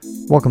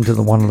Welcome to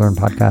the Want to Learn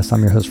podcast.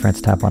 I'm your host,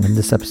 Francis Tapon. In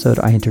this episode,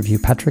 I interview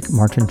Patrick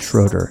Martin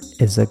Schroeder,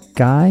 is a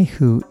guy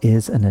who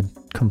is a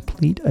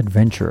complete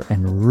adventurer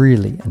and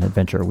really an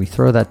adventurer. We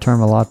throw that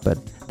term a lot, but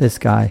this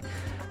guy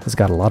has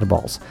got a lot of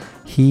balls.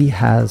 He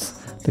has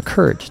the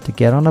courage to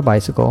get on a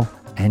bicycle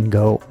and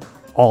go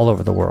all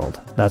over the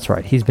world. That's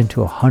right. He's been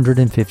to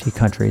 150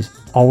 countries,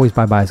 always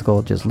by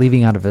bicycle, just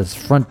leaving out of his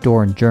front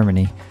door in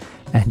Germany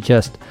and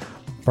just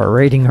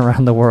parading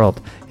around the world.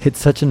 It's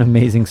such an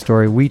amazing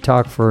story. We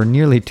talk for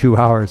nearly 2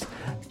 hours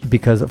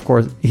because, of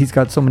course, he's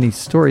got so many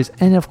stories.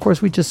 And, of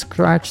course, we just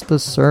scratched the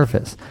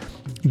surface.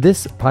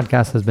 This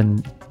podcast has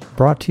been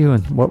brought to you,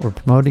 and what we're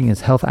promoting is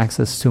Health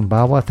Access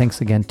Sumbawa.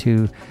 Thanks again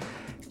to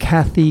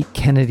Kathy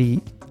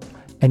Kennedy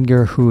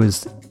Edgar, who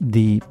is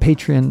the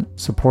Patreon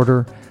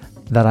supporter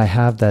that I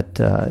have that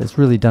has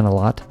really done a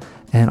lot.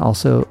 And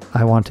also,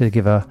 I want to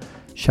give a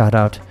shout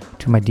out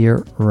to my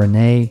dear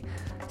Renee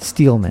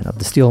Steelman of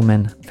the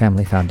Steelman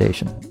Family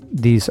Foundation.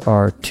 These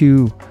are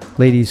two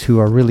ladies who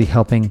are really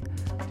helping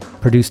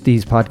produce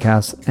these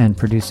podcasts and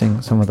producing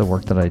some of the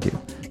work that I do.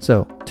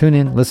 So tune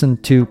in, listen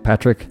to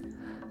Patrick.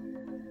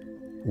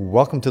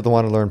 Welcome to the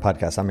Want to Learn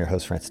podcast. I'm your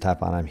host, Francis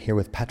Tapon. I'm here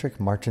with Patrick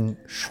Martin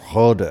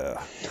Schroeder.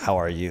 How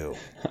are you?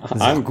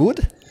 I'm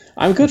good.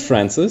 I'm good,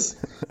 Francis.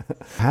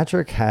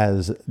 Patrick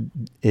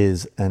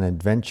is an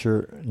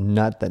adventure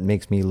nut that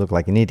makes me look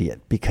like an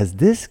idiot because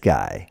this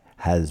guy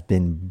has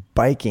been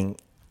biking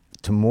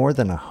to more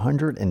than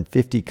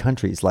 150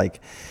 countries. Like,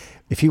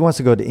 if he wants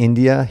to go to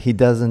India, he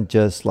doesn't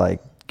just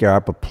like get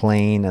up a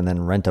plane and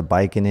then rent a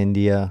bike in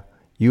India.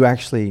 You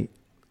actually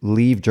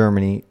leave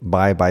Germany,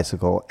 buy a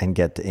bicycle, and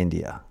get to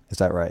India. Is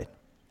that right?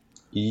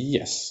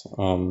 Yes.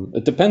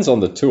 It depends on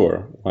the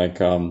tour. Like,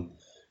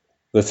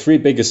 the three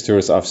biggest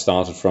tours I've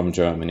started from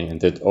Germany and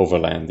did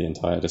overland the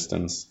entire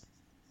distance.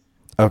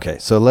 Okay,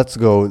 so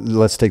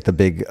let's take the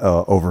big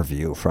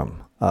overview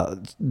from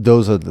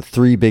those are the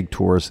three big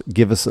tours.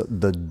 Give us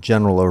the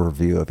general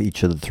overview of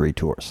each of the three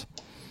tours.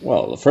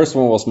 Well, the first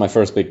one was my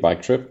first big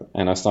bike trip,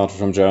 and I started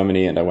from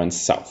Germany and I went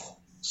south.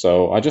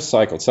 So I just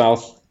cycled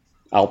south,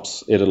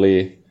 Alps,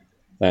 Italy,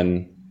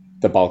 then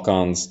the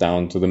Balkans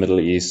down to the Middle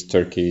East,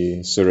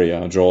 Turkey,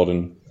 Syria,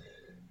 Jordan,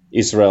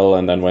 Israel,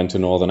 and then went to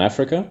Northern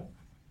Africa,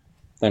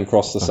 then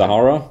crossed the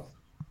Sahara.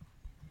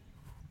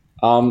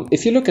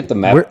 If you look at the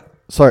map...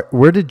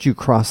 Where did you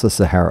cross the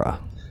Sahara?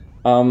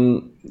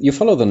 You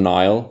follow the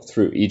Nile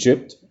through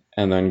Egypt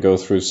and then go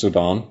through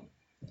Sudan.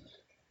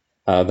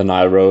 The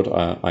Nile Road,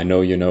 I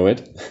know you know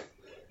it.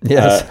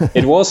 Yes.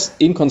 It was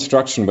in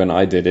construction when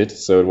I did it,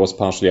 so it was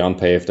partially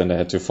unpaved and I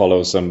had to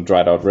follow some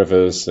dried out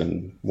rivers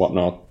and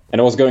whatnot.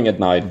 And I was going at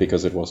night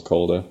because it was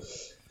colder.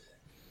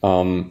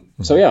 And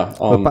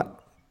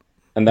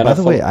then by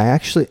the way, I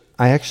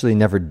actually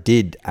never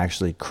did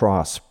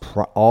cross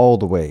all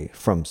the way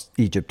from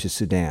Egypt to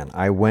Sudan.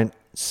 I went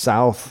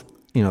south,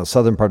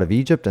 southern part of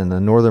Egypt and the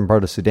northern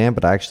part of Sudan,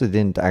 but I actually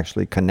didn't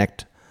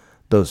connect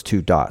those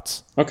two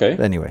dots. Okay.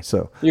 Anyway,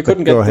 so you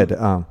couldn't go get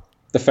ahead.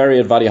 The ferry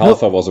at Wadi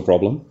Halfa was a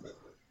problem.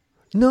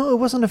 No, it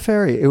wasn't a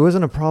ferry. It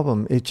wasn't a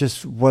problem. It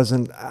just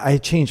wasn't. I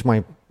changed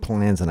my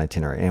plans and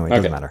itinerary. Anyway, it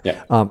doesn't matter.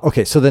 Yeah.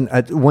 Okay, so then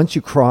once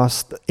you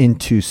crossed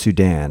into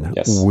Sudan,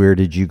 yes. Where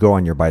did you go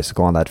on your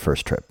bicycle on that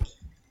first trip?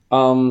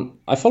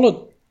 I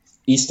followed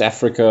East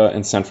Africa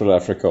and Central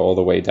Africa all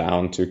the way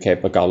down to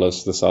Cape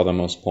Agulhas, the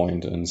southernmost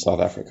point in South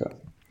Africa.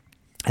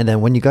 And then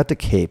when you got to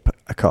Cape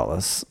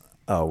Agulhas,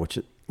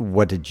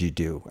 what did you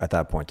do at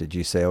that point? Did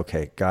you say,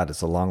 okay, God,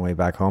 it's a long way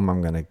back home.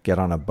 I'm going to get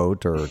on a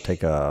boat or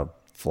take a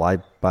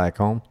flight back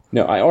home?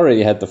 No, I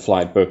already had the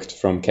flight booked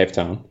from Cape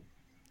Town.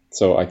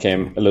 So I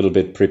came a little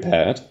bit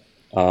prepared.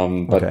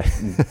 But okay.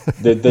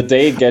 the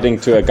day getting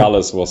to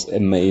Agulhas was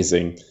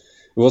amazing.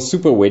 It was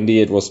super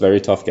windy. It was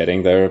very tough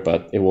getting there,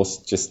 but it was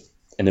just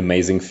an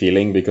amazing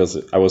feeling because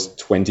I was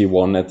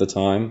 21 at the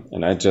time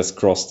and I just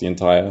crossed the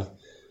entire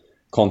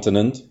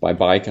continent by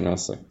bike and I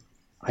was like,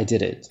 I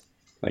did it.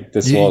 Like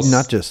this was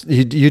not just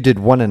you did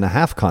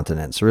 1.5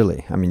 continents,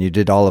 really. I mean, you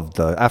did all of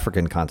the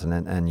African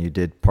continent and you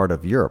did part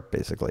of Europe,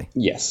 basically.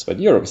 Yes, but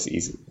Europe's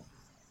easy.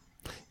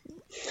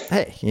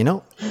 Hey,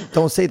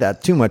 don't say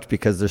that too much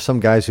because there's some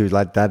guys who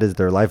like that is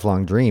their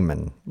lifelong dream,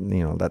 and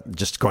that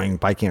just going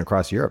biking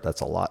across Europe, that's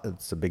a lot.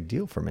 It's a big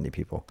deal for many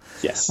people.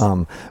 Yes.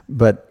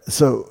 But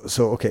so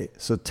okay.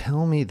 So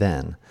tell me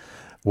then,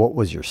 what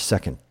was your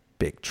second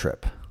big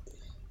trip?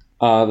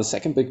 The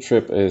second big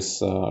trip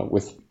is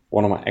with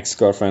one of my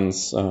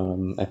ex-girlfriends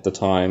at the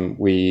time.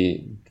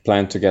 We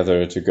planned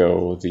together to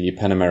go the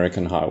Pan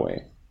American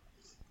Highway.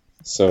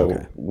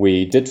 So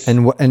we did...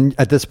 And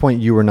at this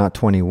point, you were not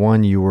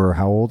 21. You were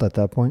how old at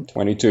that point?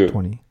 22.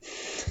 20.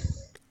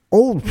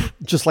 Oh,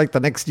 just like the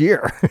next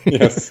year.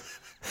 Yes.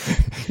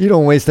 You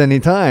don't waste any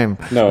time.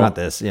 No. Not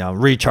this,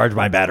 recharge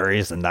my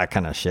batteries and that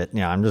kind of shit.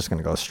 I'm just going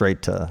to go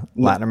straight to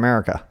Latin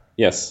America.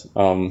 Yes.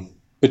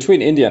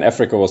 Between India and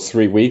Africa was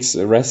 3 weeks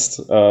rest.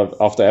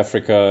 After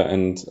Africa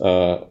and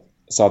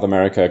South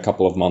America, a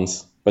couple of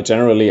months. But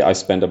generally, I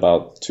spent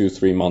about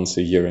 2-3 months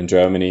a year in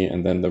Germany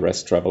and then the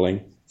rest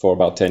traveling for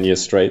about 10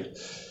 years straight.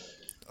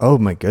 Oh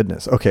my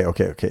goodness. Okay.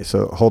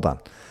 So hold on.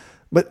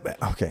 But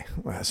okay,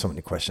 so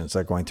many questions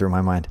are going through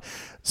my mind.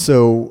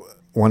 So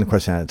one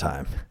question at a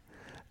time.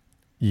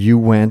 You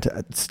went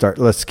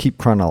let's keep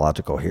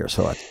chronological here.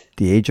 So at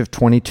the age of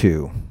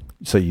 22,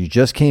 so you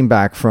just came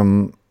back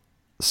from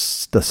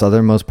the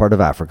southernmost part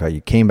of Africa. You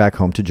came back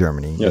home to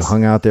Germany. Yes. You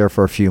hung out there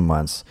for a few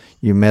months.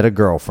 You met a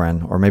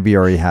girlfriend, or maybe you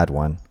already had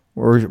one.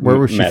 Where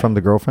was she from,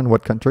 the girlfriend?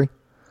 What country?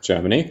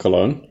 Germany,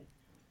 Cologne.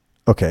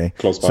 Okay.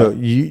 Close by. So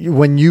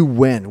when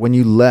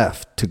you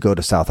left to go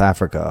to South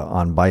Africa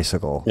on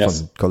bicycle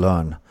from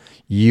Cologne,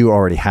 you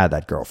already had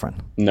that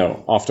girlfriend?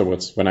 No,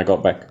 afterwards, when I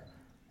got back.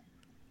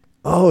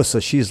 Oh, so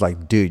she's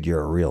like, dude,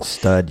 you're a real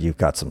stud. You've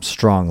got some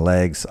strong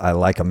legs. I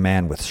like a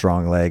man with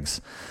strong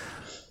legs.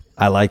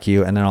 I like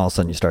you. And then all of a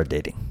sudden you start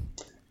dating.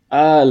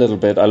 A little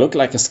bit. I look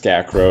like a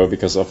scarecrow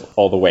because of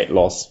all the weight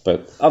loss.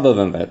 But other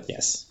than that,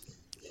 yes.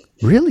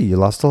 Really? You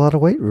lost a lot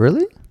of weight?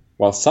 Really?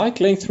 While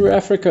cycling through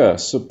Africa,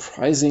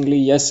 surprisingly,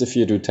 yes, if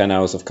you do 10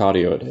 hours of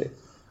cardio a day.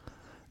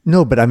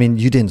 No, but I mean,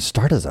 you didn't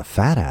start as a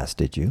fat ass,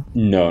 did you?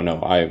 No,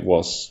 I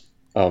was,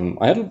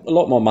 I had a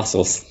lot more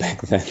muscles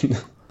back then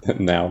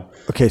than now.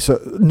 Okay, so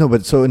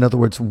in other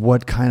words,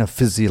 what kind of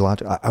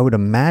physiological, I would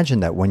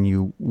imagine that when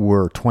you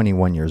were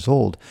 21 years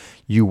old,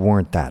 you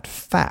weren't that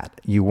fat.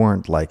 You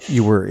weren't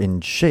you were in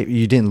shape.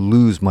 You didn't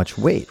lose much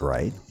weight,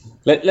 right?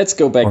 Let's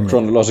go back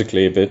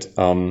chronologically a bit.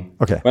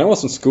 Okay. When I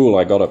was in school,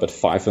 I got up at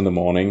 5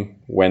 a.m,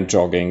 went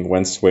jogging,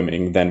 went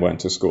swimming, then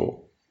went to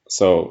school.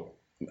 So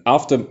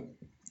after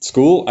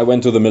school, I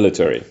went to the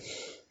military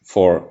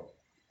for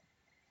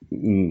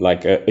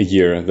like a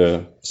year,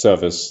 the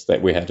service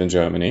that we had in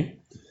Germany.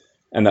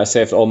 And I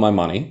saved all my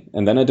money.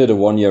 And then I did a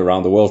 1-year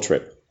around the world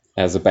trip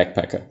as a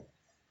backpacker.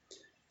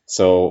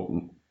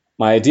 So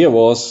my idea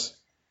was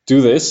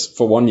do this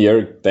for 1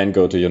 year, then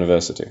go to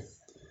university.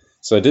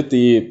 So I did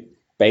the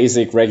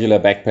basic regular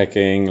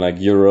backpacking, like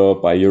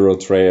Europe by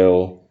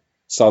Eurotrail,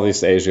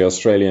 Southeast Asia,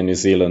 Australia, New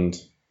Zealand,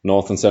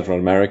 North and Central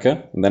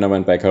America. And then I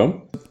went back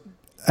home.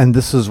 And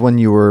this is when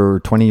you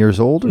were 20 years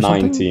old or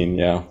 19, something?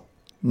 yeah.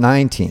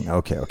 19.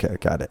 Okay,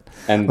 got it.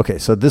 And okay,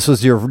 so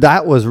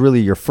that was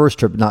really your first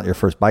trip, not your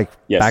first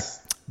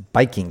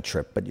biking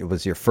trip, but it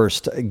was your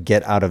first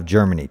get out of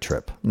Germany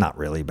trip. Not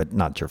really, but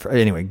not your first.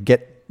 Anyway,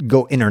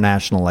 go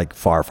international, like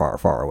far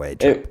away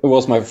trip. It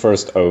was my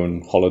first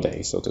own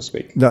holiday, so to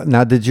speak.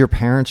 Now, did your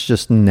parents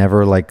just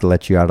never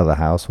let you out of the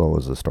house? What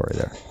was the story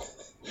there?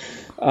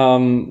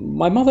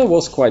 My mother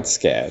was quite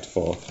scared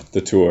for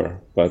the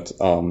tour, but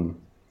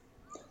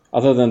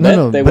other than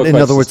that, they were. But in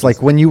other words,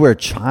 when you were a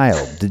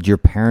child, did your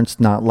parents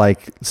not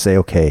say,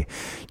 "Okay,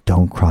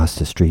 don't cross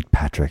the street,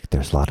 Patrick.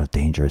 There's a lot of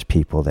dangerous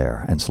people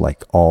there," and so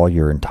all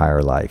your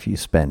entire life you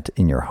spent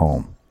in your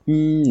home?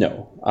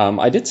 No,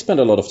 I did spend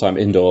a lot of time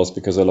indoors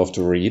because I love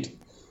to read,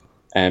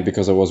 and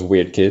because I was a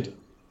weird kid.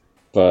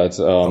 But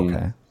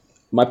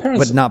my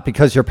parents, but not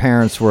because your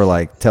parents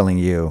were telling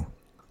you,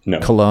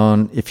 no,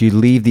 Cologne. If you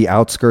leave the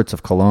outskirts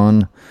of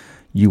Cologne,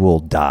 you will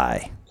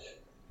die.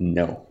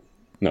 No.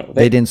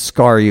 They didn't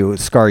scar you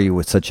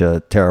with such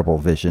a terrible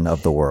vision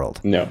of the world.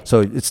 No.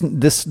 So it's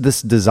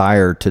this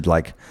desire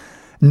to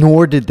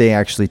nor did they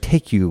actually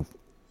take you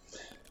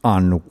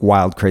on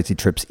wild, crazy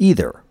trips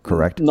either,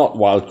 correct? Not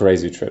wild,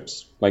 crazy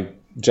trips,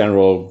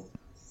 general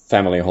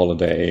family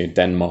holiday,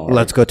 Denmark.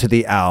 Let's go to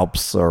the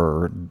Alps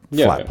or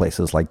flat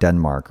places like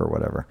Denmark or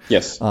whatever.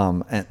 Yes.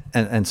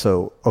 And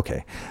so,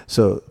 okay.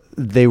 So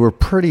they were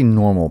pretty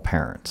normal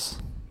parents.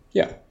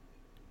 Yeah.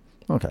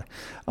 Okay.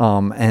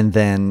 And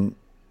then,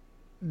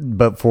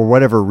 but for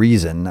whatever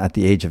reason, at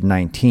the age of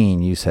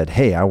 19, you said,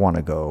 hey, I want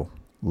to go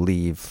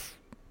leave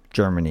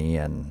Germany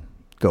and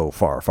go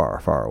far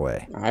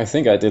away. I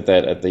think I did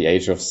that at the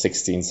age of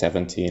 16,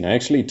 17. I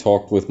actually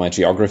talked with my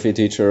geography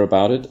teacher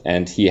about it,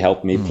 and he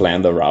helped me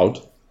plan the route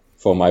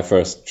for my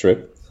first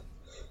trip.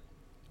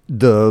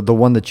 The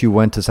one that you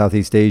went to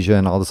Southeast Asia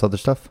and all this other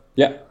stuff?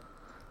 Yeah.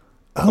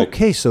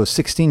 Okay, so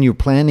 16, you're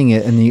planning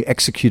it, and you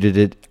executed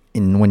it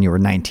when you were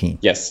 19.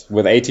 Yes.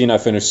 With 18, I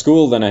finished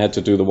school. Then I had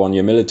to do the 1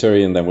 year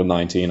military. And then with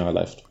 19, I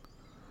left.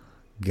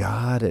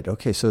 Got it.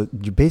 Okay. So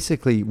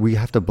we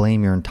have to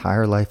blame your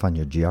entire life on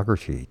your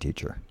geography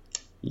teacher.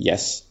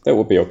 Yes, that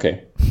would be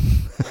okay.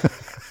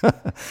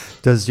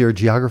 Does your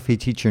geography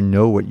teacher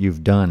know what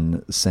you've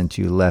done since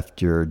you left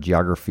your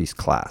geography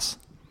class?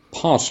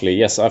 Partially,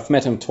 yes. I've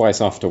met him twice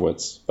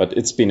afterwards, but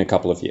it's been a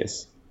couple of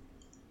years.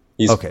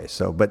 Okay,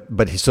 so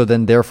so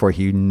then therefore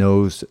he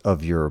knows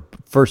of your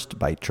first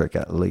bike trick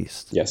at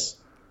least. Yes.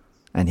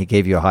 And he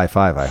gave you a high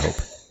five, I hope.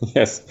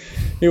 Yes.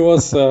 He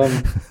was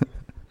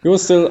he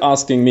was still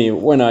asking me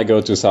when I go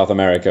to South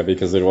America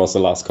because it was the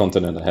last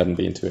continent I hadn't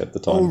been to at the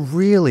time. Oh,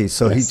 really?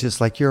 So yes. He's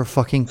just you're a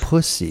fucking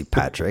pussy,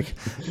 Patrick.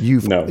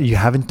 You No.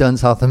 haven't done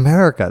South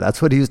America.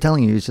 That's what he was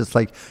telling you. He's just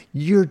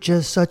you're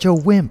just such a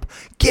wimp.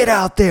 Get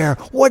out there.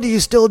 What are you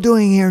still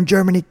doing here in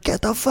Germany?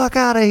 Get the fuck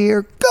out of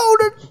here. Go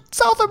to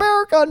South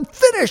America and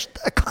finish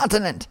the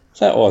continent.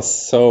 That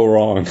was so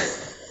wrong.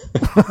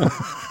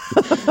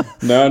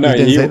 No, You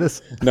didn't say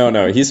this?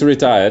 No, he's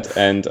retired,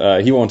 and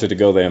he wanted to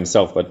go there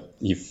himself, but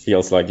he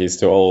feels like he's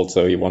too old,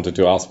 so he wanted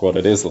to ask what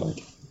it is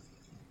like.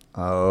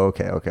 Oh,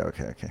 okay.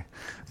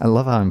 I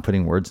love how I'm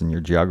putting words in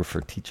your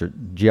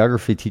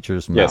geography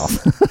teacher's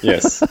mouth.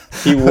 Yes.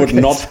 He would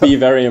not be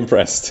very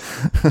impressed.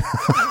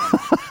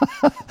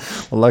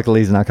 Well,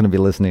 luckily, he's not going to be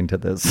listening to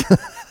this.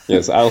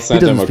 Yes, I'll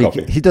send him a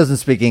copy. He doesn't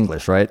speak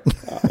English, right?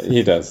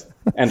 He does.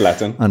 And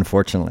Latin.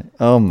 Unfortunately.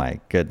 Oh, my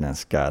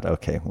goodness. God.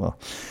 Okay, well.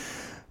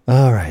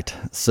 All right.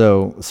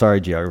 So, sorry,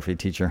 geography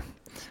teacher.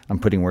 I'm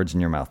putting words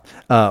in your mouth.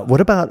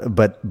 What about,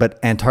 but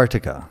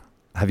Antarctica?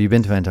 Have you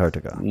been to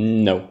Antarctica?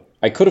 No.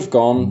 I could have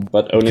gone,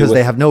 but only because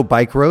they have no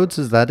bike roads.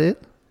 Is that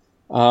it?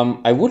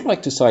 I would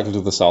like to cycle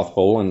to the South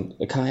Pole, and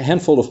a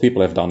handful of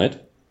people have done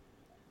it.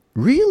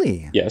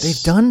 Really? Yes.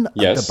 They've done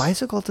the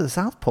bicycle to the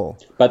South Pole.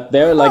 But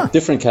there are like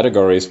different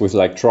categories with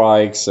like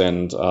trikes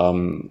and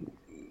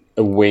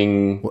a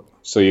wing,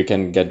 so you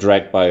can get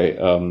dragged by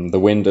the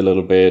wind a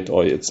little bit,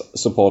 or it's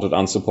supported,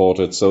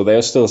 unsupported. So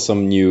there's still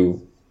some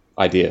new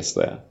ideas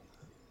there.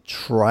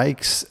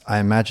 Trikes, I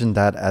imagine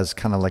that as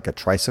kind of like a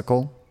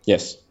tricycle.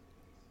 Yes.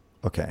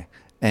 Okay.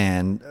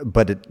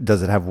 But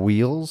does it have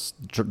wheels,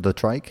 the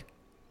trike?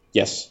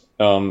 Yes.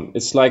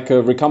 It's like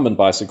a recumbent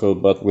bicycle,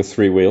 but with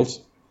 3 wheels.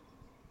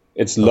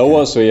 It's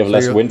lower, so you have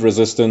less wind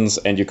resistance,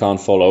 and you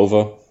can't fall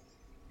over.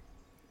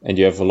 And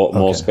you have a lot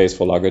more space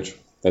for luggage.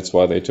 That's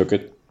why they took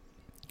it.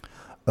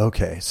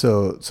 Okay.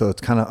 So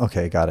it's kind of,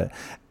 okay, got it.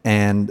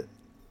 And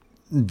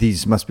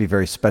these must be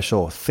very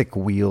special, thick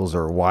wheels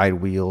or wide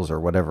wheels or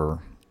whatever.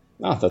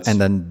 That's... And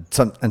then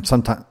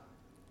sometimes...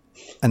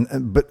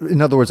 But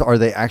in other words, are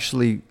they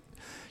actually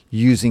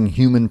using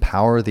human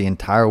power the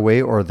entire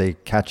way, or are they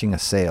catching a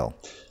sail?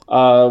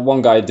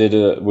 One guy did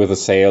it with a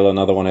sail,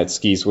 another one had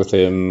skis with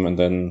him, and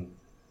then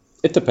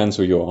it depends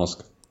who you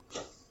ask.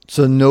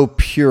 So no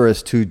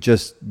purist who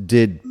just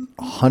did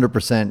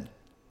 100%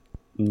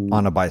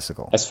 on a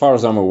bicycle? As far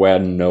as I'm aware,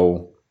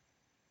 no.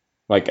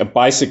 Like a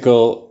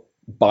bicycle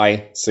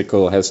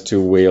has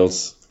 2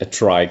 wheels. A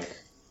trike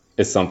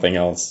is something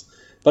else.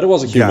 But it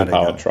was a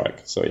human-powered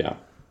trike, so yeah.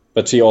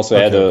 But she also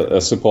had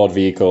a support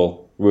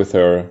vehicle with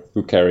her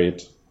who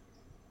carried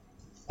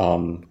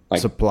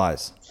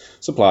supplies,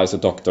 a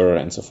doctor,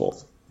 and so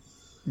forth.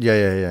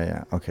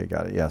 Yeah. Okay,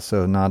 got it. Yeah,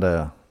 so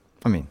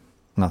nothing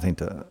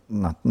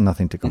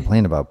to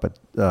complain about, but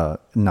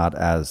not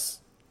as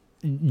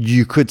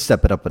you could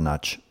step it up a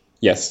notch.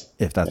 Yes,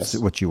 if that's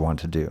what you want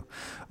to do,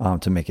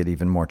 to make it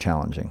even more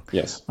challenging.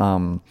 Yes.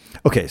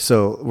 Okay,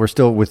 so we're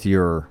still with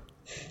your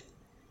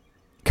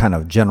kind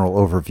of general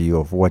overview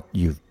of what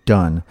you've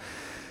done.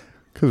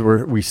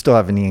 Because we still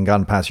haven't even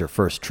gotten past your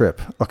first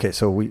trip. Okay,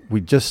 so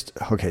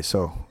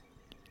so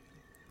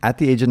at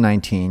the age of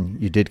 19,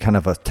 you did kind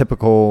of a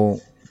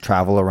typical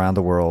travel around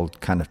the world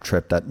kind of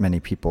trip that many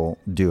people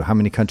do. How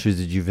many countries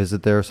did you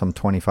visit there? Some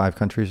 25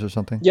 countries or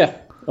something? Yeah,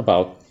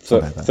 about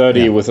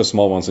 30 with the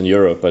small ones in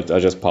Europe, but I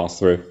just passed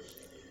through.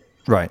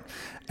 Right.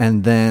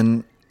 And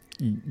then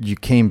you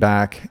came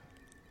back.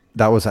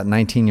 That was at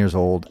 19 years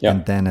old. Yeah.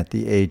 And then at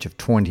the age of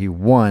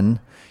 21,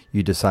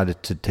 you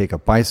decided to take a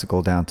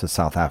bicycle down to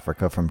South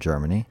Africa from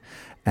Germany.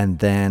 And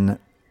then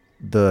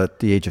at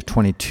the age of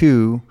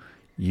 22,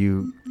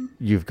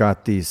 you've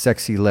got these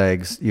sexy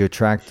legs. You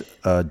attract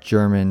a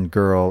German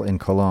girl in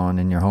Cologne,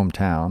 in your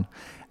hometown.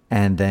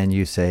 And then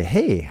you say,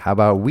 hey, how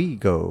about we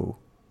go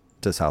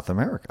to South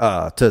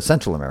America, to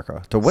Central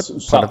America? To what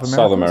part of America?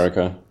 South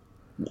America.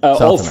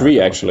 All three,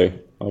 actually.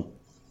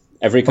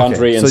 Every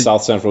country in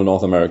South Central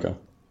North America.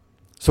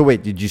 So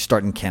wait, did you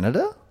start in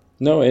Canada?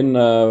 No, in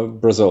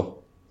Brazil.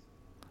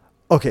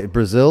 Okay,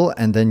 Brazil,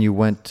 and then you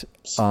went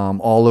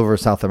all over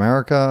South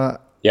America.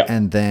 Yeah.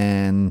 And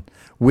then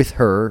with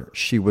her,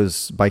 she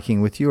was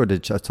biking with you, or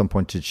at some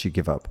point did she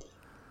give up?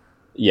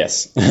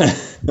 Yes.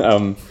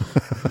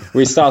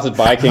 We started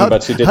biking,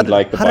 but she didn't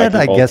like the biking. How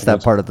did I guess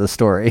that part of the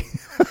story?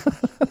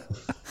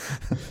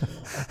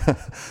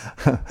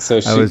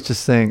 I was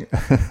just saying,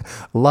 a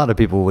lot of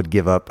people would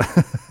give up.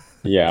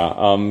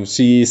 Yeah.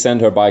 She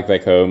sent her bike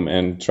back home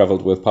and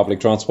traveled with public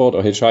transport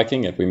or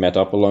hitchhiking, and we met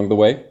up along the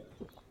way.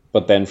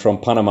 But then from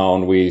Panama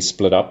on, we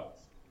split up,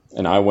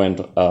 and I went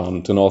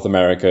to North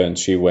America, and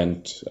she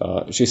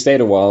stayed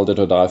a while, did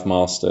her dive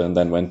master, and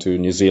then went to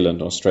New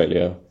Zealand,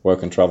 Australia,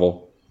 work and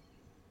travel.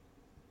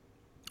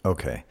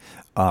 Okay.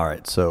 All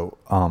right. So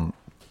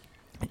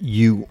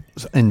you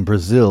in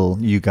Brazil,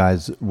 you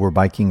guys were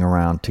biking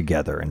around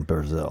together in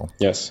Brazil.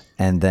 Yes.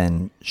 And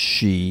then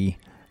she,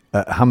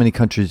 how many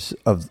countries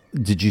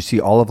did you see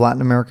all of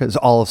Latin America? Is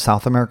all of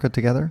South America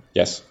together?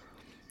 Yes.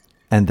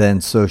 And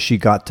then, so she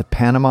got to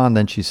Panama, and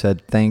then she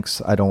said,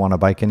 thanks, I don't want to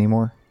bike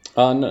anymore?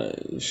 No,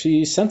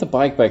 she sent the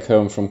bike back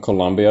home from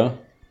Colombia,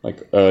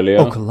 like earlier.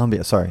 Oh,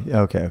 Colombia, sorry.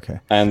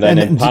 Okay. And then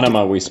in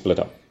Panama, we split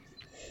up.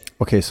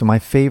 Okay, so my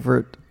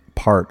favorite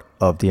part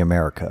of the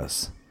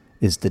Americas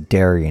is the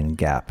Darien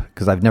Gap,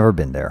 because I've never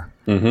been there.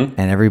 Mm-hmm.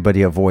 And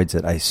everybody avoids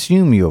it. I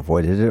assume you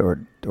avoided it,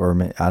 or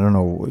I don't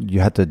know, you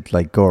had to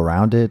like go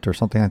around it or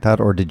something like that,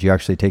 or did you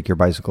actually take your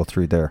bicycle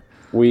through there?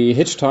 We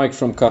hitchhiked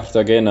from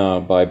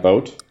Cartagena by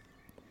boat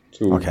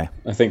to,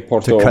 I think,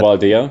 Porto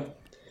Valdea.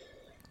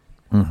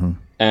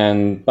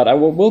 Mm-hmm. But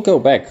we'll go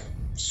back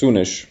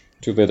soonish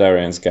to the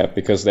Darien Gap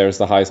because there's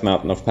the highest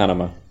mountain of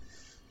Panama.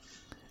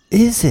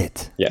 Is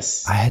it?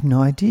 Yes. I had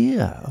no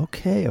idea.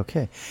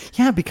 Okay.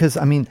 Yeah, because,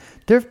 I mean,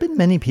 there have been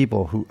many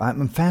people who...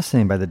 I'm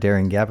fascinated by the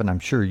Darien Gap, and I'm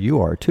sure you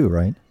are too,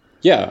 right?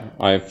 Yeah,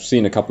 I've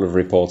seen a couple of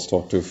reports,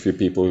 talked to a few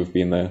people who've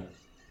been there.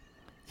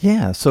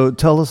 Yeah, so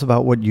tell us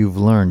about what you've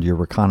learned, your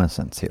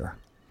reconnaissance here.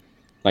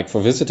 Like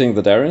for visiting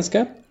the Darien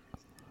Gap?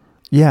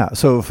 Yeah,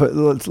 so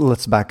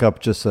let's back up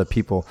just so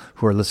people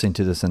who are listening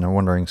to this and are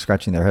wondering,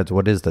 scratching their heads,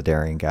 what is the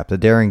Darien Gap? The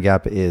Darien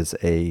Gap is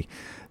a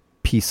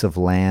piece of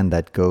land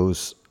that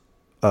goes,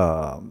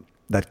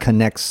 that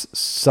connects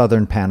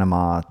southern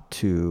Panama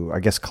to, I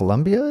guess,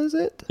 Colombia, is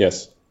it?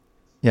 Yes.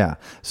 Yeah,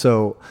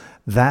 so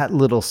that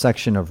little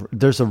section of,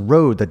 there's a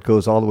road that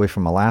goes all the way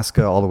from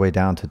Alaska, all the way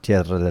down to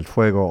Tierra del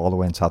Fuego, all the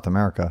way in South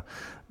America.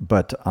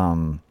 But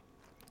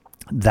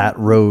that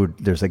road,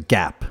 there's a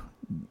gap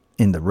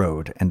in the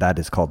road, and that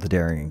is called the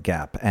Darien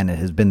Gap. And it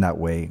has been that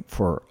way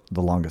for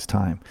the longest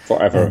time.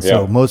 Forever, and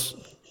so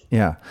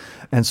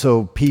And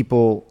so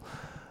people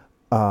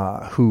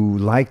who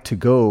like to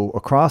go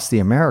across the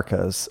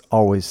Americas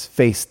always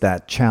face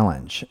that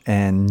challenge.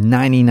 And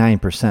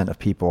 99% of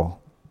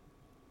people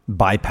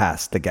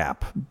bypass the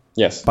gap.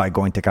 Yes. By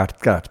going to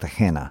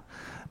Cartagena.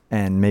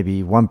 And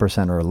maybe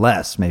 1% or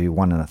less, maybe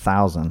 1 in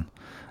 1,000,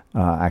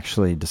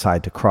 actually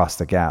decide to cross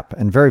the gap.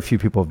 And very few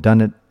people have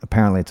done it.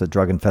 Apparently it's a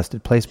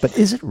drug-infested place, but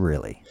is it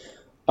really?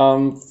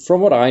 From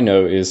what I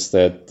know is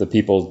that the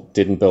people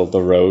didn't build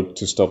the road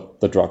to stop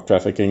the drug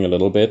trafficking a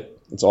little bit.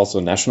 It's also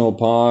a national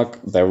park.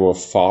 There were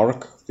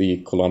FARC, the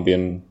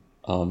Colombian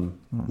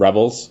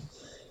rebels,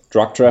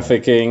 drug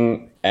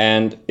trafficking,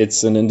 and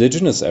it's an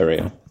indigenous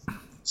area.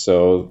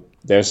 So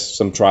there's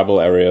some tribal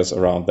areas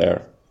around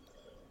there.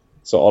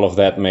 So all of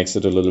that makes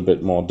it a little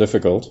bit more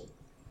difficult.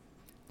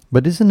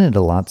 But isn't it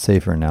a lot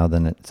safer now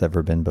than it's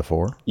ever been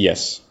before?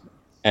 Yes.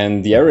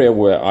 And the area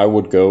where I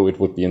would go, it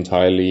would be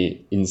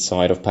entirely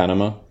inside of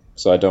Panama.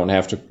 So I don't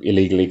have to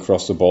illegally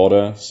cross the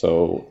border.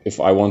 So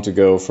if I want to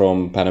go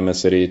from Panama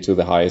City to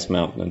the highest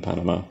mountain in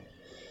Panama,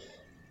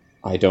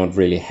 I don't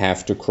really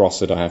have to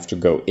cross it. I have to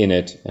go in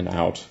it and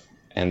out.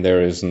 And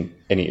there isn't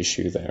any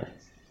issue there.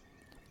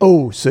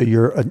 Oh, so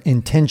your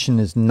intention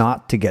is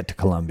not to get to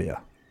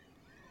Colombia?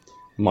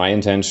 My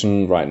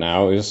intention right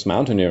now is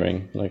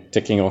mountaineering, like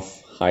ticking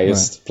off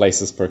highest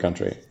places per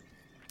country.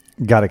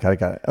 Got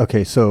it.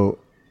 Okay, so,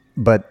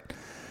 but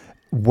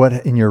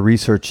what in your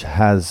research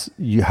have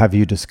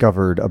you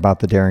discovered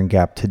about the Darien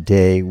Gap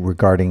today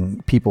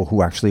regarding people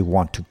who actually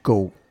want to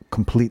go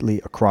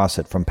completely across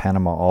it from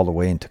Panama all the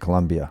way into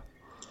Colombia?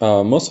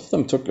 Most of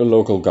them took a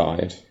local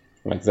guide.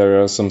 Like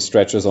there are some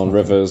stretches on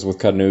rivers with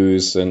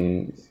canoes,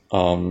 and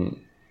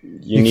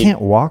you can't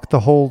walk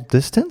the whole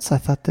distance. I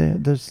thought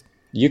there's.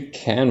 You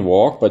can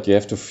walk, but you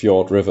have to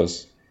fjord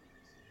rivers.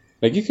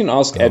 Like you can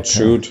ask Ed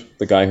Shute,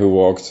 the guy who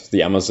walked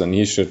the Amazon.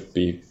 He should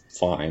be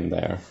fine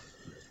there.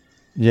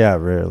 Yeah,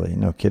 really,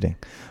 no kidding.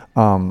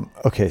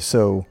 Okay,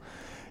 so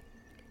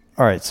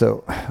all right,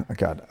 so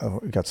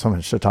we got so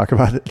much to talk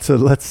about it. So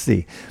let's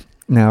see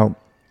now.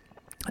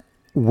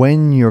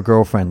 When your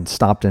girlfriend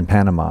stopped in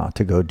Panama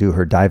to go do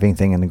her diving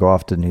thing and to go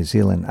off to New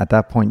Zealand, at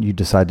that point you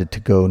decided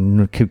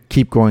to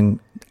keep going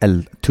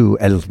to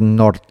El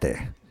Norte,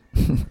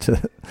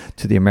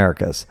 to the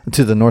Americas,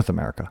 to the North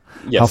America.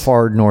 Yes. How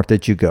far north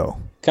did you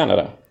go?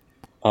 Canada.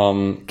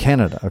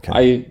 Canada,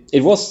 okay.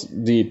 It was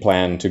the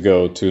plan to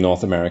go to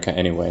North America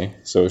anyway,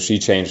 so she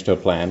changed her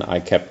plan.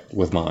 I kept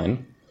with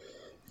mine,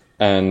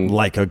 and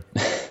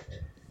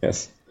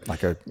yes.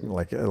 Like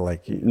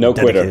no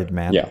quitter,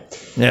 man. Yeah.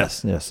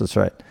 Yes, that's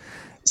right.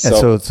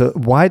 So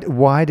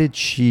why did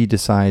she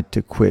decide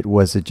to quit?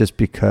 Was it just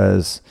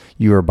because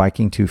you were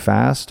biking too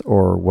fast,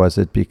 or was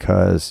it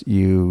because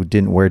you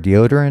didn't wear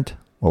deodorant?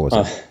 What was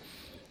it?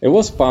 It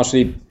was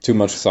partially too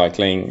much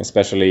cycling,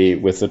 especially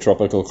with the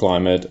tropical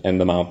climate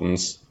and the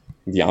mountains,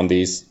 the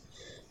Andes,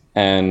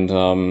 and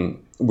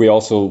we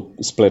also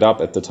split up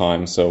at the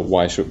time. So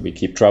why should we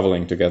keep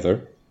traveling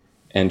together?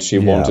 And she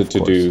wanted to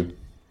do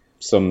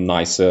some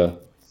nicer,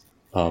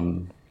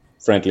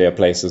 friendlier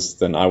places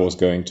than I was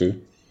going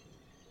to.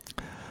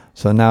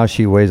 So now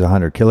she weighs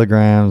 100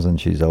 kilograms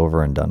and she's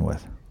over and done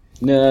with.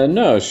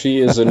 No, she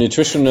is a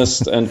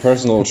nutritionist and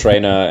personal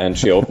trainer, and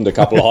she opened a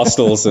couple of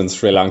hostels in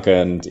Sri Lanka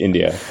and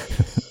India.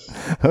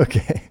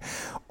 Okay,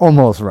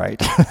 almost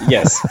right.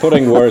 Yes,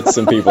 putting words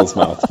in people's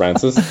mouths,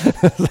 Francis.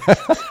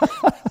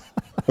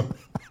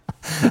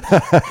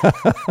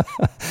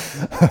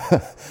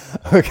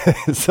 Okay,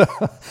 so,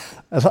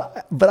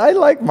 but I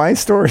like my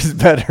stories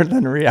better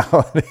than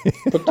reality.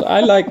 But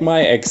I like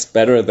my ex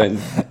better than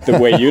the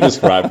way you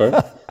describe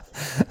her.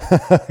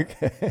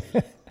 Okay.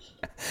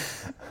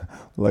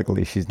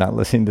 Luckily, she's not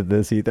listening to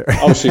this either.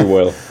 Oh, she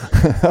will.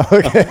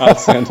 Okay. I'll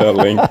send her a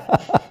link.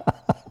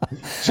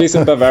 She's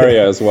in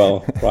Bavaria as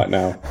well right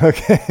now.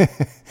 Okay.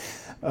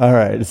 All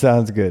right,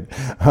 sounds good.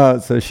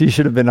 So she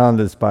should have been on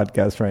this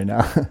podcast right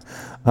now.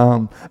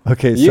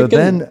 Okay, so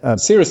then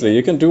seriously,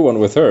 you can do one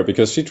with her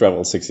because she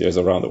traveled 6 years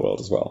around the world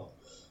as well.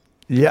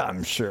 Yeah,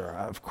 I'm sure,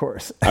 of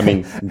course. I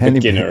mean,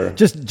 beginner.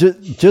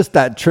 Just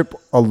that trip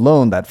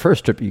alone, that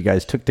first trip you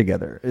guys took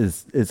together,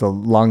 is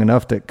long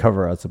enough to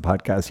cover us a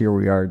podcast. Here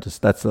we are,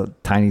 just that's a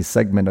tiny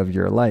segment of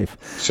your life.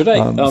 Should I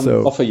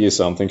offer you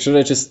something? Should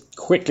I just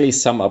quickly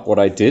sum up what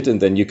I did,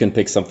 and then you can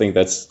pick something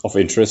that's of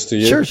interest to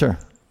you? Sure.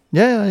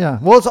 Yeah.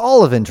 Well, it's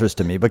all of interest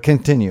to me, but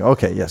continue.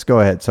 Okay, yes,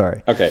 go ahead.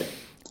 Sorry. Okay.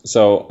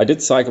 So I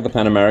did cycle the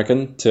Pan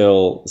American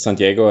till San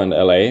Diego and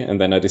LA, and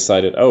then I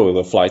decided,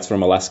 the flights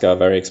from Alaska are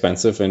very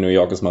expensive and New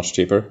York is much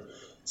cheaper.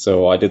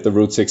 So I did the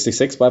Route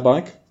 66 by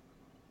bike,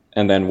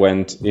 and then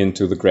went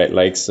into the Great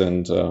Lakes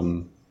and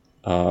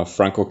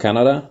Franco,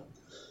 Canada,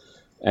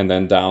 and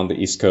then down the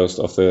east coast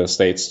of the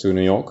States to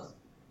New York.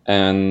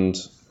 And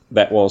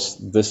that was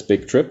this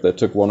big trip that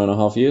took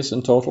 1.5 years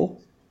in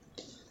total.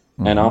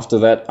 Mm-hmm. And after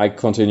that, I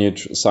continued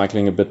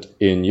cycling a bit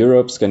in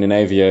Europe,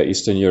 Scandinavia,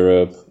 Eastern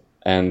Europe.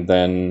 And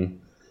then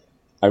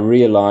I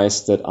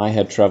realized that I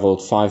had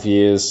traveled 5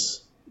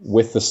 years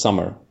with the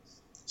summer.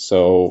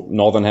 So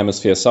Northern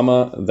Hemisphere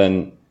summer,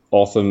 then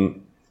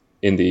autumn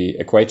in the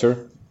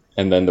equator,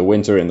 and then the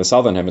winter in the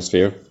Southern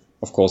Hemisphere,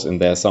 of course, in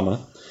their summer.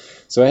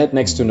 So I had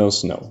next to no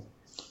snow.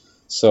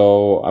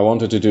 So I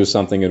wanted to do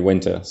something in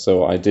winter.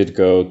 So I did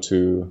go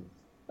to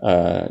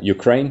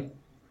Ukraine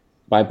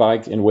by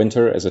bike in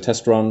winter as a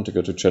test run to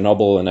go to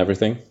Chernobyl and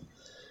everything.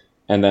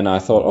 And then I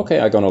thought, okay,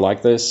 I'm going to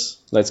like this.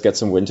 Let's get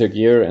some winter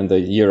gear. And the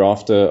year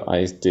after,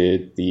 I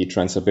did the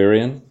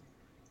Trans-Siberian,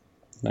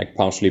 like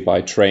partially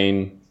by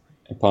train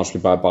and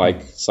partially by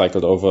bike,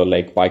 cycled over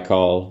Lake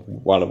Baikal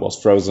while it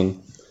was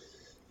frozen,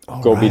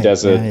 Gobi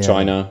Desert,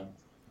 China,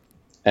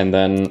 and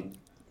then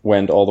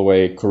went all the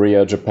way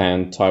Korea,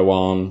 Japan,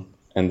 Taiwan.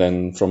 And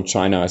then from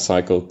China, I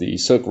cycled the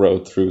Silk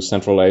Road through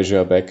Central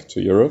Asia back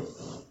to Europe.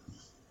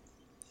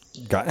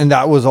 And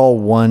that was all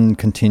one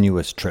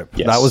continuous trip.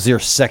 Yes. That was your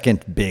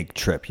second big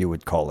trip, you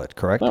would call it,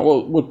 correct? That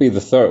would be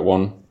the third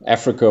one.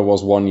 Africa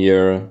was 1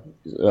 year.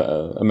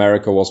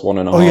 America was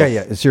 1.5. Oh,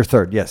 yeah. It's your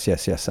third. Yes.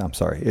 I'm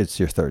sorry. It's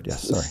your third.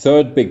 Yes, sorry.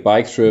 Third big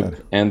bike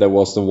trip. And there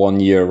was the 1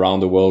 year around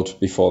the world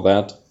before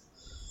that.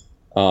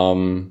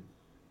 Then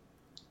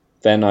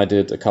I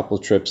did a couple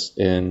trips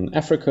in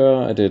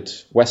Africa. I did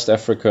West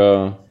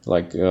Africa,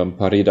 like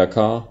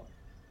Paris-Dakar.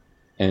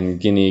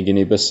 And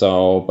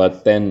Guinea-Bissau,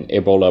 but then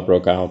Ebola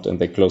broke out and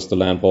they closed the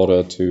land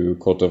border to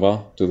Côte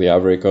d'Ivoire, to the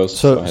Ivory Coast,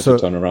 so I had to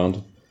turn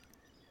around.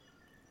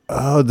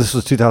 Oh, this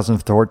was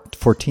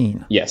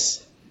 2014.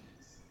 Yes.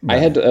 Right. I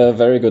had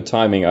very good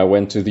timing. I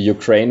went to the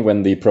Ukraine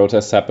when the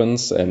protest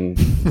happens and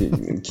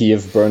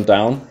Kiev burned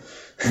down,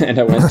 and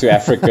I went to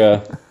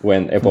Africa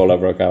when Ebola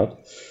broke out.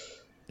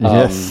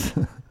 Yes.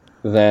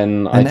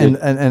 Then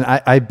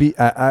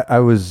I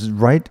was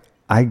right.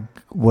 I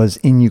was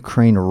in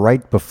Ukraine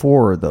right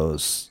before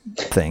those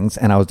things,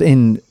 and I was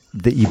in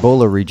the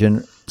Ebola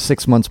region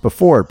 6 months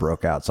before it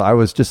broke out. So I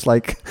was just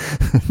like,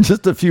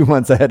 just a few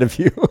months ahead of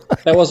you.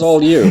 That was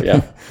all you,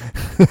 yeah.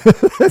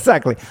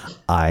 Exactly.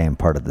 I am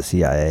part of the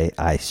CIA.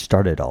 I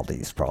started all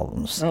these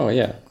problems. Oh,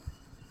 yeah.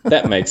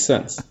 That makes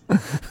sense.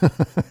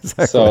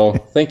 Exactly. So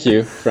thank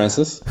you,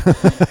 Francis.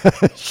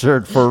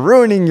 Sure, for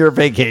ruining your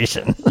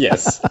vacation.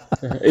 Yes,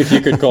 if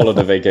you could call it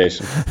a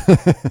vacation.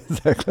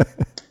 Exactly.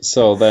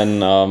 So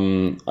then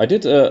I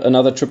did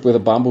another trip with a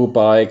bamboo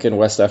bike in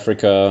West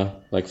Africa,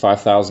 like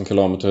 5,000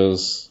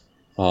 kilometers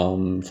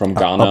from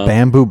Ghana. A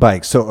bamboo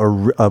bike,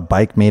 so a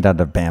bike made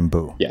out of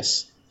bamboo.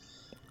 Yes.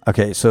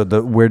 Okay, so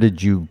where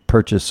did you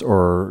purchase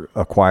or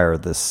acquire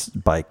this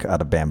bike out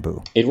of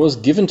bamboo? It was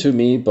given to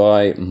me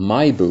by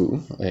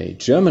Maibu, a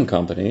German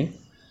company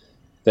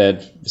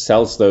that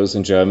sells those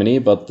in Germany,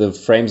 but the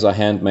frames are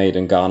handmade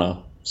in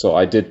Ghana. So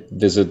I did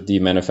visit the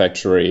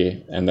manufacturer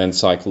and then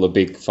cycle a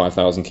big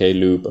 5,000K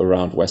loop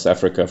around West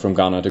Africa from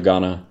Ghana to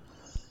Ghana.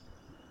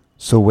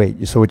 So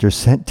wait, so what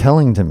you're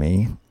telling to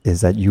me is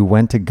that you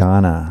went to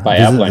Ghana, by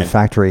visited airplane. the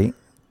factory,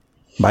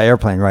 by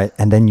airplane, right?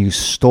 And then you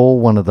stole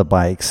one of the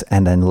bikes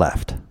and then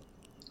left.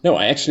 No,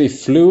 I actually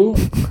flew.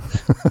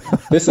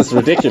 This is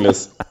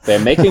ridiculous. They're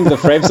making the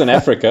frames in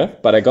Africa,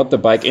 but I got the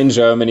bike in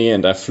Germany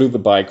and I flew the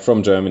bike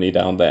from Germany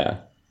down there.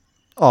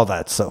 Oh,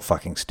 that's so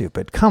fucking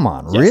stupid. Come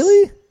on, Yes.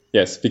 Really?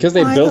 Yes, because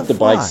they Why built the the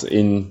bikes fuck?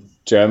 in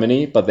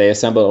Germany, but they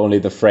assemble only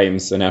the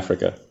frames in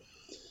Africa.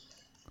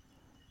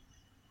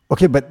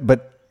 Okay,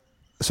 but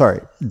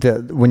sorry,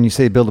 when you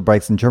say build the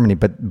bikes in Germany,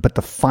 but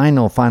the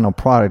final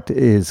product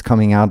is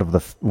coming out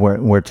of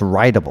where it's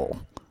rideable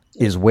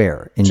is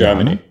where? In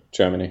Germany.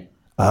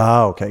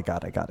 Oh, okay,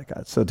 got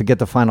it. So to get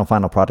the final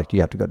product,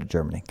 you have to go to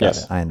Germany. Got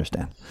Yes. it. I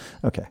understand.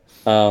 Okay.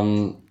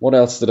 What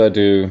else did I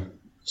do?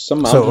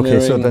 Some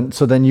mountaineering.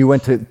 So then you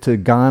went to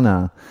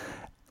Ghana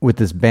with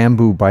this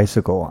bamboo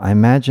bicycle. I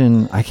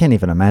can't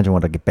even imagine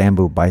what a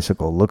bamboo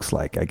bicycle looks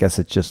like. I guess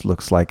it just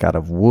looks like out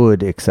of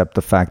wood, except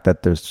the fact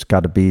that there's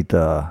got to be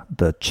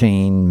the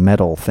chain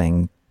metal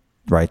thing,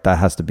 right? That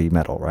has to be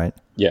metal, right?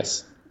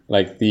 Yes,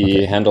 like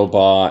the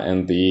handlebar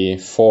and the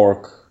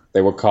fork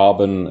they were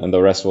carbon, and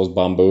the rest was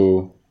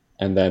bamboo.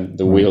 And then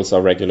the wheels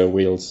are regular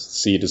wheels.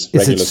 Seat is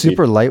regular seat. Is it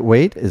super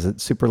lightweight? Is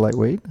it super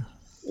lightweight?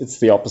 It's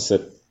the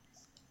opposite.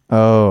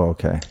 Oh,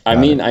 okay. I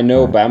mean, I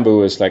know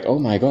bamboo is like, oh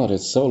my God,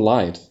 it's so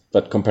light.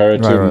 But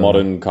compared to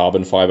modern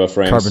carbon fiber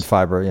frames. Carbon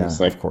fiber, yeah,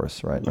 like, of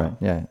course. Right.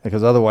 Yeah,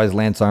 because otherwise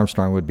Lance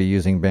Armstrong would be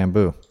using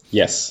bamboo.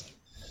 Yes.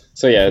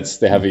 So yeah, it's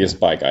the heaviest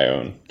bike I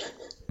own.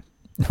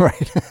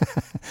 Right.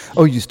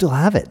 Oh, you still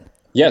have it?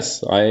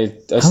 Yes. I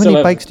How still many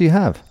have bikes do you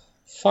have?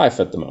 5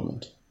 at the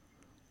moment.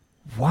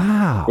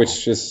 Wow.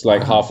 Which is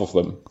like half of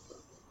them.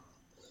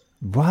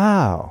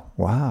 Wow.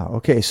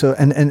 Okay, so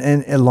and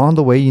along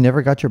the way you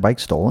never got your bike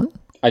stolen?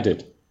 I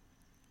did.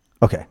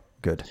 Okay,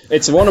 good.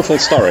 It's a wonderful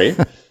story.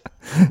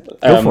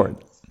 Go for it.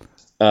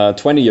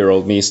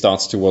 20-year-old me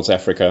starts towards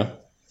Africa.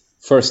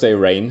 First day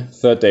rain,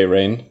 third day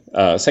rain,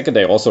 second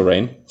day also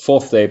rain,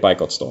 fourth day bike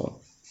got stolen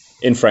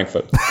in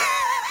Frankfurt.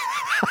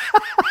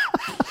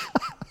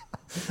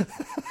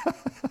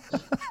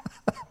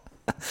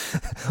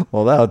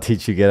 Well, that'll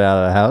teach you to get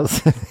out of the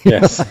house.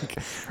 Yes.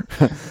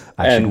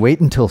 I should wait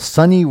until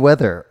sunny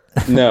weather.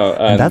 No,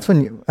 and that's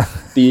when you...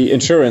 the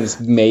insurance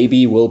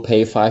maybe will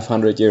pay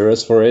 500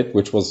 euros for it,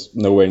 which was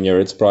nowhere near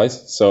its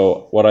price.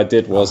 So what I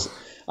did was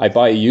I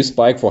buy a used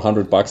bike for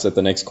 $100 at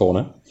the next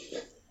corner.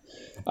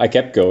 I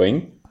kept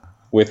going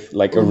with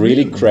like a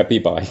really crappy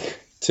bike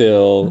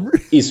till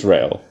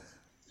Israel.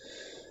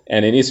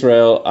 And in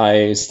Israel,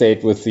 I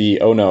stayed with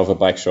the owner of a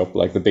bike shop,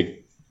 like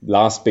the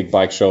last big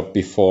bike shop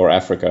before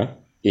Africa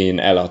in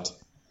Eilat.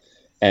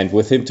 And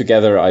with him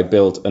together, I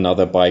built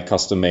another bike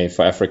custom made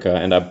for Africa,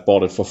 and I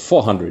bought it for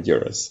 400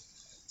 euros.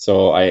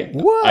 So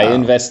I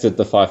invested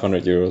the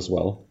 500 euros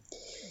well.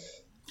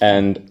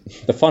 And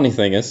the funny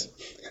thing is,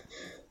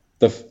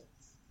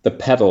 the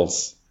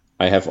pedals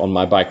I have on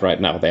my bike right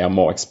now, they are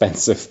more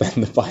expensive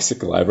than the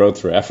bicycle I rode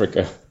through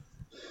Africa.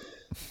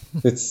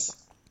 It's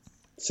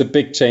a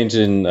big change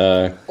in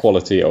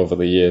quality over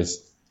the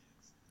years.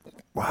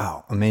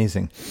 Wow,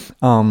 amazing.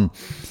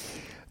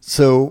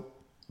 So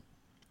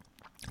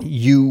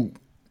you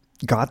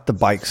got the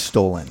bike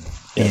stolen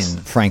in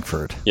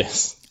Frankfurt.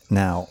 Yes.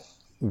 Now,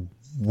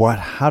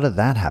 how did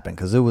that happen?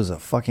 Because it was a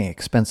fucking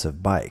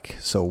expensive bike.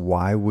 So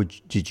why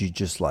did you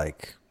just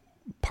like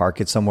park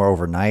it somewhere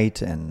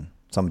overnight and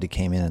somebody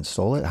came in and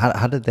stole it?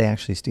 How did they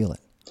actually steal it?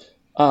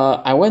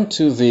 I went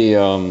to the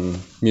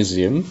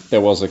museum.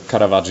 There was a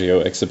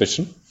Caravaggio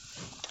exhibition,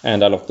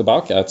 and I locked the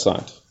bike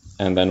outside.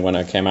 And then when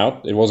I came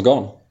out, it was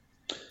gone.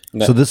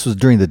 So this was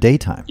during the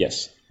daytime?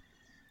 Yes.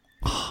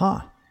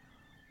 Huh.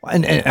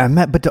 And I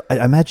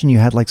imagine you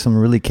had like some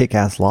really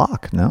kick-ass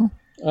lock, no?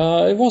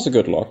 It was a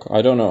good lock.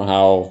 I don't know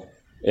how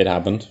it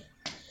happened.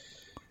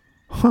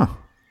 Huh.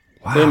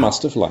 Wow. They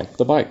must have liked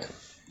the bike.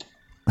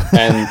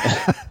 And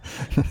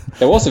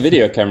there was a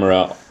video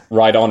camera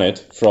right on it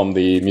from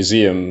the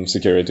museum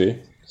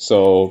security.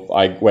 So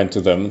I went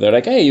to them. They're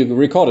like, hey, you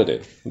recorded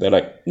it. They're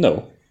like,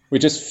 no, we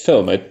just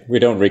film it. We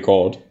don't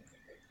record.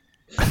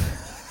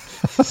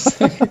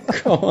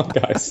 Come on,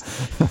 guys.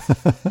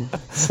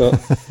 So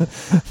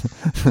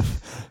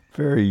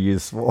very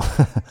useful.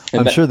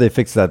 I'm sure they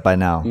fixed that by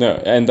now. No,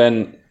 and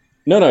then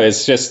no,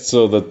 it's just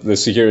so that the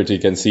security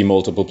can see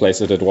multiple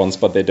places at once,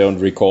 but they don't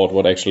record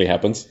what actually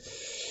happens.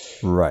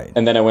 Right.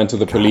 And then I went to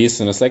the police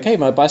and it's like, hey,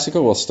 my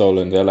bicycle was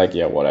stolen. They're like,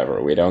 yeah,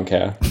 whatever, we don't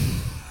care.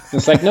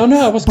 It's like, no,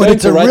 I was going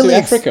to ride to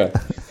Africa.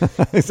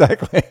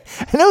 Exactly.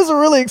 And it was a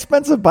really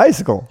expensive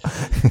bicycle.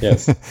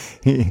 Yes.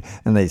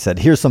 And they said,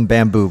 here's some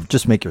bamboo.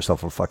 Just make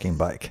yourself a fucking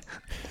bike.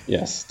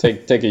 Yes.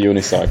 Take a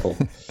unicycle.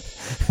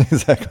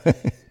 Exactly.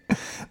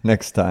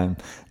 Next time.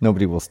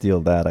 Nobody will steal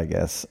that, I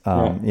guess.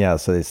 Yeah,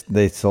 so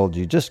they told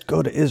you, just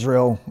go to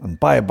Israel and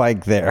buy a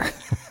bike there.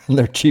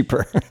 They're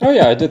cheaper. Oh,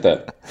 yeah, I did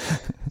that.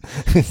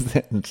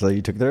 So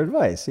you took their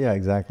advice. Yeah,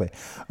 exactly.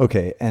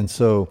 Okay, and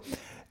so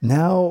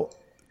now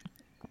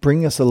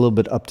bring us a little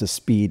bit up to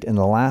speed. In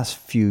the last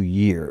few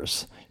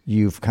years,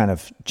 you've kind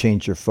of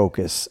changed your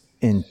focus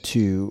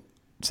into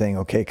saying,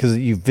 okay, because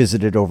you've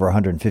visited over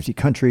 150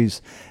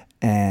 countries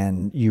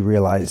and you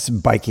realize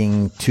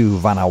biking to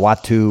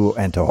Vanuatu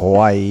and to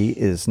Hawaii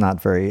is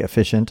not very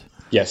efficient.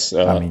 Yes,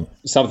 I mean,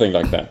 something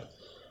like that.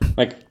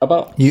 Like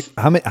about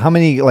how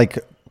many like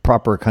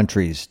proper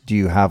countries do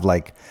you have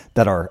like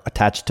that are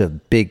attached to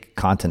big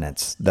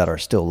continents that are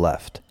still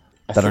left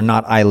that are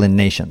not island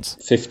nations?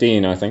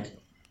 15, I think.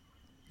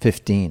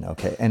 15,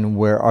 okay. And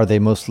where are they?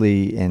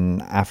 Mostly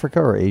in Africa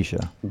or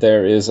Asia?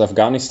 There is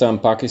Afghanistan,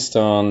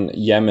 Pakistan,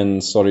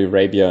 Yemen, Saudi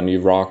Arabia, and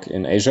Iraq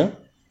in Asia.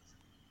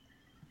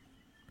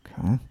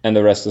 Okay. And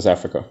the rest is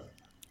Africa.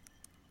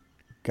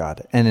 Got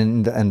it.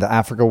 And the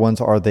Africa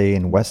ones, are they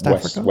in West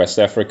Africa? West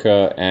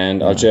Africa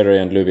and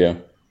Algeria and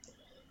Libya.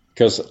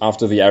 Because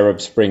after the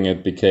Arab Spring,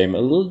 it became a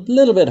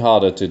little bit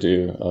harder to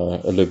do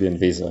a Libyan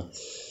visa.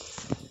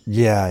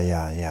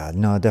 Yeah.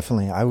 No,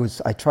 definitely.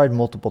 I tried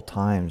multiple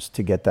times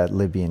to get that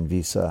Libyan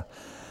visa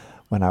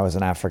when I was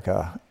in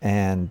Africa,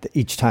 and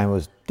each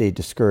time they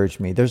discouraged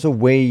me. There's a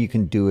way you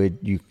can do it.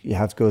 You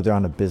have to go there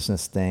on a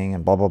business thing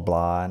and blah blah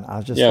blah. And I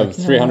was just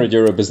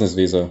 €300 business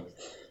visa.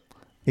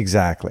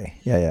 Exactly.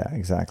 Yeah,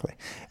 exactly.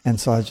 And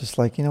so I was just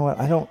like, you know what?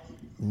 I don't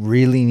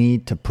really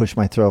need to push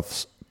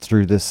myself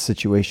through this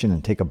situation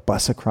and take a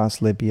bus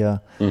across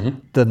Libya,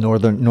 the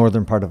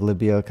northern part of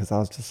Libya, because I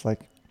was just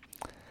like,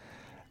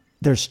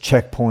 there's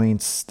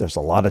checkpoints. There's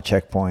a lot of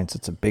checkpoints.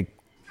 It's a big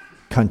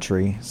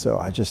country. So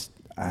I'm just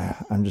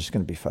going to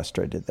be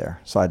frustrated there.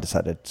 So I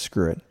decided,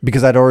 screw it.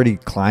 Because I'd already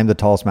climbed the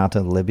tallest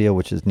mountain in Libya,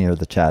 which is near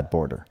the Chad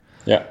border.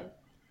 Yeah.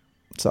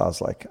 So I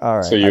was like, all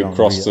right. So you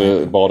crossed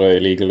the border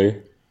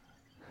illegally?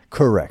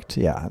 Correct.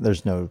 Yeah.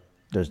 There's no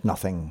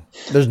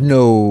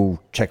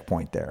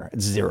checkpoint there.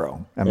 It's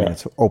zero. I mean,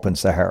 it's open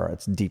Sahara.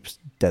 It's deep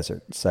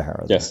desert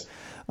Sahara. Yes.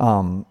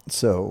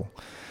 So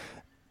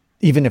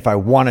even if I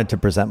wanted to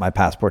present my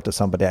passport to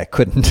somebody, I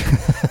couldn't.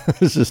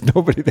 There's just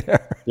nobody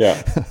there.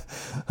 Yeah.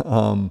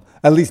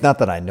 At least not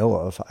that I know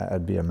of.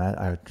 I'd be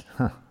I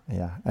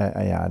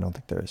don't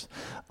think there is.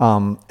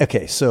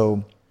 Okay.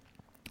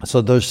 So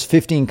there's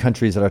 15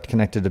 countries that are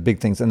connected to big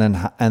things, and then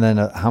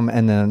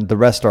the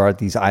rest are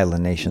these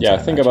island nations. Yeah, I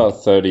think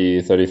about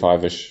 30,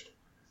 35-ish.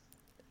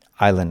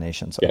 Island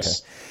nations. Okay.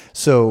 Yes.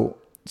 So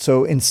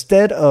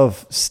instead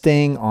of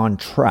staying on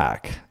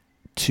track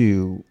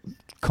to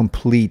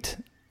complete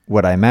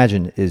what I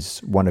imagine is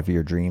one of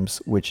your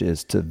dreams, which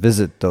is to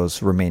visit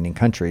those remaining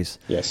countries,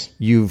 yes,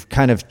 you've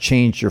kind of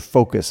changed your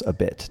focus a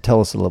bit. Tell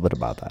us a little bit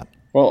about that.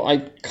 Well, I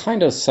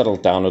kind of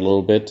settled down a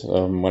little bit.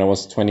 When I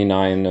was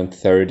 29 and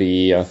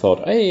 30, I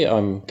thought, hey,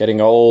 I'm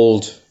getting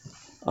old.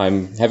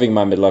 I'm having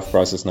my midlife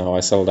crisis now. I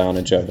settled down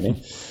in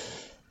Germany.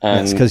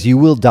 And yes, because you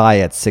will die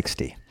at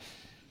 60.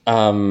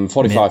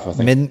 45, I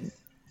think.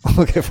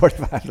 Okay,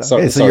 45.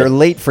 Okay, so you're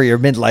late for your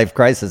midlife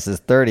crisis. Is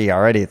 30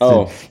 already.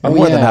 You're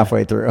more than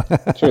halfway through.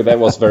 True, that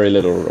was very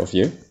little of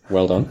you.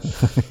 Well done.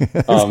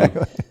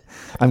 Exactly.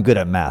 I'm good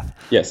at math.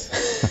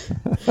 Yes.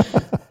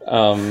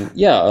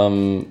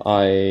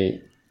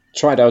 I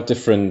tried out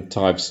different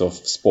types of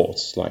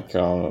sports, like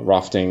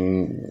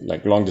rafting,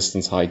 like long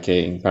distance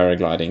hiking,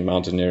 paragliding,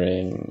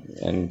 mountaineering,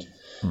 and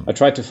I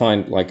tried to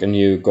find like a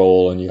new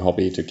goal, a new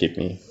hobby to keep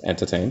me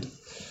entertained.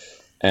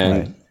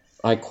 And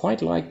I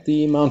quite liked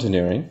the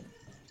mountaineering.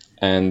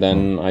 And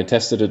then I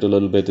tested it a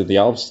little bit in the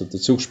Alps, at the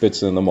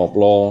Zugspitze and the Mont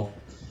Blanc.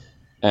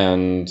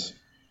 And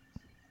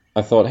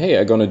I thought, hey,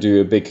 I'm going to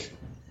do a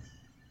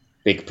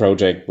big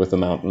project with the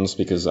mountains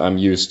because I'm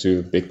used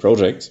to big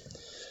projects.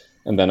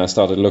 And then I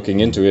started looking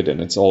into it,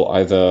 and it's all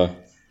either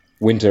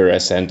winter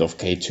ascent of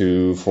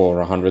K2 for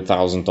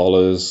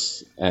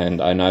 $100,000,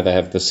 and I neither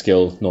have the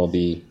skill nor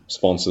the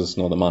sponsors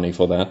nor the money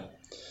for that.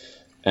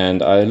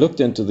 And I looked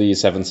into the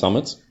 7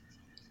 summits,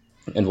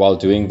 and while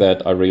doing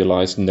that, I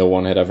realized no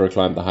one had ever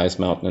climbed the highest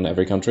mountain in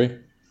every country.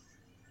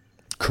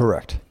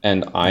 Correct.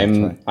 And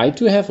I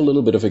do have a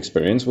little bit of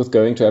experience with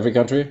going to every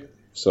country,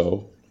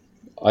 so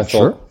I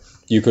thought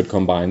you could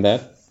combine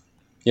that.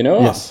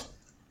 Yes.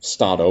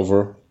 Start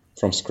over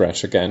from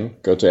scratch again,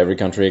 go to every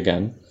country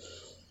again.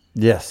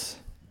 Yes,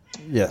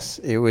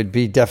 it would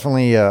be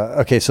definitely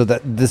okay. So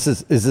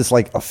is this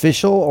like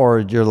official, or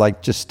you're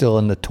like just still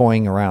in the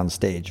toying around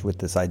stage with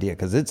this idea?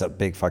 Because it's a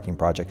big fucking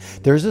project.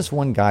 There's this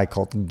one guy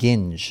called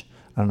Ginge.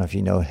 I don't know if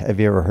you know. Have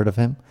you ever heard of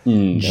him?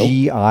 Nope.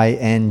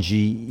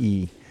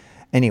 Ginge.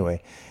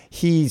 Anyway,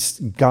 he's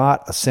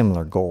got a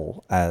similar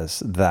goal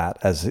as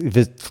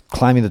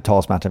climbing the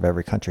tallest mountain of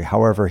every country.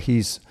 However,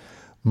 he's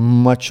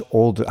much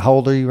older. How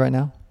old are you right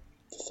now?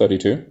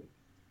 32.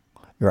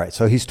 Right.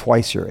 So he's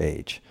twice your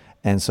age.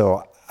 And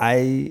so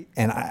I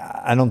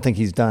don't think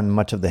he's done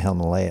much of the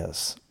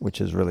Himalayas, which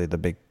is really the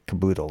big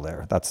caboodle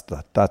there. That's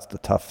the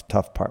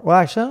tough part. Well,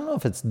 actually, I don't know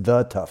if it's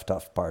the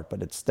tough part,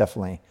 but it's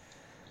definitely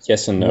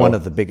yes and no. One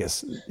of the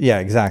biggest. Yeah,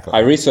 exactly. I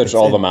researched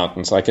all the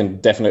mountains. I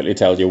can definitely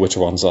tell you which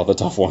ones are the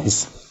tough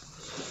ones.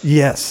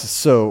 Yes.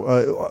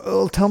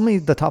 So tell me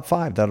the top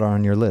 5 that are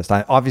on your list.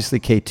 Obviously,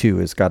 K2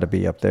 has got to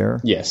be up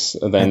there. Yes.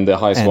 And then the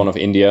highest one of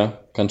India,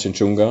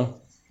 Kanchenjunga.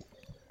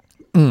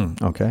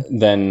 Okay.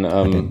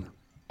 Then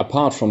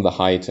apart from the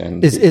height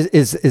and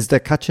is the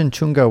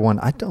Kanchenjunga one?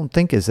 I don't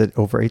think is it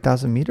over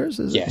 8,000 meters.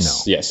 Is yes,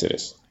 it? No. Yes, it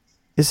is.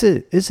 Is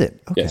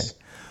it? Okay. Yes.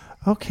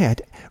 Okay.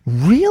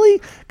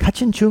 Really,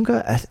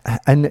 Kanchenjunga?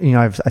 And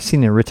I've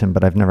seen it written,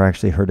 but I've never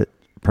actually heard it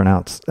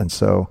pronounced. And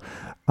so,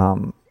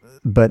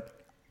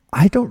 but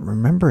I don't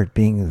remember it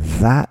being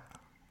that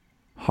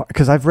hard,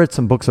 because I've read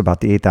some books about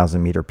the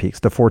 8,000 meter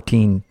peaks, the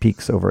 14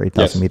 peaks over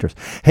 8,000 meters.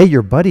 Hey,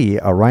 your buddy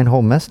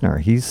Reinhold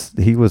Messner,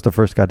 he was the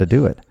first guy to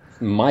do it.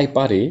 My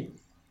buddy,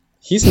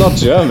 he's not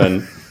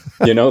German.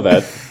 You know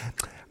that.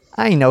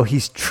 I know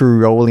he's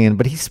Tyrolean,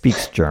 but he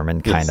speaks German,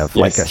 kind of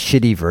like a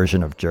shitty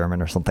version of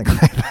German or something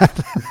like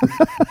that.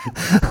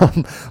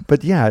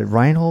 But yeah,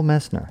 Reinhold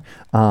Messner,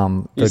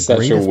 the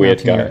greatest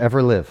mountaineer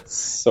ever live.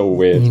 So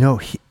weird.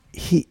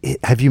 He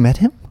have you met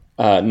him?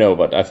 No,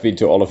 but I've been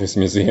to all of his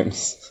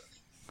museums.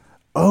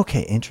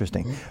 Okay,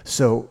 interesting.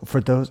 So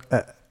for those,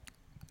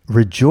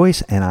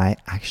 Rejoice and I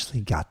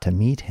actually got to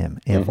meet him,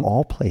 of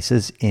all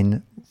places,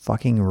 in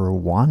fucking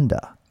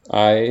Rwanda.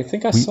 I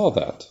think I saw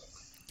that.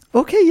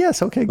 Okay,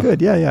 yes, okay,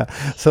 good. Yeah.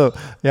 So,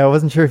 yeah, I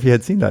wasn't sure if you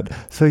had seen that.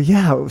 So,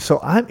 yeah, so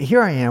I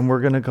am.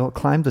 We're going to go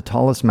climb the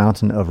tallest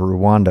mountain of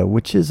Rwanda,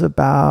 which is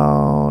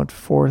about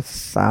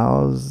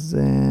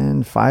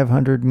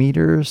 4,500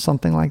 meters,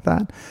 something like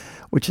that,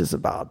 which is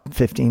about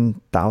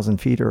 15,000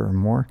 feet or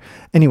more.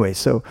 Anyway,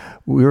 so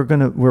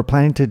we're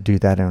planning to do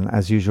that, and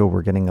as usual,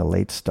 we're getting a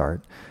late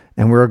start,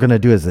 and we're going to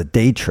do it as a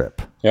day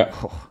trip. Yeah.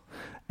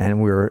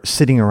 And we were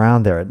sitting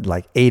around there at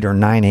like 8 or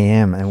 9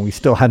 a.m. and we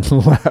still hadn't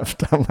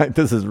left. I'm like,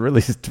 this is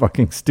really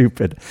fucking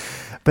stupid.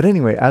 But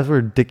anyway, as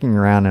we're dicking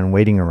around and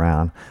waiting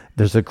around,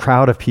 there's a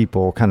crowd of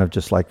people kind of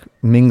just like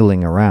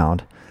mingling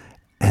around.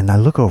 And I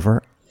look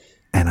over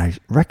and I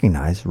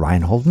recognize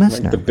Reinhold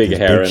Messner. Like the big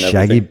hair and shaggy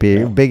everything.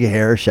 beard, big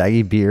hair,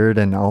 shaggy beard,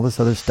 and all this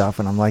other stuff.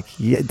 And I'm like,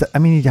 yeah, I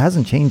mean, he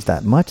hasn't changed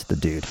that much, the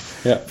dude,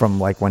 from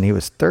like when he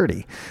was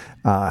 30.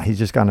 He's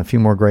just gotten a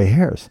few more gray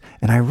hairs.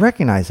 And I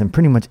recognize him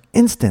pretty much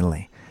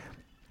instantly.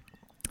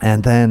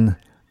 And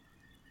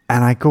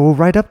I go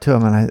right up to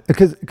him, and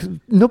because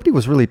nobody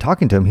was really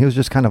talking to him. He was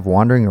just kind of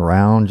wandering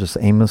around, just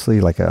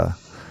aimlessly, like a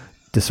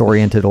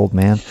disoriented old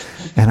man.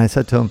 And I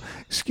said to him,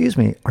 "Excuse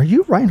me, are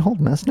you Reinhold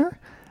Messner?"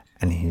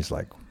 And he's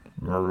like,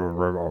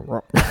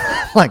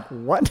 like,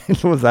 what?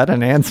 Was that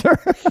an answer?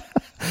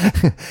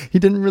 He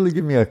didn't really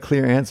give me a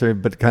clear answer,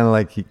 but kind of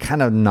like he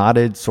kind of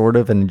nodded, sort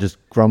of, and just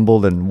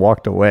grumbled and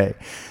walked away.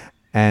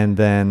 And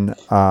then,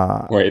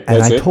 Wait,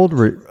 and I it? told.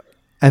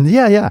 And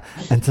yeah.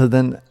 And so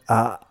then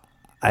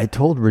I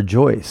told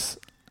Rejoice,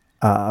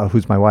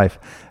 who's my wife,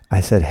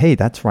 I said, "Hey,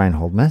 that's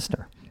Reinhold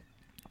Messner."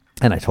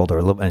 And I told her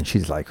a little, and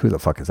she's like, "Who the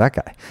fuck is that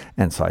guy?"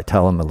 And so I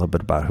tell him a little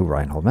bit about who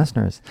Reinhold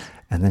Messner is.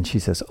 And then she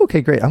says,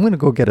 "Okay, great. I'm going to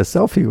go get a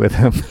selfie with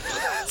him."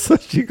 So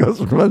she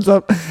runs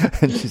up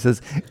and she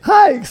says,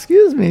 "Hi,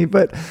 excuse me,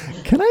 but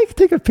can I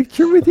take a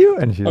picture with you?"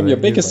 And she's I'm your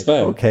biggest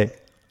fan. "Okay."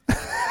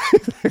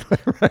 Exactly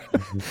right.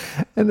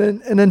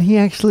 And then he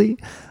actually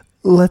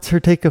lets her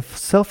take a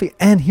selfie.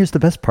 And here's the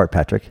best part,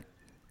 Patrick.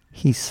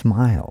 He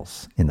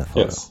smiles in the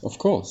photo. Yes, of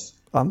course.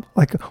 I'm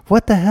like,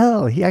 what the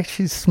hell? He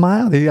actually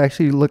smiled. He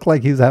actually looked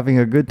like he's having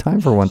a good time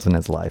for once in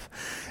his life.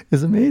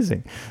 It's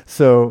amazing.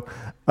 So,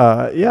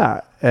 yeah.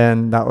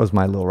 And that was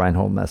my little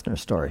Reinhold Messner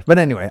story. But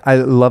anyway, I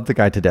love the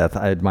guy to death.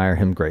 I admire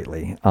him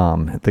greatly.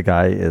 The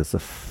guy is a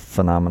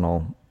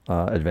phenomenal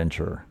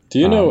adventurer. Do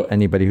you know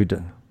anybody who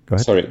did? Go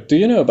ahead. Sorry. Do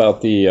you know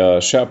about the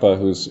Sherpa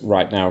who's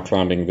right now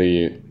climbing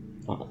the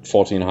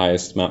 14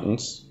 highest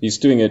mountains? He's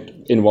doing it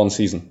in one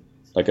season,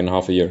 like in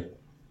half a year.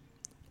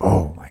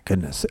 Oh my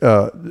goodness!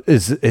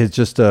 Is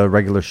just a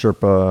regular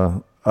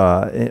Sherpa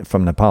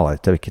from Nepal? I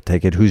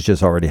take it, who's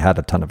just already had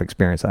a ton of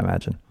experience, I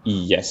imagine.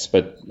 Yes,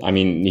 but I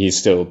mean he's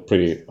still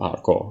pretty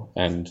hardcore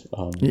and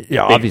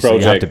yeah, obviously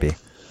project. You have to be.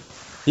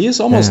 He is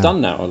almost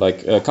done now.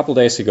 Like a couple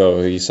days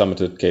ago, he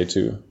summited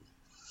K2.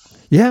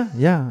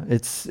 Yeah.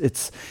 It's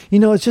it's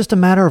just a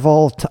matter of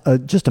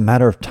just a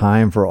matter of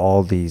time for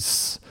all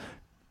these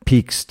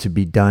peaks to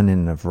be done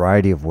in a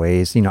variety of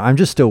ways. I'm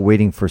just still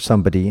waiting for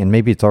somebody, and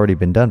maybe it's already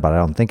been done, but I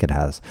don't think it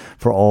has,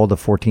 for all the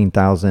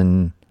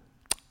 8,000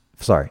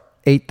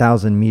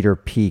 meter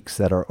peaks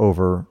that are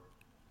over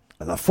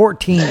the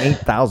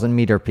 8,000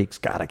 meter peaks.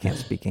 God, I can't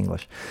speak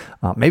English.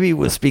 Maybe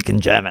we'll speak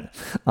in German.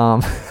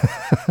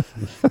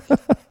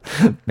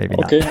 Maybe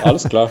not. Okay,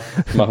 alles klar.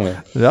 Machen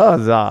wir.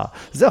 Ja,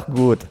 sehr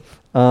gut.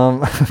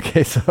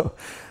 Okay, so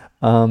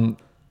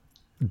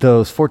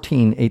those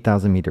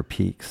 8,000 meter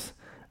peaks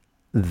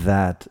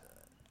that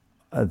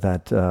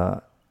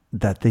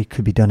they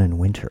could be done in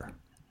winter.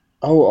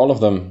 Oh, all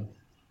of them.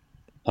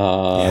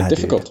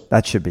 Difficult. Dude,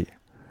 that should be.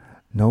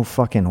 No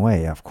fucking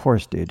way. Of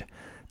course, dude.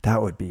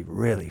 That would be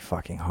really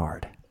fucking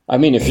hard. I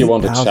mean, if you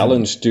want a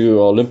challenge, do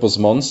Olympus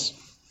Mons.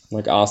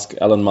 Like, ask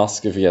Elon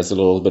Musk if he has a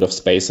little bit of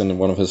space in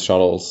one of his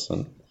shuttles.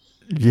 And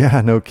yeah,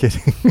 no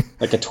kidding.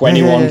 Like a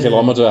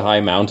 21-kilometer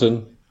high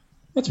mountain.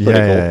 That's pretty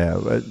cool.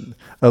 Yeah.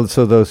 But,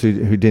 so those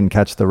who didn't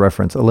catch the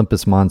reference,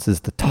 Olympus Mons is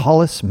the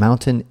tallest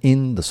mountain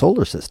in the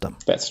solar system.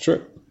 That's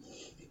true.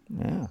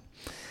 Yeah.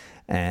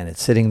 And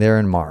it's sitting there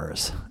in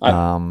Mars.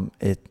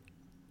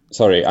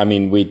 Sorry, I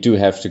mean, we do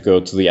have to go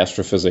to the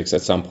astrophysics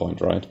at some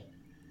point, right?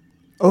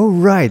 Oh,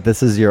 right.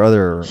 This is your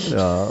other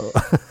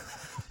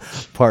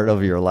part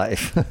of your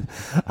life.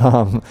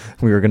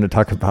 We were going to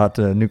talk about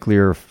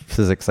nuclear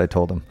physics, I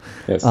told him.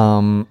 Yes.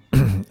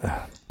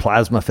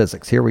 Plasma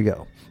physics. Here we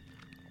go.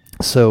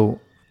 So,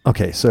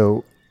 okay,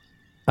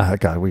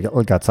 God, we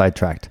got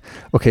sidetracked.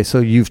 Okay, so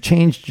you've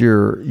changed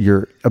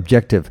your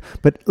objective,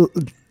 but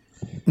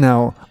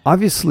now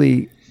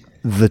obviously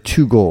the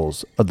two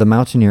goals of the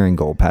mountaineering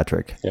goal,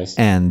 Patrick, yes,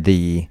 and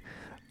the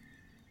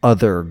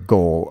other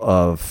goal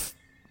of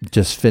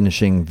just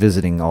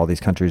visiting all these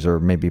countries, or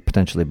maybe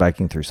potentially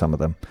biking through some of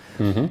them,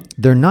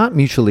 they're not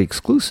mutually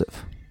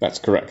exclusive. That's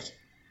correct.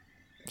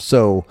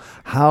 So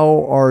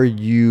how are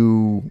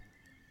you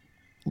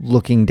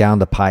looking down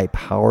the pipe?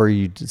 How are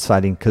you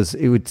deciding? Because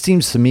it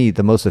seems to me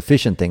the most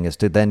efficient thing is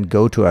to then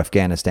go to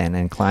Afghanistan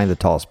and climb the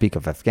tallest peak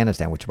of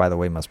Afghanistan, which, by the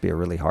way, must be a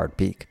really hard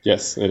peak.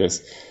 Yes, it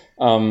is.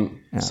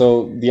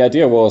 So the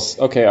idea was,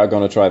 okay, I'm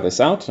going to try this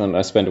out. And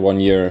I spent 1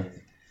 year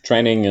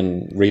training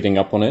and reading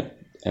up on it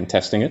and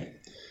testing it.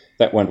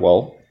 That went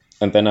well.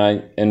 And then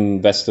I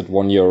invested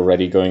 1 year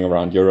already going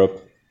around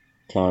Europe,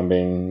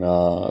 climbing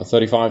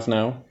 35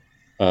 now,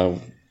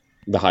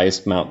 the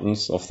highest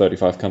mountains of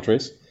 35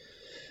 countries.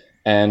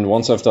 And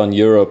once I've done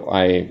Europe,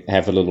 I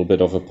have a little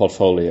bit of a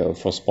portfolio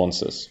for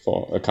sponsors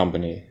for a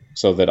company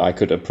so that I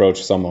could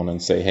approach someone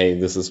and say, hey,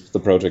 this is the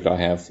project I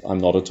have. I'm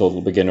not a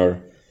total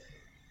beginner.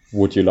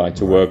 Would you like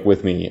to work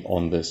with me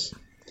on this?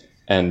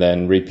 And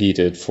then repeat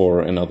it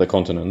for another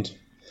continent.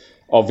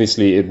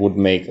 Obviously, it would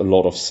make a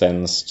lot of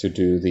sense to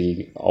do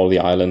all the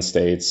island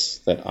states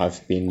that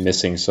I've been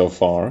missing so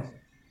far.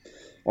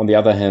 On the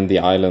other hand, the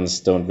islands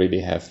don't really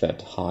have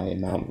that high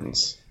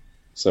mountains.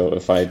 So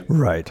if I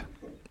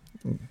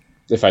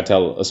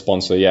tell a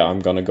sponsor, yeah, I'm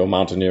going to go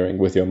mountaineering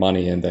with your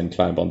money and then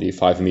climb on the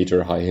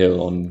 5-meter high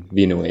hill on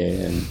Vinoe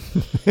and,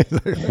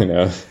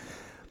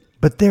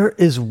 But there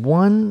is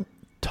one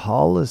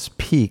tallest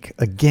peak.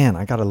 Again,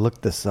 I got to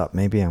look this up.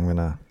 Maybe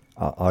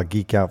I'll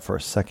geek out for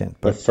a second.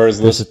 But the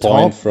furthest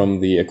point from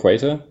the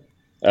equator,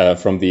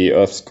 from the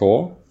Earth's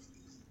core?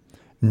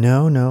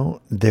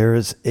 No.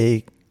 There's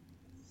a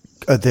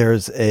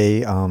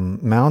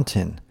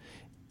mountain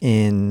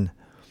in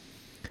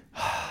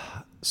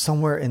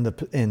somewhere in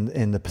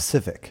the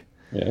Pacific.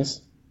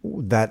 Yes.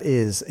 That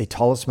is a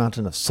tallest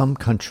mountain of some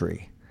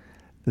country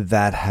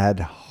that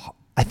had,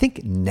 I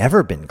think,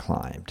 never been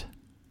climbed.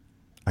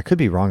 I could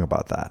be wrong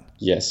about that.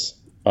 Yes.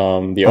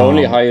 The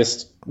only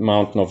highest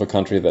mountain of a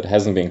country that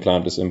hasn't been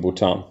climbed is in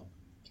Bhutan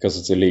because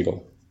it's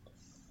illegal.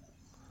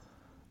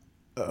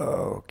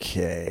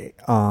 Okay.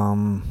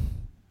 All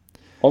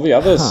the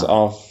others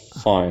are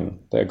fine.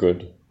 They're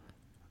good.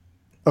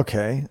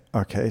 Okay.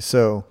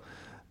 So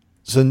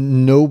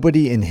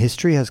nobody in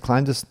history has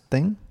climbed this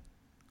thing?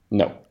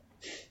 No.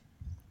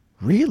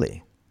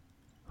 Really?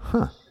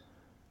 Huh.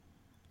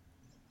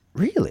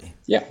 Really?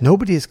 Yeah.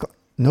 Nobody's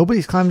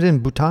climbed in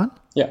Bhutan?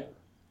 Yeah.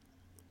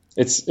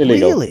 It's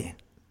illegal. Really?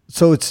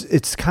 So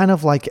it's kind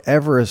of like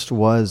Everest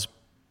was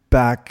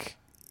back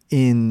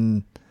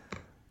in,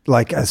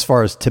 like, as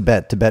far as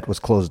Tibet. Tibet was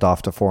closed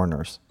off to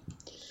foreigners.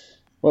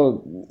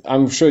 Well,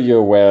 I'm sure you're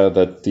aware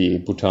that the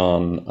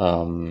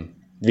Bhutan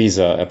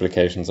visa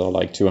applications are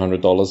like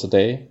 $200 a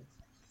day.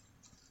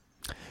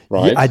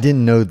 Right? Yeah, I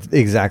didn't know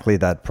exactly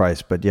that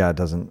price, but yeah, it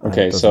doesn't.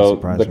 Okay, it doesn't so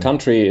surprise the me.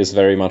 country is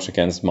very much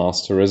against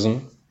mass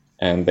tourism,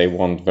 and they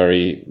want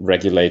very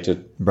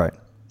regulated, Right.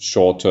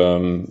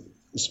 short-term,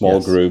 small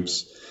Yes.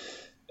 groups,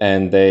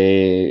 and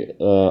they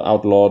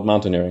outlawed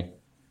mountaineering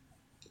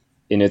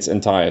in its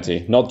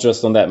entirety, not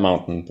just on that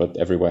mountain, but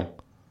everywhere.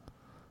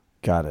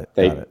 Got it.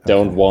 They got it.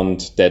 don't Okay.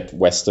 want dead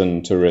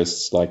Western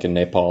tourists like in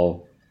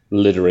Nepal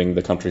littering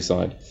the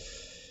countryside.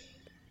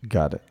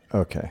 Got it.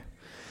 Okay.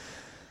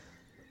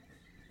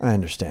 I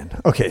understand.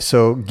 Okay,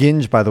 so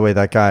Ginge, by the way,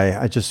 that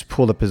guy, I just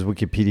pulled up his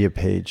Wikipedia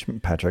page,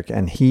 Patrick,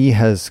 and he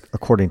has,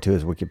 according to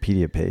his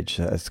Wikipedia page,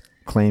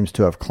 claims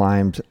to have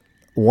climbed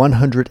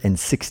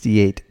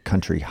 168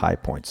 country high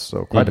points,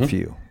 so quite a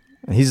few.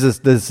 And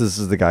this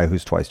is the guy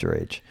who's twice your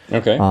age.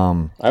 Okay.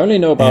 I only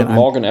know about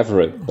Morgan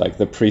Everett, like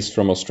the priest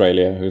from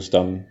Australia who's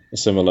done a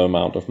similar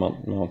amount of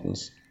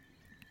mountains.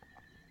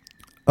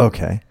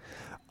 Okay.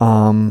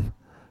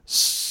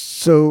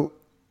 So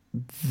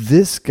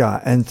this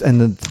guy, and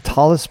the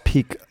tallest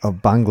peak of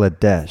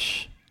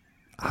Bangladesh,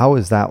 how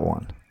is that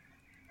one?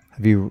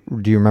 Do you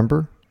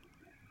remember?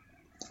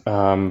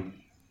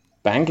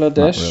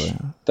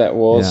 Bangladesh, that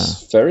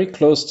was very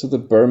close to the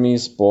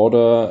Burmese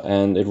border,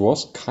 and it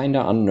was kind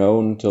of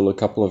unknown till a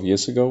couple of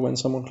years ago when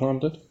someone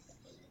climbed it.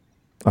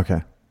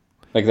 Okay.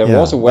 Like there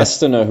was a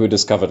Westerner who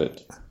discovered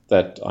it,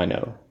 that I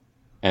know,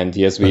 and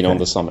he has been on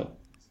the summit.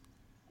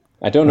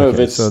 I don't know if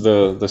it's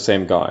the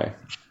same guy.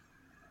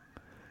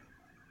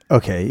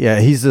 Okay, yeah,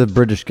 he's a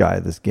British guy,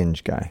 this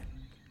Ginge guy.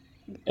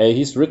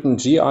 He's written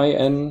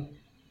G-I-N...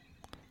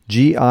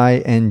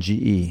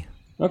 Ginge.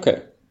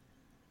 Okay.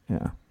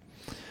 Yeah.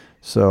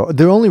 So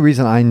the only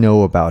reason I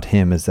know about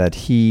him is that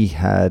he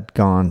had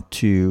gone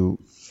to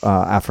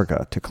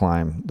Africa to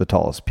climb the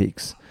tallest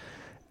peaks.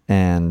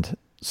 And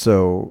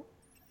so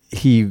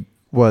he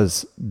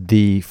was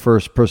the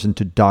first person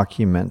to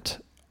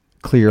document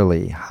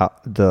clearly how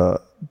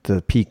the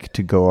peak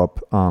to go up,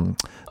 one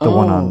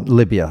on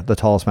Libya, the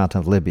tallest mountain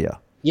of Libya.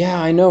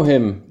 Yeah, I know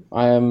him.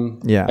 I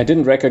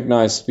didn't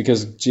recognize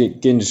because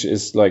Ginge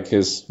is like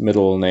his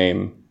middle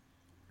name.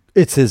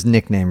 It's his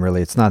nickname,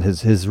 really. It's not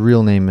his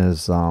real name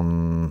is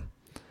Eamon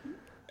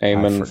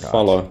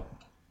Fuller.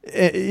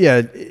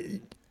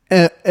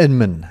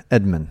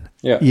 Edmund.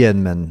 Yeah.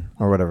 Edmund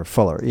or whatever,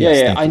 Fuller.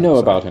 Yes, I know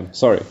about him.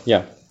 Sorry.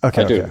 Yeah.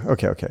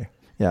 Okay.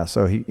 Yeah,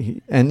 so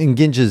he and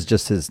Ginge is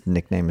just his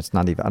nickname. It's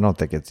not even, I don't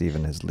think it's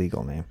even his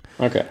legal name.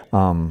 Okay.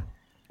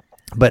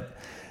 But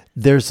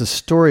there's a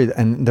story,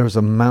 and there was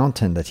a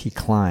mountain that he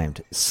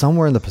climbed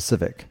somewhere in the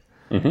Pacific,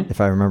 if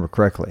I remember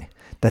correctly,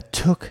 that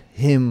took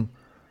him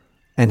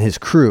and his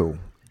crew,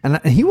 and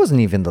he wasn't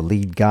even the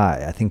lead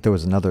guy. I think there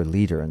was another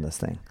leader in this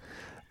thing.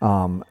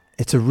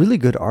 It's a really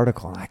good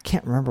article, and I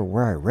can't remember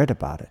where I read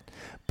about it,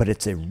 but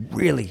it's a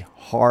really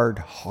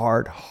hard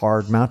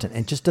mountain.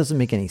 And it just doesn't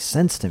make any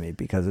sense to me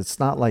because it's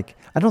not like,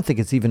 I don't think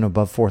it's even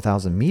above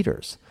 4,000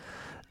 meters.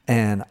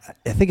 And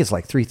I think it's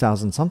like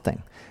 3,000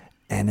 something.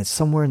 And it's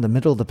somewhere in the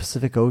middle of the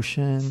Pacific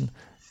Ocean.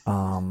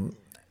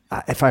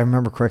 If I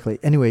remember correctly.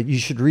 Anyway, you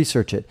should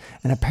research it.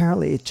 And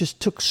apparently it just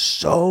took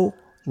so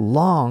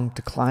long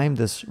to climb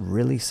this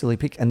really silly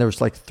peak. And there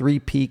was like 3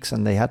 peaks,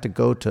 and they had to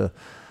go to,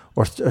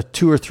 or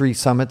 2 or 3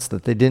 summits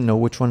that they didn't know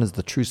which one is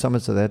the true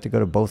summit, so they had to go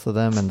to both of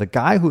them. And the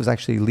guy who was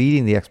actually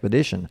leading the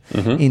expedition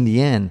in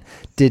the end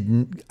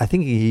I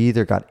think he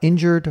either got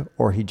injured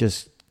or he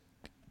just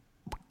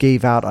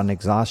gave out on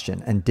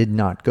exhaustion and did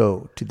not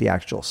go to the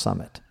actual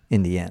summit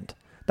in the end.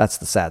 That's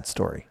the sad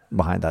story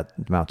behind that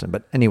mountain.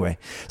 But anyway,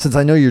 since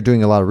I know you're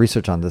doing a lot of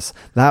research on this,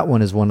 that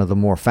one is one of the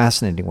more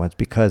fascinating ones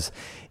because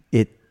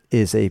it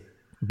is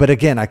but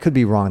again, I could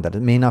be wrong that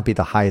it may not be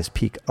the highest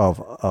peak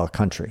of a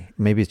country.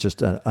 Maybe it's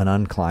just an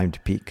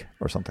unclimbed peak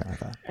or something like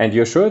that. And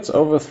you're sure it's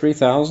over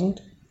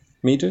 3,000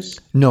 meters?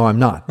 No, I'm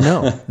not.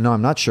 No,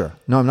 I'm not sure.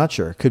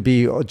 It could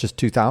be just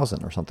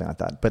 2,000 or something like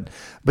that. But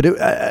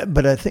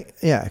I think,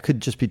 it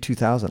could just be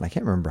 2,000. I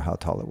can't remember how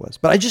tall it was.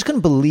 But I just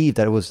couldn't believe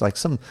that it was like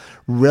some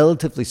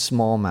relatively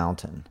small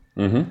mountain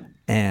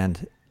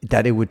and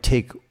that it would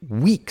take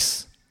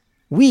weeks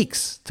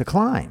to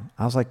climb.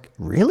 I was like,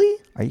 really?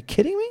 Are you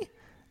kidding me?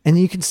 And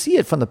you can see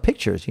it from the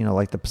pictures,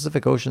 like the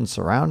Pacific Ocean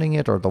surrounding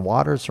it or the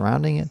water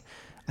surrounding it.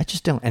 I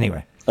just don't.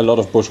 Anyway. A lot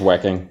of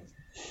bushwhacking.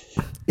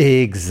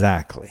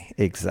 Exactly.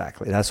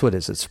 That's what it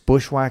is. It's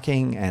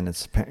bushwhacking, and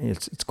it's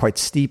quite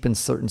steep in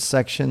certain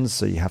sections.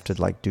 So you have to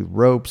like do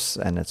ropes,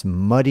 and it's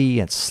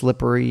muddy and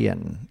slippery,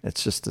 and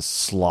it's just a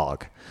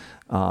slog.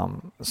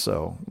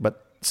 But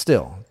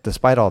still,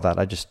 despite all that,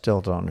 I just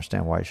still don't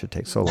understand why it should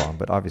take so long.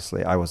 But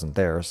obviously I wasn't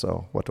there.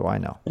 So what do I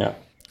know? Yeah.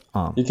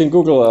 You can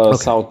Google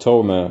Sao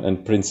Tome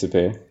and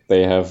Principe.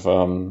 They have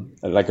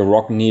like a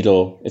rock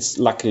needle. It's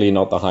luckily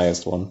not the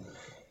highest one,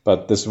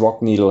 but this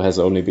rock needle has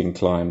only been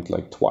climbed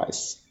like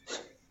twice.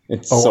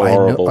 It's so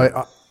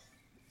horrible.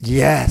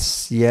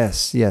 Yes.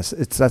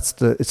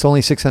 It's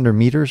only 600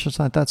 meters or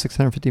something like that,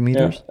 650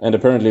 meters. Yeah, and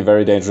apparently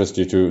very dangerous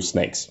due to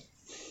snakes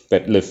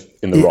that live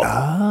in the rock.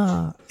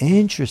 Ah,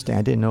 interesting.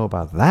 I didn't know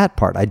about that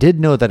part. I did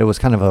know that it was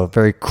kind of a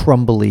very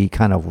crumbly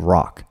kind of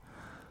rock.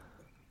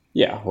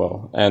 Yeah,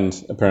 well, and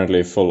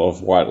apparently full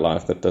of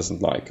wildlife that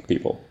doesn't like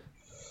people.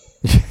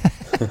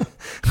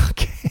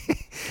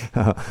 Okay.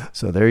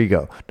 So there you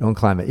go. Don't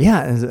climb it.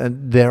 Yeah,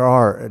 and there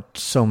are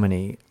so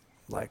many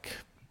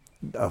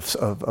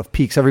of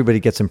peaks. Everybody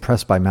gets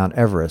impressed by Mount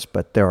Everest,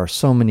 but there are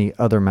so many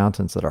other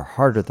mountains that are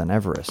harder than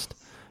Everest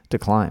to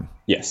climb.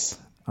 Yes.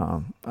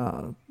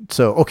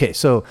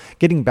 So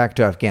getting back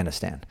to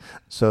Afghanistan.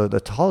 So the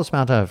tallest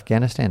mountain of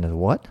Afghanistan is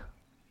what?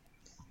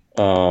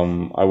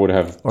 I would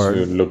have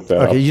to look that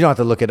up. Okay, you don't have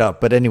to look it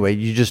up, but anyway,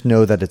 you just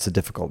know that it's a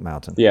difficult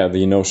mountain. Yeah,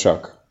 the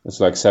Noshak. It's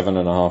like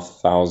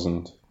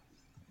 7,500.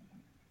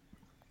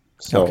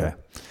 So. Okay.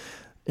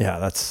 Yeah,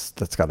 that's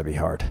got to be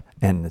hard.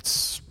 And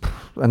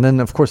then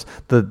of course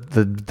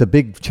the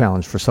big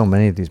challenge for so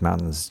many of these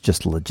mountains is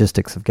just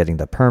logistics of getting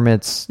the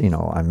permits.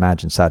 I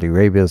imagine Saudi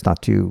Arabia is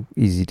not too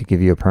easy to give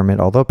you a permit,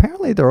 although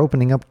apparently they're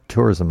opening up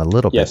tourism a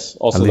little bit. Yes,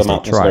 also the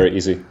mountain is very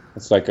easy.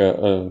 It's like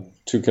a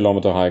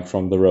 2-kilometer hike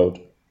from the road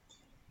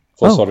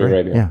for Saudi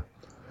Arabia.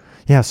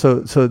 Yeah, so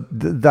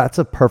that's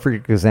a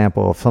perfect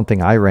example of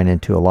something I ran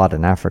into a lot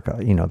in Africa.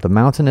 The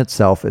mountain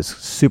itself is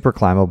super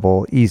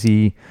climbable,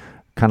 easy,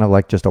 kind of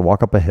like just a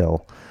walk up a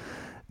hill.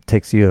 It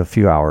takes you a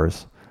few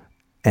hours.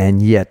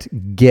 And yet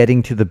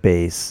getting to the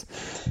base,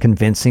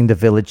 convincing the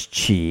village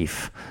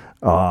chief,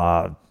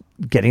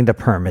 getting the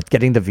permit,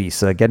 getting the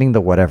visa, getting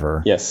the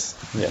whatever. Yes.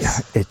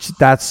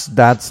 That's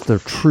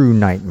the true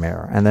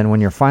nightmare. And then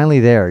when you're finally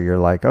there, you're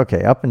like,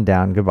 okay, up and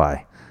down,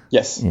 goodbye.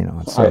 Yes,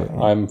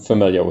 I'm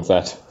familiar with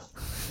that.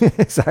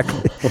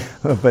 Exactly.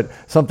 But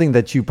something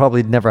that you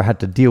probably never had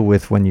to deal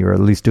with when you were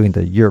at least doing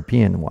the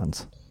European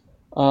ones.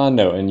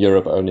 No, in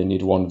Europe I only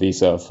need one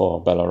visa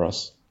for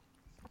Belarus.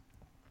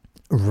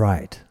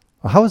 Right.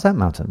 How is that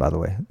mountain, by the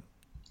way?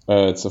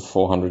 It's a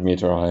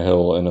 400-meter high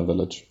hill in a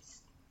village.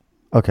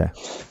 Okay.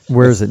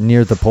 Where is it?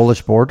 Near the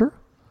Polish border?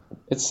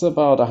 It's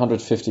about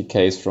 150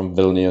 km from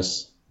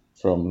Vilnius,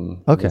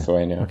 from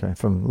Lithuania. Okay,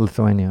 from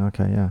Lithuania.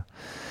 Okay, yeah.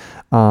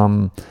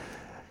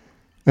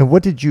 And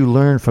what did you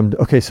learn from...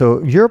 Okay,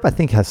 so Europe, I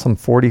think, has some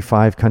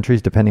 45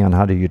 countries, depending on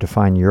how do you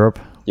define Europe.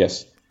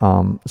 Yes.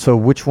 So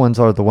which ones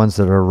are the ones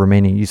that are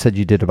remaining? You said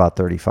you did about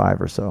 35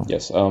 or so.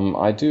 Yes.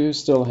 I do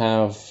still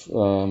have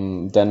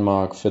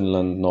Denmark,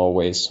 Finland,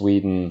 Norway,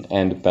 Sweden,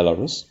 and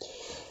Belarus,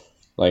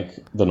 like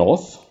the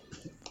north.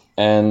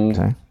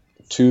 And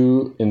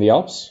 2 in the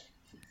Alps,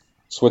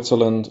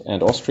 Switzerland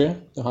and Austria,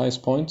 the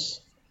highest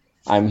points.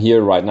 I'm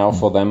here right now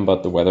for them,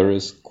 but the weather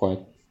is quite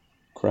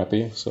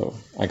crappy, so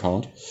I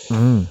can't.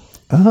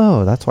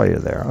 Oh, that's why you're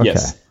there. Okay.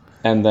 Yes.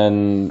 And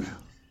then,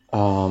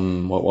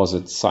 what was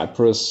it?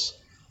 Cyprus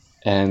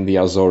and the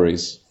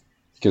Azores,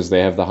 because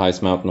they have the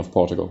highest mountain of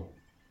Portugal.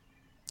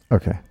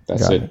 Okay.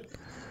 That's it.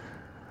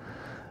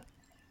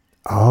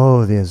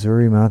 Oh, the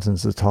Azuri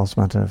Mountains, the tallest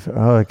mountain.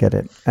 Oh, I get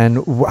it.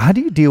 And how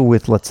do you deal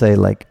with, let's say,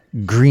 like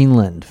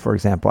Greenland, for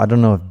example? I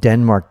don't know if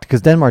Denmark,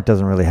 because Denmark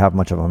doesn't really have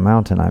much of a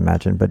mountain, I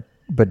imagine,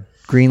 but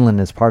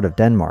Greenland is part of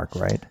Denmark,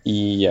 right?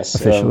 Yes,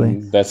 Officially.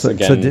 that's So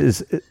again.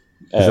 is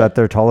that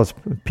their tallest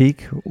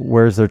peak?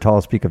 Where's their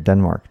tallest peak of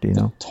Denmark? Do you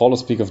know?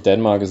 Tallest peak of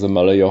Denmark is the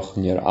Møllejoch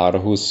near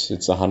Aarhus.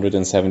 It's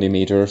 170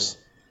 meters.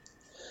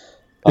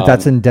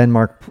 That's in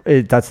Denmark.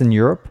 That's in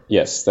Europe?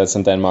 Yes, that's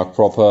in Denmark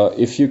proper.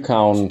 If you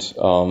count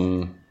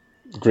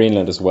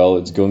Greenland as well,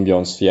 it's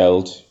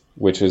Gunnbjørnsfjeld,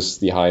 which is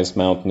the highest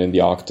mountain in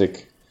the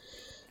Arctic.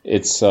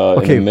 It's in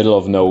the middle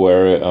of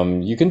nowhere.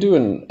 You can do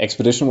an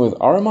expedition with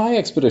RMI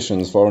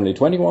Expeditions for only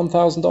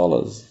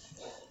 $21,000.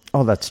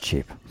 Oh, that's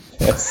cheap.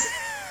 Yes.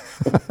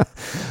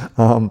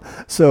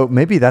 So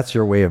maybe that's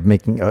your way of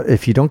making.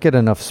 If you don't get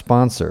enough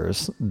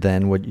sponsors,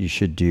 then what you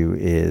should do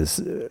is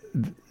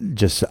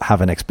just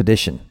have an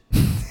expedition.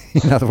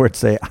 In other words,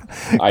 say,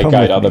 I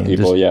guide other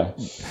people. Yeah,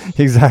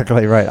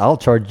 exactly right. I'll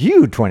charge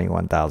you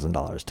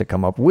 $21,000 to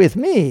come up with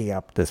me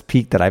up this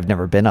peak that I've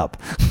never been up.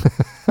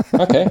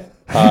 Okay,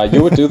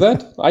 you would do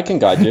that? I can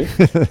guide you.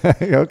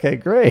 Okay,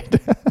 great.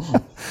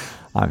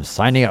 I'm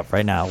signing up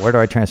right now. Where do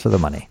I transfer the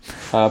money?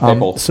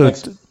 PayPal. So,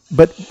 Next.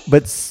 but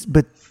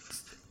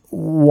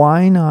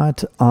why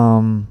not?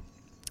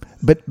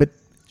 But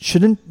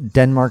shouldn't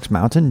Denmark's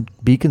mountain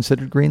be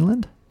considered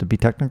Greenland? To be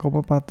technical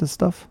about this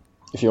stuff?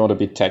 If you want to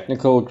be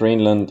technical,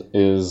 Greenland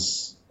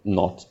is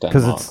not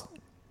Denmark.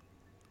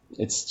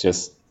 It's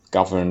just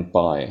governed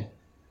by,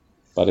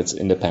 but it's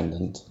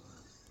independent.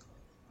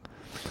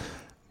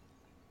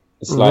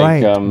 It's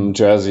like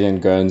Jersey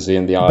and Guernsey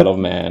and the Isle of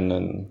Man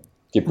and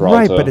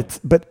Gibraltar. Right,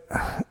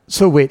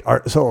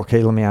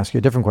 okay, let me ask you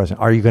a different question.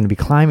 Are you going to be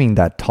climbing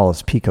that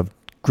tallest peak of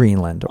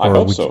Greenland? I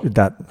hope so.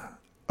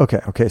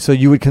 Okay. So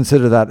you would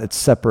consider that a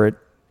separate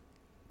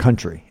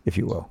country, if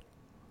you will.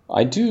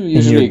 I do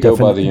usually go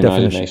by the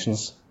United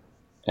Nations,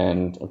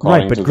 and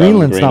according to them,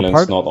 Greenland's not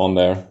on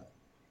there.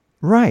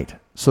 Right.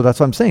 So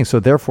that's what I'm saying. So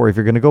therefore, if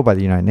you're going to go by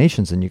the United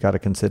Nations, then you got to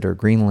consider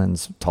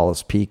Greenland's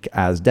tallest peak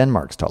as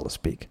Denmark's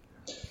tallest peak.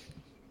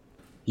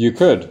 You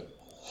could.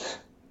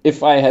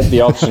 If I had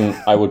the option,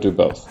 I would do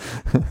both.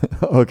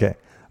 Okay.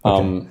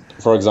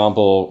 For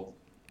example,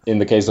 in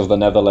the case of the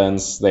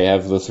Netherlands, they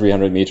have the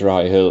 300-meter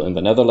high hill in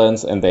the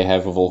Netherlands, and they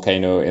have a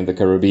volcano in the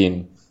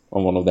Caribbean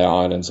on one of their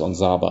islands on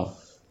Saba.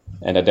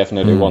 And I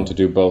definitely want to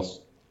do both.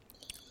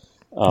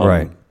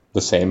 Right.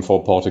 The same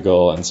for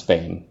Portugal and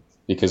Spain,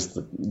 because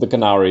the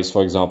Canaries,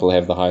 for example,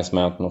 have the highest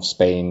mountain of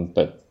Spain,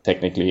 but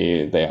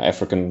technically they are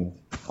African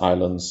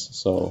islands.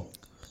 So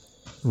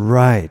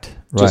right.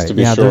 Just to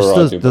be sure,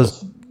 I'll do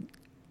both.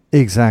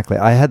 Exactly.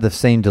 I had the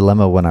same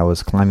dilemma when I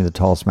was climbing the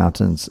tallest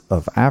mountains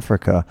of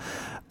Africa.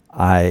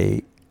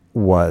 I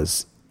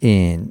was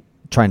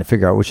trying to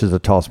figure out which is the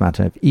tallest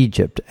mountain of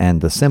Egypt,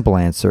 and the simple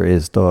answer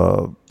is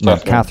the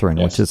Mount Catherine,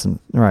 yes, which is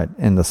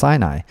in the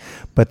Sinai.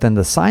 But then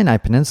the Sinai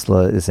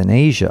Peninsula is in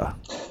Asia.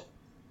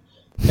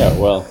 Yeah,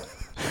 well.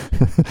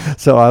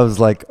 So I was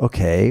like,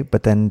 okay,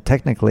 but then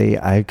technically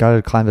I got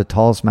to climb the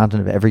tallest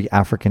mountain of every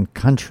African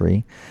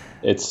country.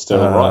 It's still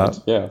right,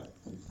 yeah.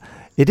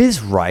 It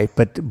is right,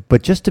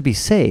 but just to be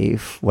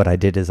safe, what I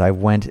did is I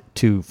went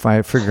to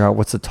figure out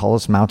what's the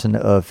tallest mountain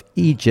of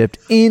Egypt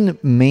in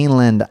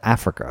mainland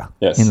Africa,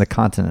 yes, in the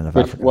continent of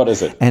Africa. What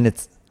is it? And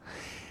it's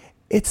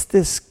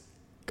this.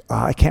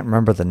 I can't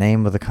remember the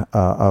name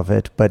of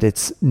it, but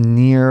it's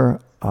near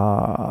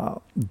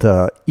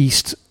the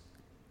east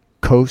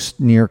coast,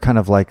 near kind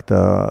of like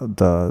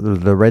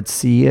the Red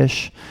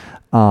Sea-ish,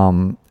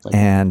 like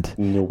and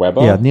near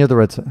Weber? Yeah, near the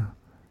Red Sea.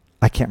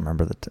 I can't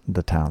remember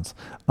the towns.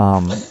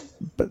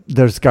 But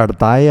there's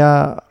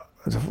Gardaya.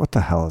 What the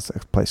hell is the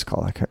place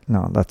called?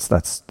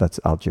 That's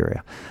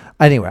Algeria.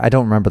 Anyway, I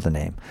don't remember the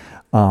name.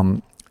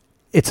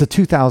 It's a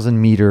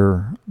 2,000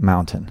 meter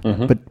mountain,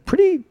 but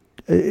pretty.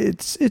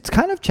 It's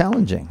kind of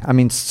challenging. I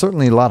mean,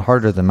 certainly a lot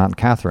harder than Mount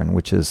Catherine,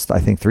 which is I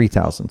think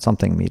 3,000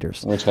 something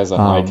meters. Which has a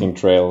hiking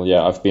trail.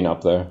 Yeah, I've been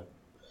up there.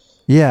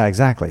 Yeah,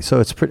 exactly. So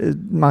it's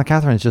Mount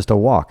Catherine is just a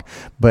walk,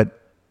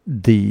 but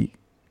the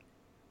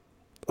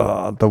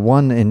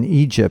one in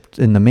Egypt,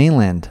 in the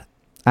mainland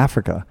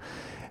Africa,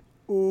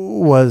 there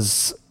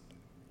was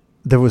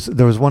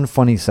one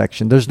funny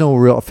section. There's no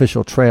real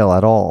official trail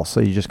at all, so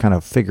you just kind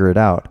of figure it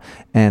out.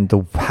 And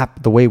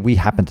the way we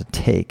happened to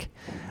take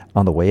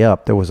on the way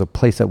up, there was a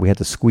place that we had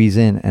to squeeze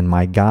in, and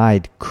my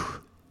guide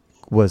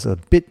was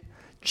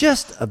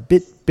just a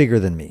bit bigger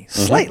than me,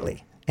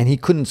 slightly. And he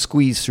couldn't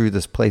squeeze through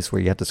this place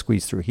where you had to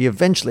squeeze through.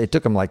 It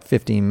took him like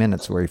 15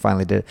 minutes where he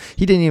finally did it.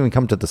 He didn't even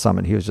come to the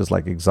summit. He was just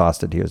like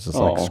exhausted. He was just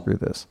like, screw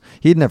this.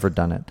 He'd never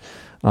done it.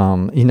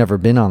 He'd never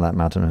been on that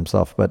mountain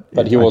himself. But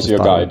he was your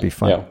guide. It would be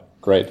fun. Yeah,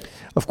 great.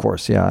 Of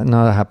course, yeah.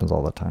 No, that happens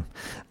all the time.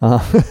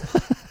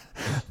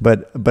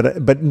 But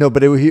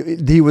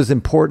he was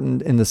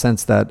important in the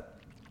sense that,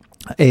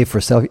 for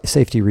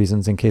safety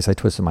reasons, in case I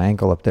twisted my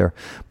ankle up there,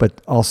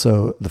 but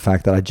also the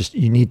fact that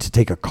you need to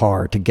take a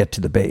car to get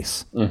to the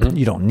base.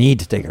 You don't need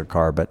to take a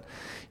car, but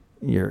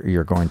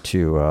you're going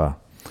to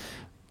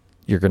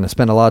you're going to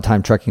spend a lot of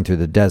time trekking through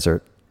the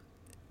desert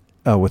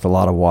with a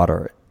lot of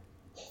water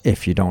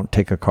if you don't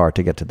take a car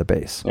to get to the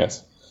base.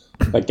 Yes.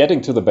 Like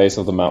getting to the base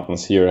of the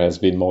mountains here has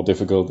been more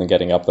difficult than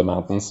getting up the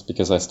mountains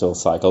because I still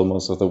cycle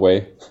most of the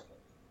way.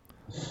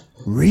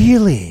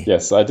 Really?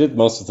 Yes, I did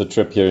most of the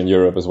trip here in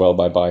Europe as well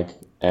by bike,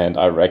 and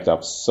I racked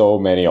up so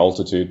many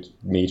altitude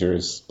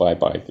meters by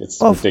bike.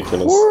 It's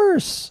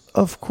ridiculous.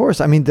 Of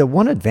course. I mean, the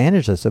one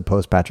advantage, I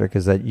suppose, Patrick,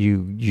 is that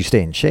you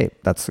stay in shape.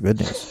 That's the good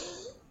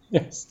news.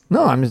 Yes.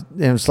 No,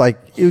 it's like,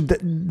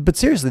 but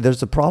seriously,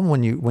 there's a problem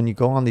when you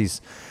go on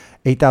these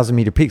 8,000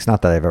 meter peaks.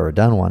 Not that I've ever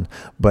done one,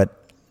 but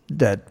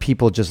that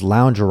people just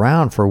lounge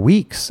around for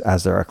weeks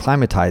as they're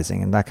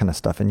acclimatizing and that kind of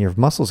stuff, and your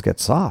muscles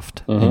get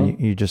soft, and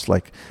you just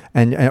like,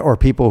 or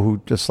people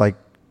who just like,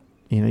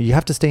 you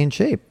have to stay in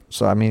shape.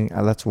 So I mean,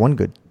 that's one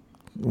good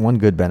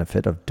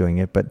benefit of doing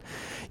it. But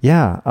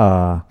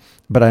yeah,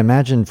 but I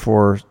imagine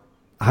for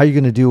how you're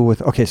going to deal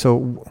with. Okay,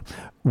 so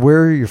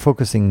where you're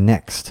focusing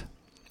next?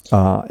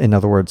 In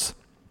other words,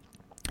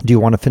 do you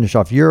want to finish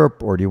off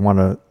Europe, or do you want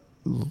to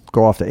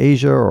go off to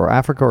Asia or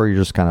Africa, or you're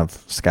just kind of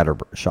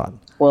scattershot?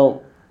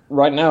 Well,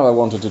 right now I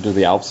wanted to do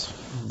the Alps,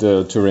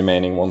 the 2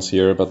 remaining ones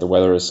here, but the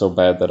weather is so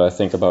bad that I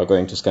think about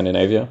going to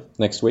Scandinavia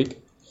next week.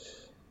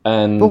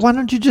 But why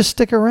don't you just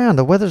stick around?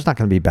 The weather's not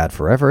going to be bad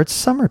forever. It's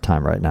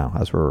summertime right now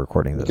as we're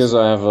recording this. Because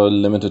I have a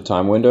limited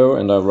time window,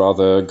 and I'd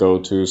rather go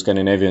to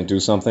Scandinavia and do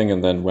something,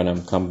 and then when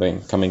I'm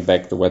coming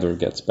back, the weather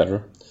gets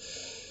better.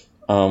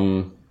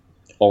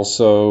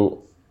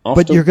 Also,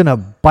 but you're going to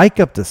bike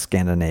up to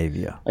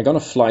Scandinavia. I'm going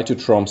to fly to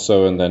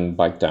Tromsø and then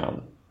bike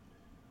down.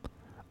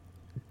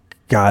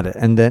 Got it.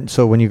 And then,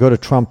 so when you go to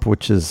Trump,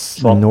 which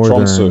is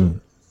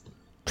northern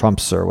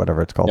Tromsø or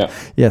whatever it's called. Yeah.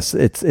 Yes,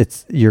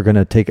 it's you're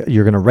going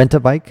to rent a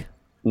bike?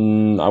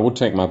 I would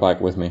take my bike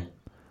with me.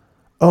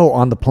 Oh,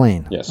 on the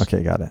plane. Yes.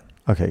 Okay, got it.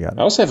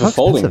 I also have a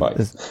folding bike.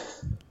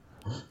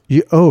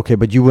 Okay,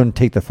 but you wouldn't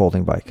take the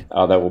folding bike.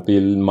 That would be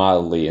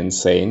mildly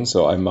insane,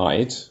 so I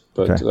might,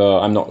 but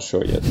I'm not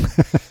sure yet.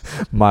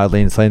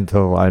 Mildly insane,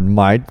 so I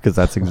might, because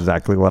that's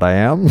exactly what I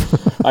am.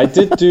 I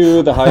did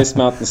do the highest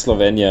mountain in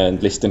Slovenia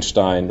and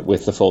Liechtenstein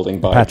with the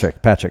folding bike.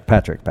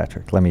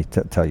 Patrick, let me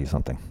tell you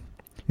something.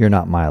 You're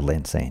not mildly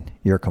insane.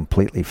 You're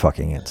completely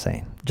fucking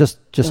insane. Just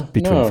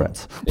between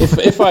friends.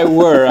 If I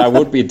were, I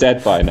would be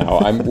dead by now.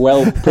 I'm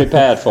well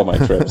prepared for my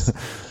trips.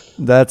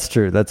 That's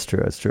true.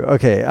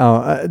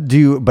 Okay. Do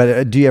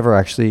you ever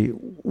actually?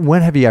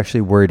 When have you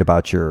actually worried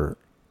about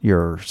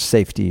your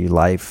safety,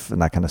 life,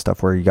 and that kind of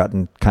stuff, where you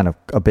gotten kind of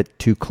a bit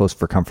too close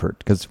for comfort?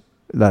 Because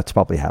that's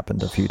probably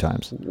happened a few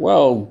times.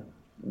 Well,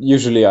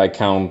 usually I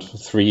count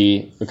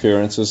 3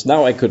 occurrences.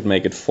 Now I could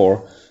make it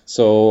 4.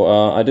 So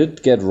I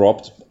did get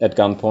robbed at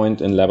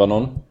gunpoint in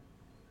Lebanon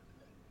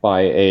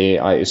by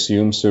I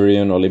assume,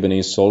 Syrian or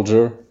Lebanese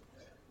soldier.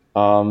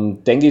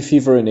 Dengue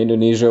fever in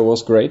Indonesia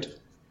was great.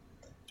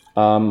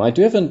 I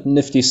do have a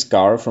nifty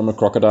scar from a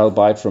crocodile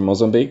bite from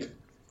Mozambique.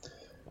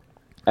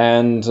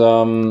 And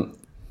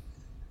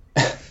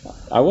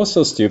I was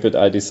so stupid,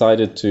 I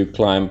decided to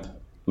climb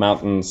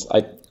mountains.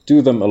 I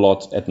do them a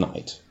lot at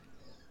night,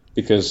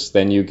 because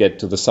then you get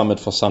to the summit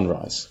for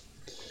sunrise.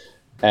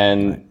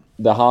 And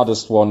the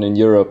hardest one in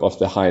Europe of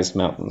the highest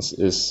mountains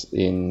is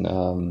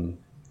in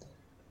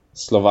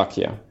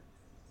Slovakia,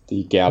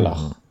 the Gerlach.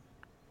 Mm-hmm.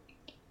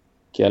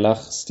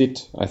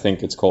 Gerlachstit, I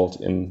think it's called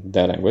in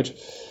their language.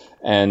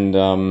 And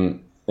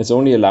it's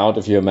only allowed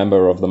if you're a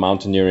member of the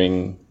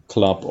mountaineering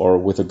club or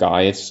with a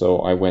guide. So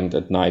I went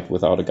at night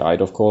without a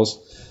guide, of course.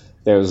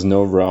 There was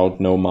no route,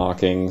 no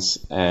markings,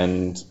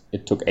 and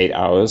it took 8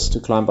 hours to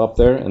climb up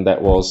there. And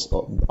that was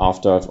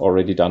after I've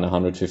already done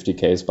 150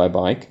 Ks by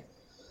bike.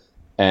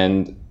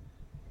 And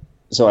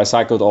so I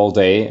cycled all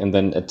day, and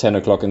then at 10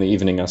 o'clock in the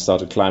evening, I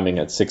started climbing.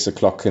 At 6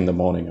 o'clock in the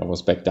morning, I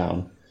was back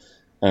down.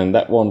 And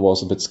that one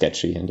was a bit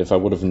sketchy. And if I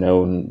would have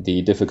known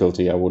the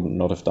difficulty, I would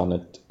not have done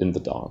it in the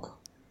dark.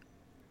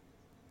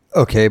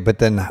 Okay, but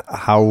then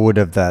how would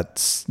have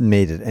that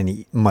made it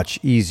any much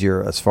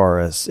easier as far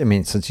as, I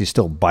mean, since you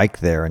still bike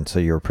there, and so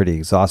you're pretty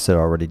exhausted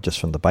already just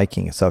from the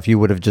biking itself, you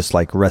would have just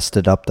like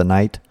rested up the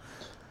night?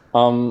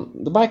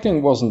 The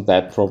biking wasn't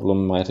that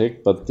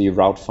problematic, but the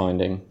route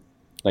finding.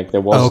 Like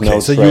there was no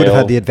trail. So you would have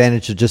had the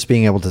advantage of just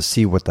being able to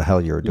see what the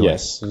hell you were doing.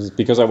 Yes,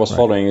 because I was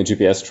following a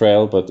GPS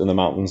trail, but in the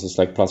mountains it's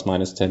like plus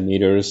minus 10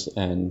 meters.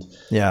 And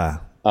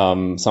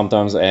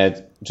sometimes I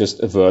had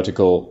just a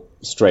vertical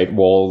straight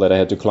wall that I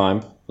had to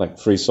climb, like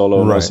free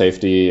solo, no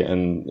safety,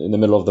 and in the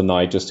middle of the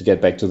night just to get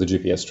back to the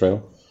GPS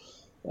trail.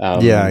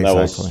 That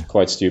was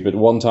quite stupid.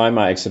 One time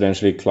I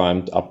accidentally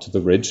climbed up to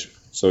the ridge.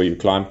 So you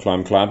climb,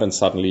 and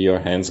suddenly your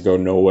hands go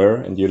nowhere,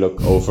 and you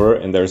look over,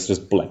 and there's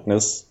just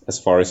blackness as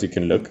far as you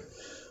can look.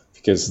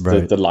 Because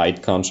the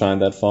light can't shine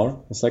that far.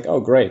 It's like, oh,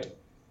 great.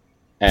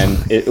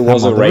 And it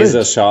was a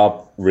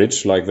razor-sharp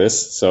ridge like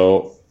this,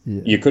 so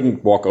you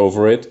couldn't walk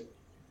over it.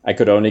 I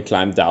could only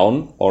climb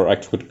down, or I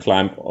could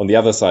climb on the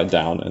other side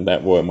down, and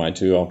that were my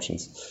 2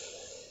 options.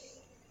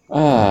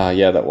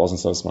 That wasn't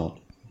so smart.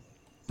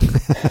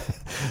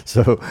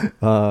 So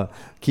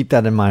keep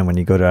that in mind when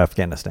you go to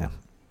Afghanistan.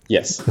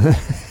 Yes.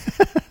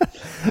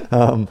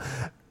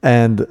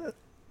 And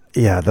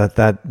yeah,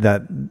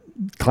 that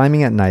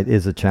climbing at night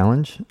is a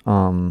challenge.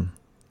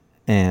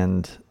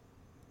 And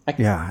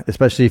yeah,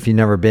 especially if you've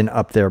never been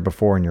up there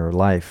before in your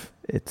life,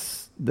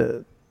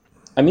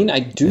 I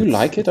do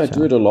like it. I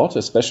do it a lot,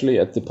 especially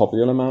at the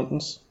Popular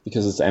Mountains,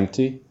 because it's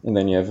empty, and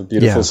then you have a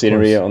beautiful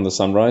scenery on the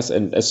sunrise.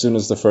 And as soon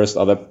as the first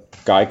other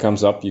guy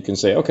comes up, you can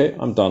say, "Okay,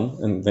 I'm done,"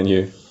 and then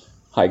you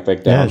hike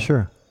back down. Yeah,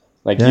 sure.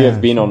 You have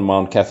been on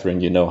Mount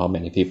Catherine, you know how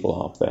many people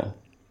are up there.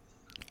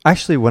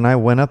 Actually, when I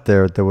went up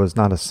there, there was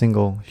not a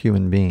single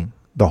human being.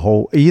 The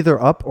whole,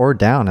 either up or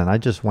down, and I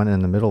just went in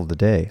the middle of the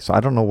day. So I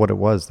don't know what it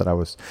was that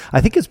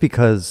I think it's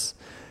because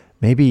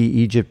maybe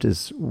Egypt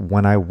is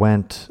when I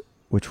went,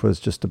 which was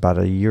just about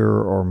a year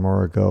or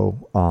more ago.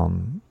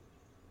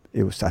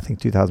 It was, I think,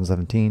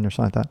 2017 or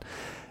something like that.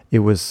 It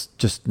was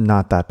just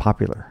not that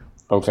popular.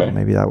 Okay. So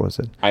maybe that was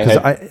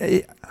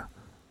it.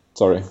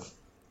 Sorry.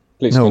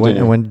 Please no,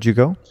 continue. when did you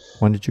go?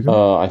 When did you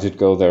go? I did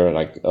go there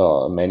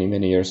many,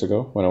 many years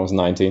ago when I was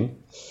 19.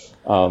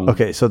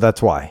 Okay, so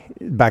that's why.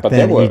 Back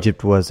then,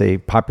 Egypt was a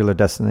popular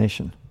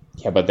destination.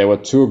 Yeah, but there were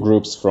tour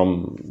groups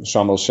from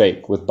Sharm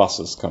el-Sheikh with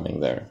buses coming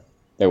there.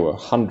 There were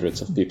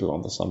hundreds of people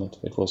on the summit.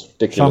 It was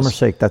ridiculous. Sharm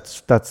el-Sheikh,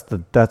 that's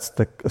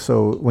the.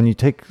 So when you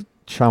take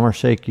Sharm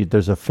el-Sheikh,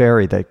 there's a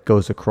ferry that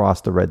goes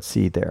across the Red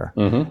Sea there.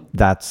 Mm-hmm.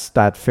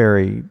 That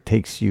ferry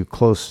takes you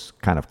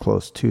kind of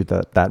close to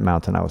that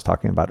mountain I was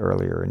talking about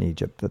earlier in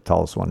Egypt, the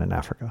tallest one in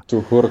Africa.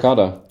 To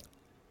Hurghada.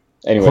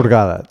 Anyway.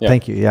 Hurghada. Yeah.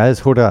 Thank you. Yeah,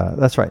 it's Hurghada.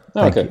 That's right.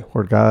 Thank you.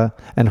 Hurghada.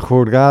 And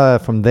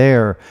Hurghada, from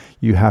there,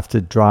 you have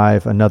to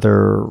drive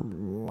another,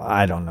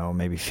 I don't know,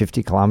 maybe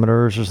 50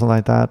 kilometers or something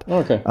like that.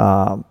 Okay.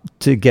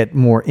 To get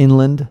more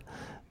inland.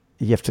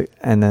 You have to,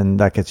 and then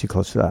that gets you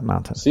close to that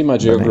mountain. See, my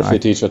geography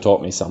teacher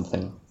taught me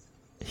something.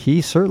 He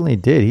certainly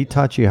did. He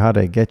taught you how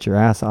to get your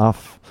ass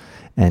off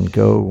and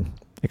go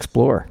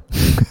explore.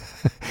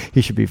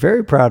 He should be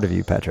very proud of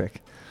you,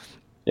 Patrick.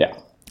 Yeah.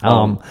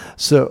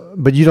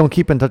 But you don't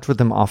keep in touch with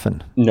them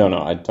often? No,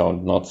 I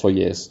don't. Not for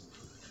years.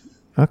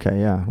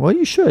 Okay, yeah. Well,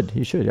 you should.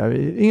 You should. I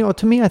mean,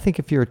 to me, I think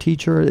if you're a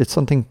teacher, it's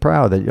something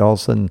proud that you all of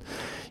a sudden,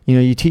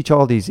 you teach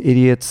all these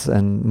idiots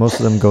and most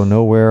of them go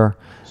nowhere.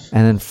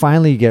 And then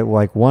finally you get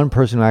like one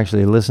person who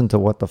actually listened to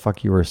what the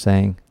fuck you were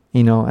saying,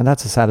 and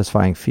that's a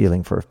satisfying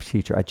feeling for a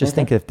teacher. I just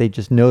think if they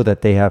just know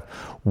that they have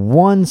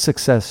one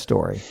success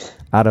story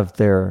out of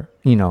their,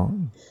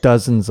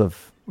 hundreds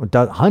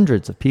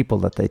of people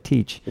that they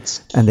teach,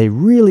 and they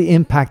really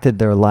impacted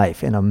their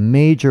life in a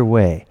major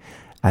way,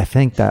 I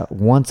think that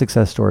one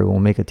success story will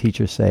make a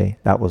teacher say,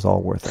 that was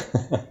all worth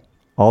it.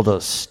 All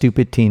those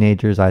stupid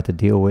teenagers I had to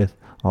deal with,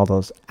 all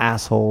those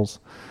assholes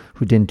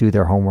who didn't do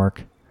their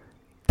homework.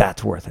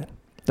 That's worth it.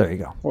 There you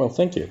go. Well,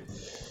 thank you.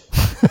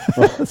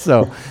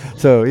 So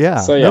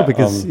yeah. No,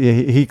 because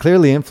he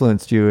clearly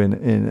influenced you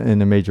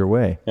in a major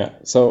way. Yeah.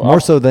 So more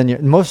so than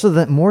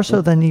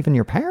even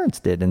your parents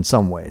did in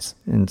some ways,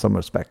 in some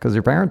respect, because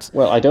your parents.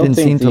 Well, I don't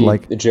think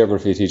the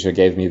geography teacher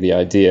gave me the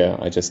idea.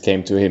 I just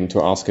came to him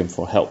to ask him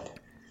for help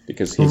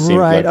because he seemed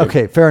right. Like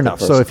okay, fair enough.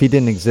 So if he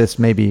didn't exist,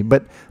 maybe,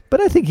 but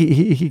I think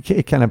he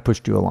kind of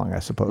pushed you along, I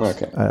suppose.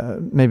 Okay.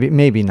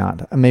 Maybe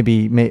not.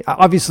 Maybe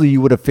obviously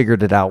you would have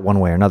figured it out one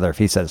way or another if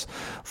he says,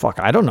 "Fuck,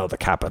 I don't know the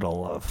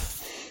capital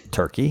of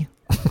Turkey."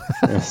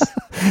 Yes.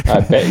 I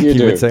bet you do.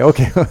 You would say,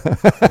 "Okay."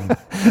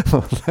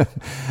 Well,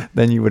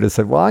 then you would have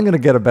said, "Well, I'm going to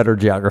get a better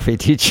geography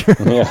teacher.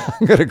 Yeah.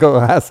 I'm going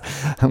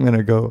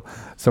to go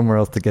somewhere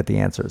else to get the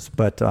answers."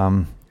 But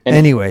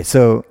anyway,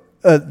 so.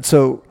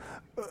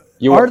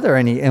 Are there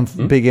any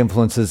big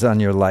influences on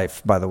your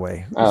life, by the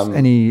way?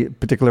 Any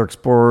particular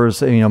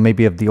explorers,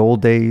 maybe of the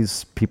old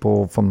days,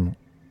 people from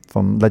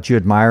that you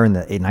admire in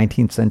the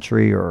 19th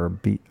century or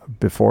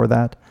before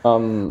that?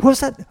 What was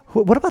that?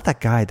 What about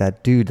that guy,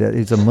 that dude?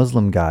 He's a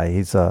Muslim guy.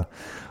 He's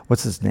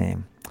what's his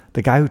name?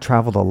 The guy who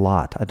traveled a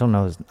lot. I don't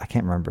know. I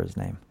can't remember his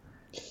name.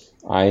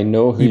 I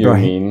know who you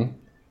mean.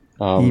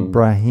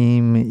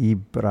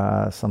 Ibrahim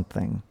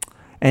something.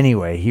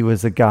 Anyway, he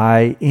was a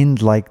guy in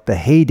like the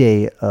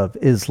heyday of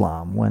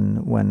Islam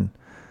when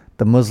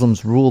the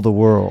Muslims ruled the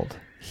world.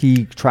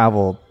 He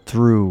traveled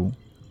through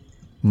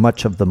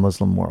much of the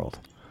Muslim world.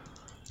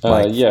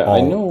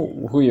 I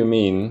know who you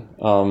mean.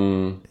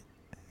 Ibn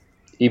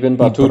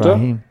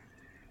Battuta?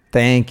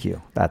 Thank you.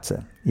 That's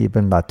it.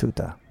 Ibn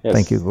Battuta. Yes.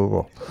 Thank you,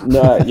 Google.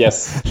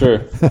 Yes,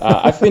 true.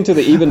 I've been to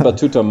the Ibn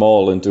Battuta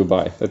Mall in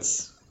Dubai.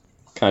 It's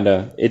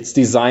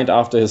designed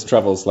after his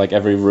travels. Like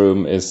every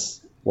room is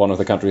one of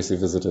the countries he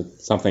visited,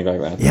 something like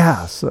that.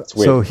 Yeah,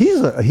 so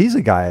he's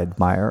a guy I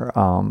admire,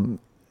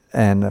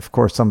 and of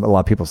course, a lot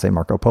of people say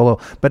Marco Polo.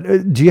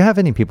 But do you have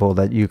any people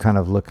that you kind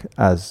of look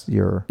as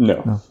your?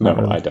 No,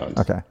 really? I don't.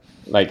 Okay.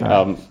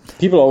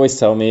 People always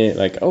tell me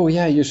like, "Oh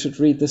yeah, you should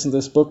read this and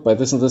this book by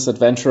this and this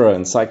adventurer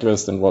and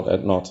cyclist and what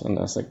not." And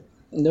I was like,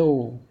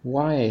 "No,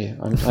 why?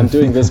 I'm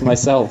doing this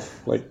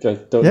myself. Like, I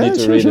don't need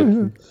to read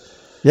it."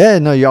 Yeah,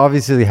 no, you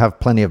obviously have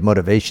plenty of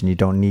motivation. You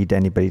don't need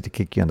anybody to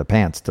kick you in the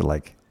pants to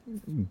like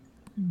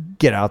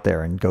get out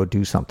there and go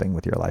do something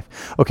with your life.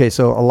 Okay,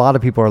 so a lot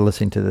of people are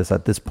listening to this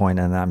at this point,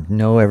 and I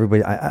know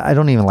everybody. I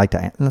don't even like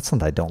to. That's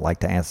something I don't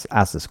like to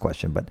ask this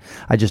question, but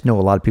I just know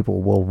a lot of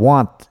people will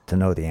want to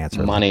know the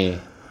answer. Money.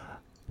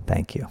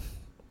 Thank you.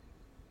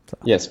 So,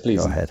 yes,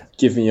 please. Go ahead.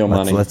 Give me your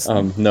money.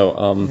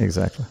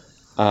 Exactly.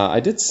 I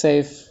did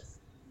save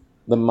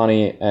the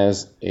money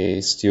as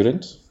a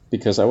student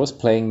because I was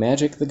playing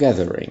Magic: The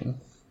Gathering,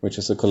 which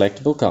is a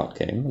collectible card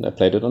game, and I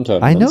played it on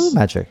tournaments. I know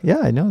Magic. Yeah,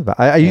 I know.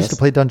 I used to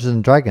play Dungeons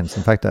and Dragons.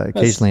 In fact,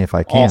 occasionally, if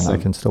I can, awesome. I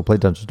can still play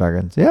Dungeons and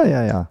Dragons.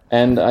 Yeah.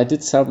 And I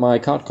did sell my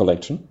card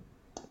collection,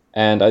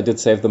 and I did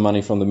save the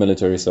money from the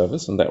military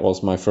service, and that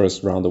was my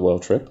first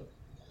round-the-world trip.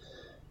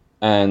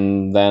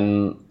 And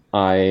then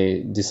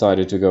I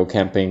decided to go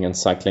camping and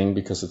cycling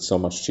because it's so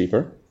much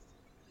cheaper.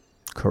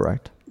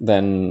 Correct.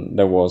 Then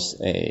there was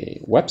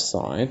a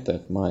website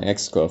that my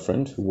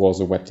ex-girlfriend, who was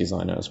a web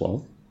designer as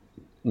well,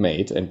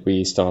 made, and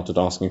we started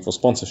asking for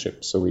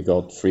sponsorship. So we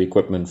got free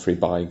equipment, free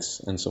bikes,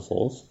 and so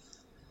forth.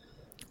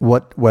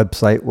 What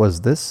website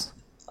was this?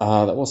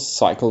 That was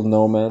Cycle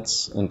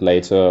Nomads, and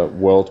later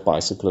World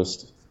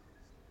Bicyclist.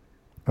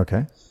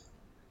 Okay.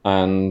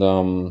 And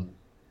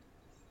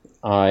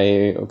I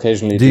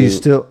occasionally do you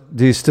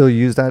still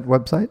use that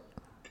website?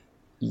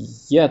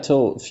 Yeah,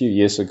 till a few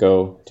years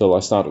ago, till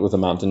I started with the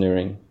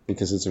mountaineering,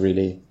 because it's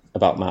really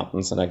about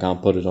mountains, and I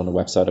can't put it on a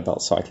website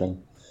about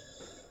cycling.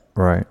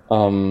 Right.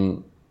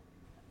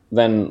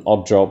 Then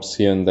odd jobs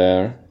here and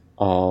there.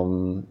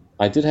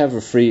 I did have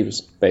a free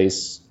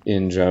space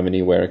in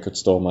Germany where I could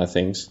store my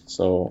things,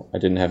 so I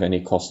didn't have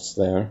any costs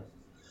there.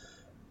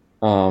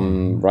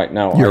 Right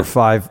now, your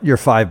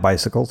five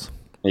bicycles.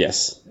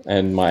 Yes,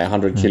 and my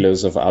 100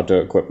 kilos of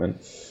outdoor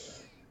equipment.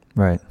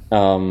 Right.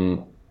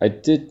 I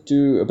did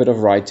do a bit of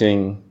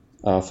writing,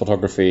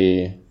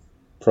 photography,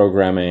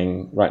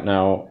 programming. Right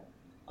now,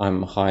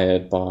 I'm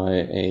hired by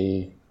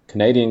a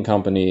Canadian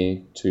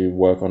company to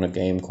work on a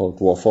game called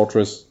Dwarf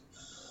Fortress,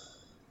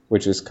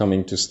 which is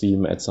coming to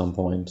Steam at some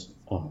point.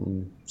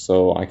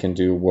 So I can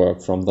do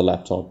work from the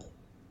laptop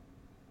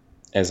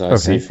as I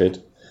see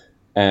fit.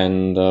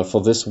 And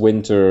for this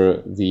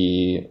winter,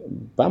 the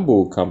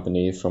Bamboo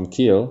company from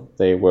Kiel,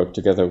 they work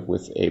together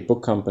with a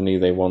book company.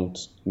 They want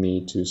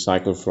me to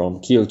cycle from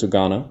Kiel to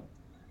Ghana,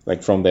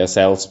 like from their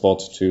sales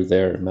spot to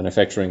their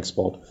manufacturing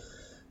spot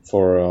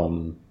for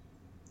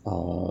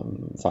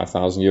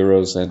 5,000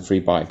 euros and free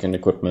bike and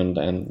equipment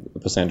and a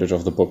percentage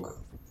of the book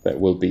that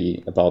will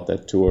be about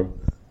that tour.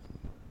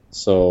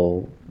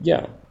 So,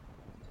 yeah,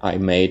 I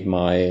made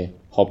my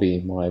hobby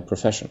my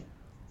profession.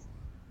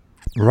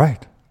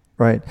 Right.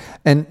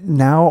 And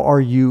now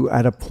are you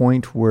at a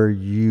point where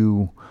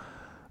you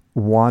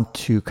want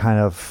to kind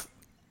of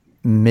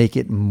make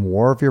it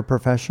more of your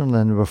profession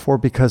than before?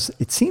 Because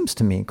it seems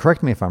to me,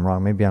 correct me if I'm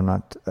wrong, maybe I'm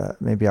not,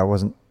 maybe I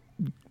wasn't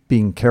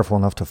being careful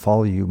enough to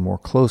follow you more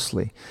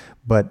closely,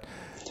 but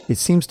it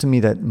seems to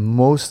me that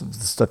most of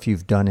the stuff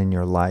you've done in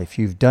your life,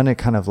 you've done it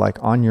kind of like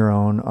on your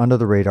own, under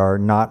the radar,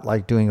 not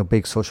like doing a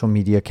big social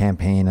media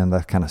campaign and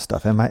that kind of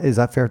stuff. Is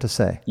that fair to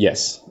say?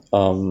 Yes.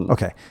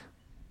 Okay.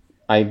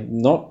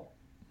 I'm not,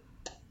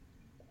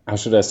 how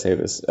should I say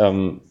this?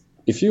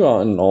 If you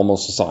are in normal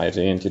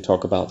society and you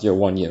talk about your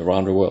 1 year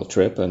round the world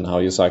trip and how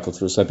you cycle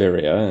through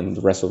Siberia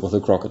and wrestle with a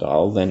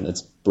crocodile, then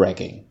it's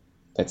bragging.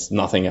 That's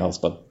nothing else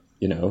but,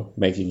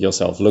 making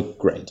yourself look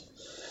great.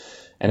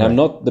 And I'm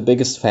not the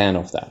biggest fan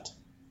of that.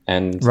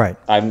 And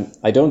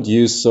I don't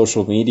use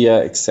social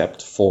media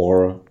except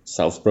for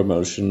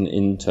self-promotion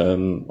in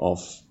terms of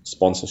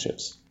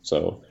sponsorships.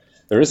 So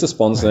there is a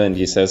sponsor and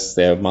he says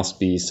there must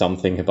be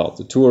something about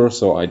the tour,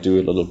 so I do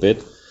a little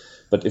bit.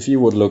 But if you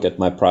would look at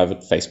my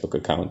private Facebook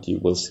account, you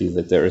will see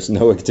that there is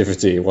no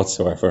activity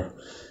whatsoever.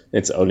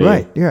 It's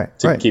only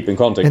to keep in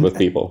contact with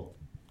people.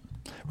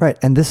 Right.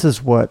 And this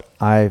is what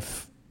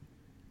I've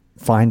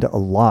find a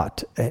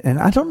lot. And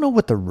I don't know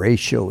what the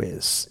ratio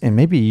is. And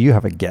maybe you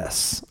have a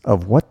guess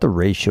of what the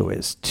ratio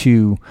is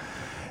to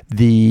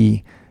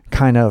the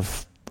kind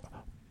of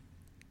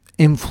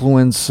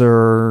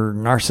influencer,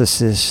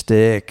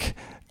 narcissistic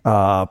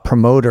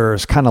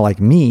promoters, kind of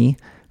like me,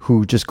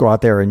 who just go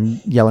out there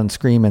and yell and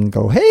scream and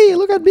go, hey,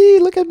 look at me,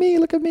 look at me,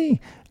 look at me.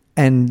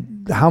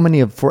 And how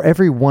many for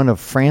every one of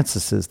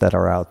Francis's that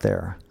are out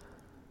there,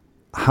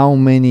 how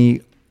many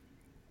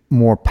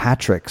more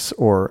Patricks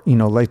or,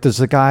 like there's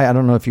a guy, I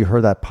don't know if you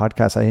heard that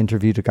podcast. I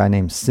interviewed a guy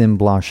named Sim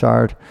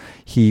Blanchard.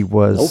 He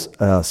was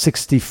a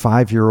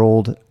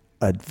 65-year-old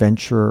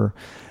adventurer.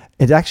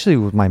 It actually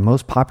was my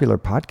most popular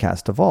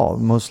podcast of all,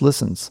 most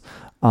listens.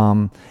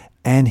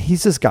 And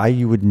he's this guy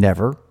you would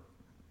never,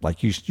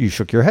 like you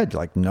shook your head.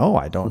 You're like, no,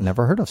 I don't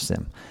never heard of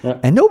Sim. Yeah.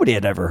 And nobody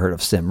had ever heard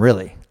of Sim,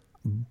 really.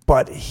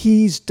 But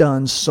he's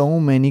done so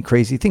many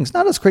crazy things.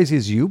 Not as crazy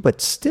as you,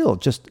 but still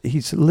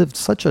he's lived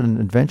such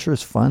an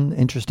adventurous, fun,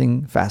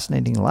 interesting,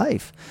 fascinating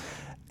life.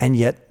 And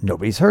yet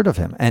nobody's heard of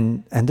him.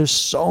 And there's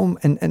so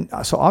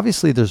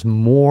obviously there's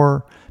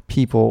more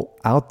people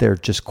out there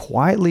just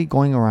quietly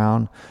going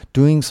around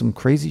doing some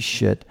crazy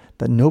shit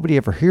that nobody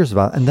ever hears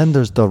about. And then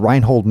there's the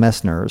Reinhold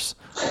Messners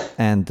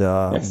and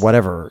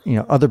whatever,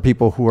 other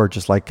people who are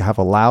just like have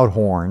a loud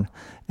horn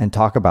and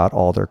talk about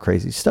all their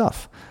crazy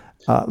stuff.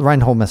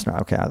 Reinhold Messner,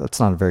 okay, that's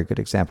not a very good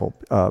example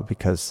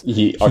because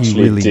he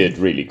actually did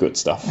really good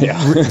stuff. Yeah,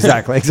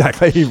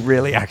 exactly. He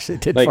really actually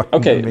did.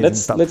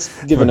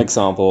 Let's give an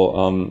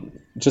example.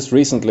 Just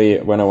recently,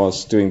 when I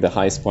was doing the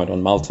highest point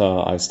on Malta,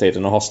 I stayed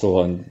in a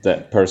hostel, and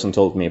that person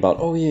told me about,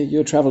 oh yeah,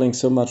 you're traveling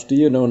so much. Do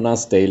you know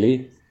Nas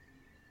Daily?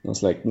 I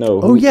was like,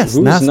 no. Who's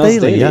Nas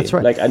Daily? That's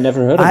right. Like I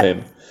never heard of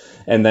him.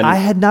 And then I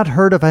had not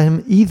heard of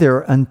him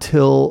either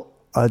until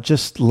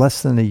just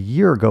less than a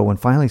year ago, when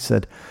finally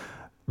said,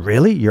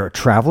 really? You're a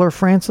traveler,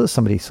 Francis?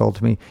 Somebody told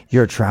to me,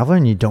 you're a traveler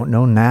and you don't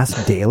know Nas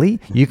Daily?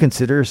 You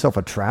consider yourself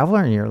a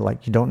traveler and you're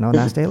like, you don't know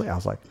Nas Daily? I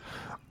was like,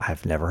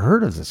 I've never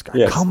heard of this guy.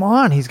 Yes. Come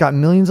on, he's got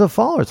millions of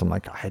followers. I'm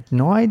like, I had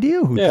no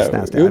idea who this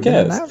Nas Daily. Who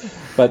cares?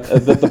 But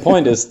the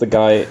point is, the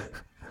guy,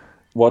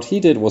 what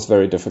he did was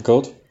very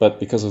difficult, but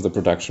because of the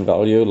production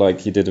value, like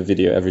he did a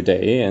video every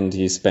day and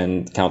he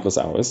spent countless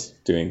hours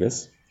doing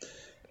this.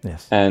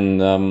 Yes.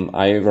 And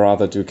I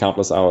rather do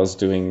countless hours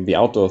doing the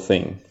outdoor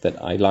thing that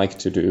I like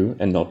to do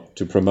and not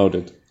to promote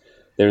it.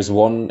 There's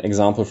one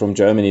example from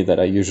Germany that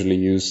I usually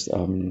use.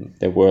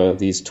 There were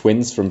these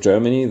twins from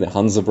Germany, the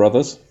Hanse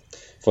brothers.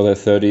 For their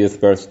 30th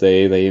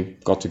birthday, they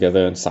got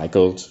together and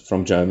cycled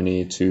from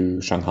Germany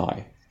to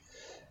Shanghai.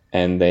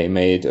 And they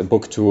made a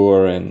book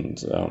tour and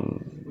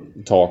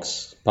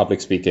talks, public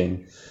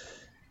speaking.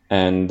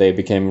 And they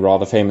became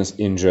rather famous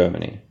in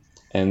Germany.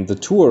 And the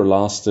tour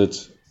lasted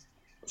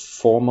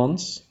 4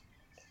 months,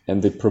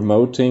 and the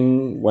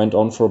promoting went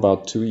on for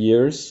about 2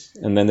 years,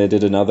 and then they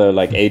did another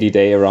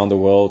 80-day around the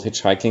world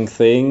hitchhiking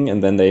thing,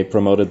 and then they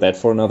promoted that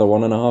for another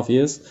 1.5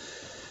 years.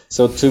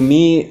 So to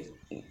me,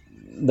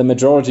 the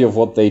majority of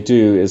what they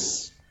do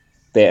is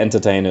they're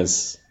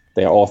entertainers,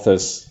 they're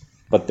authors,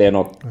 but they're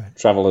not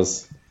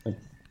travelers.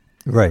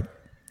 Right.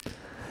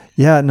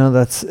 Yeah, no,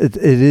 it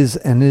is,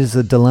 and it is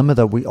a dilemma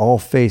that we all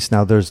face.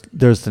 Now, there's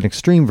an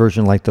extreme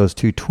version like those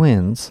two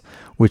twins,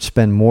 which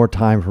spend more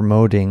time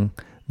promoting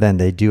than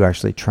they do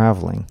actually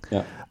traveling.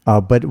 Yeah.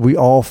 But we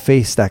all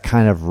face that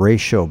kind of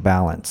ratio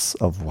balance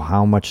of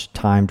how much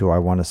time do I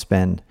want to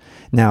spend.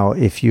 Now,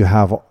 if you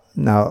have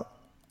a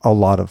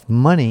lot of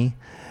money,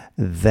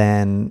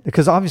 then,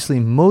 because obviously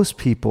most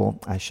people,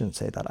 I shouldn't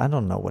say that. I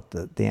don't know what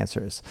the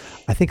answer is.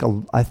 I think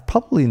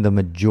probably the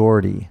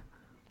majority.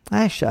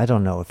 Actually, I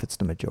don't know if it's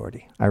the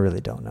majority. I really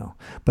don't know.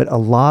 But a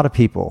lot of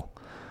people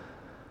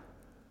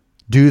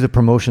do the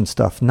promotion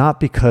stuff not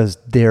because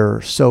they're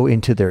so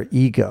into their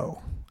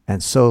ego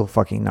and so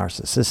fucking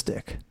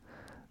narcissistic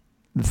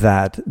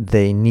that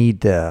they need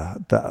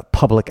the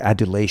public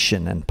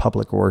adulation and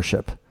public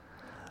worship.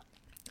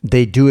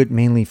 They do it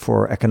mainly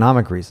for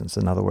economic reasons.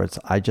 In other words,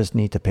 I just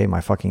need to pay my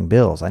fucking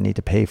bills. I need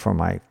to pay for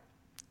my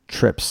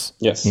trips.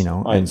 Yes.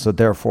 And so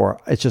therefore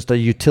it's just a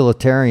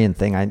utilitarian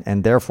thing.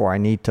 And therefore I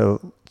need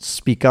to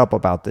speak up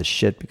about this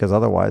shit because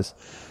otherwise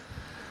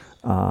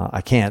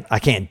I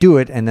can't do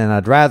it. And then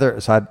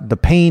the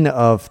pain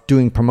of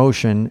doing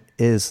promotion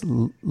is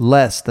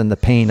less than the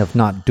pain of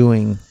not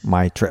doing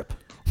my trip.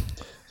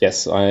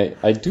 Yes,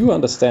 I do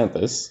understand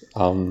this.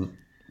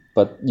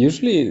 But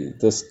usually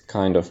this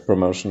kind of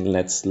promotion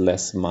nets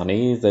less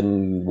money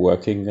than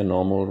working a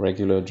normal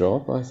regular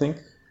job, I think,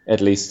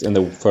 at least in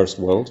the first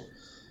world.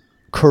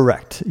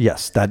 Correct.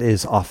 Yes, that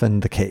is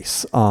often the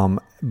case.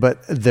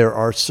 But there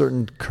are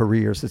certain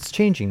careers, it's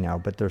changing now,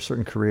 but there are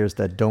certain careers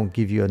that don't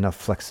give you enough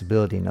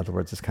flexibility. In other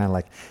words, it's kind of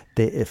like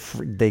if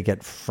they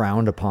get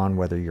frowned upon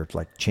whether you're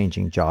like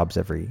changing jobs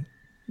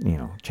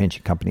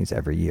changing companies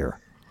every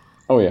year.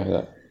 Oh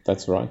yeah,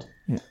 that's right.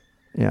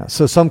 Yeah.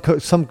 So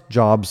some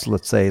jobs,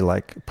 let's say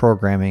like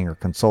programming or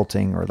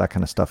consulting or that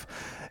kind of stuff,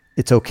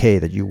 it's okay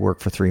that you work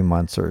for 3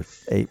 months or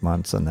 8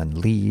 months and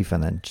then leave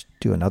and then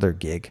do another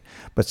gig.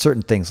 But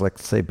certain things, like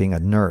say being a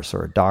nurse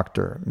or a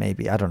doctor,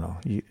 maybe, I don't know,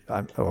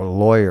 or a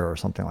lawyer or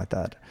something like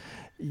that,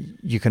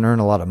 you can earn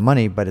a lot of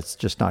money, but it's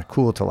just not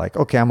cool to like,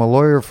 okay, I'm a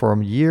lawyer for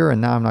a year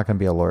and now I'm not going to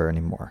be a lawyer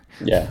anymore.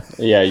 Yeah.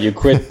 You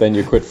quit, then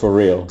you quit for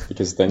real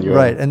because then you're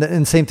right.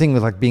 And same thing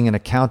with like being an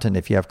accountant.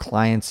 If you have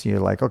clients, you're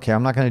like, okay,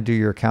 I'm not going to do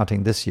your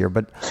accounting this year,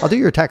 but I'll do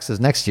your taxes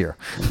next year.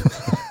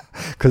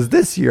 Because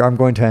this year I'm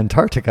going to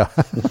Antarctica.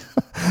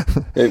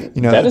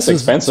 That is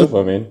expensive.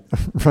 I mean,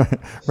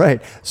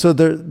 right. So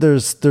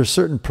there's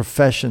certain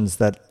professions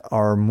that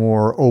are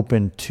more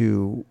open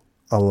to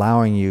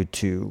allowing you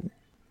to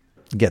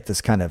get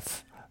this kind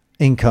of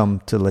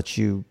income to let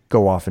you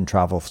go off and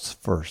travel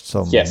for more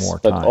time. Yes,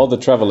 but all the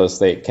travelers,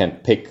 they can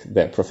pick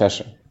their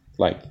profession.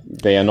 Like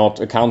they are not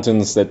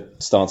accountants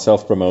that start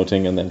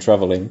self-promoting and then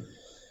traveling.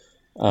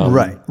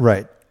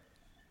 Right.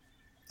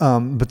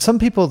 But some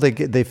people,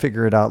 they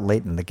figure it out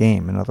late in the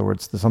game. In other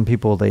words, some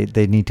people,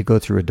 they need to go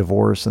through a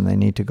divorce and they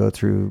need to go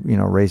through,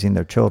 raising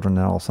their children.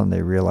 And all of a sudden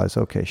they realize,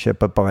 okay, shit.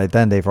 But by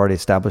then they've already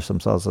established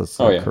themselves as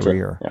a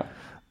career. True. Yeah.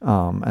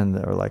 And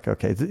they're like,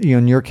 okay,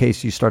 in your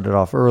case, you started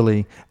off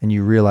early and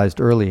you realized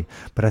early.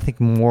 But I think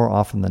more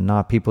often than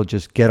not, people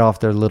just get off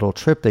their little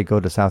trip. They go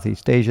to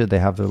Southeast Asia. They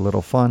have their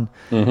little fun.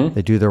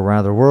 They do their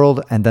around the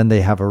world, and then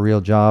they have a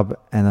real job,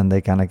 and then they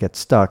kind of get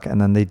stuck.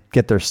 And then they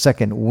get their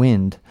second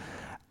wind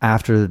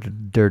after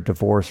their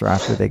divorce or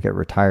after they get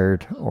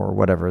retired or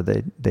whatever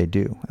they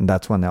do. And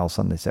that's when all of a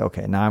sudden they say,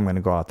 okay, now I'm going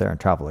to go out there and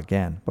travel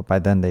again. But by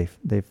then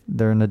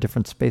they're in a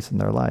different space in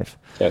their life.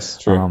 Yes,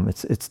 true.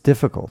 It's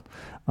difficult.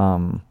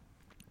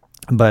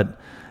 But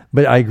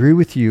I agree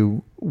with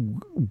you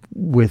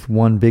with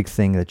one big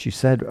thing that you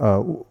said.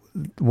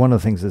 One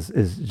of the things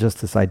is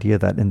just this idea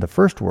that in the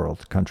first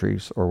world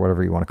countries, or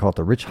whatever you want to call it,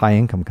 the rich high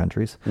income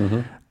countries,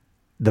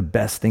 the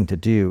best thing to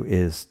do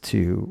is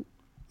to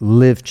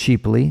live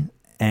cheaply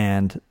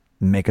and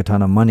make a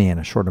ton of money in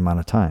a short amount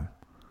of time.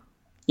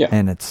 Yeah.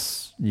 And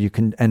it's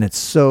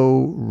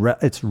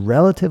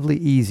relatively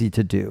easy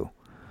to do.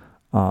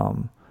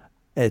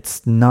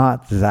 It's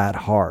not that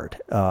hard.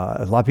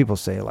 A lot of people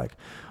say like,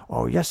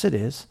 oh yes it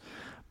is,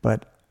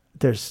 but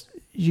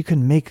you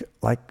can make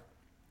like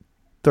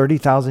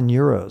 30,000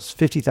 euros,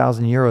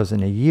 50,000 euros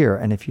in a year.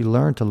 And if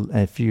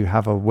you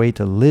have a way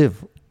to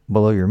live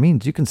below your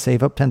means, you can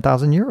save up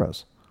 10,000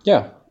 euros.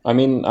 Yeah. I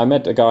mean, I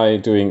met a guy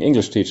doing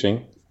English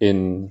teaching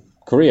in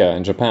Korea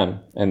and Japan,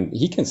 and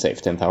he can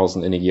save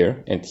 10,000 in a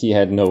year, and he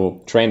had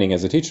no training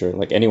as a teacher.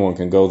 Like anyone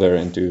can go there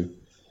and do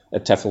a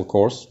TEFL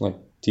course, like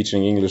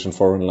teaching English and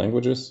foreign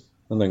languages,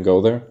 and then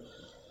go there.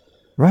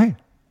 Right.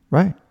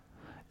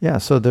 Yeah.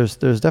 So there's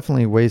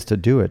definitely ways to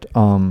do it.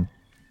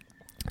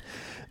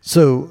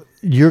 So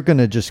you're going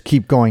to just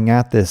keep going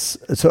at this.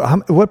 So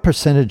what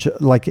percentage,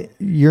 like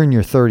you're in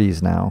your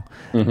 30s now,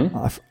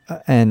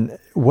 and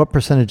what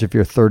percentage of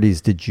your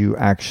 30s did you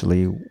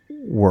actually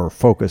were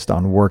focused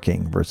on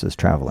working versus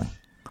traveling?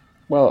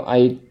 Well,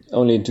 I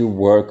only do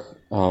work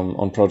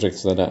on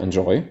projects that I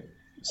enjoy.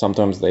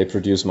 Sometimes they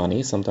produce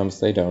money, sometimes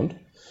they don't.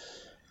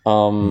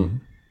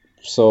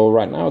 So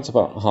right now it's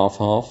about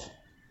half-half,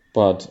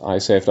 but I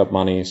saved up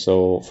money.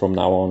 So from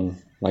now on,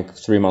 like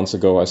 3 months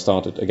ago, I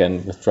started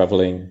again with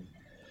traveling.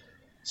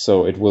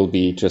 So it will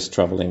be just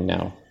traveling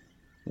now,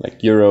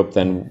 like Europe,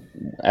 then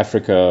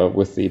Africa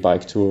with the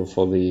bike tour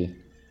for the...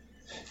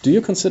 Do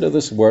you consider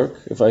this work?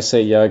 If I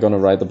say, yeah, I'm going to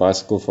ride the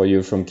bicycle for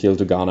you from Kiel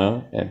to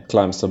Ghana and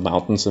climb some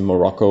mountains in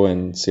Morocco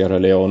and Sierra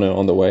Leone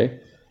on the way?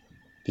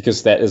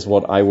 Because that is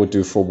what I would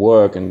do for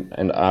work,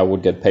 and I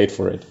would get paid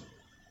for it.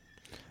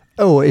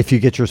 Oh, if you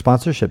get your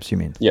sponsorships, you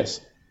mean?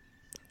 Yes.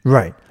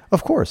 Right.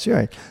 Of course. You're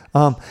right.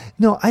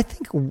 No, I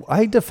think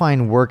I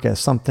define work as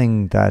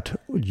something that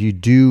you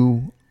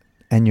do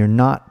and you're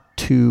not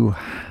too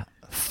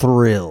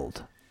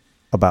thrilled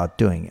about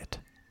doing it.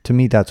 To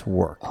me, that's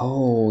work.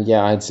 Oh,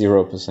 yeah, I had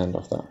 0%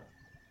 of that.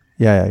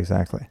 Yeah,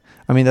 exactly.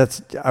 I mean,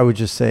 I would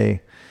just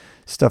say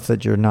stuff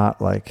that you're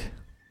not like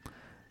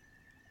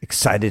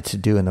excited to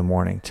do in the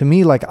morning. To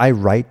me, like I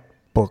write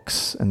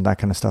books and that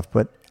kind of stuff,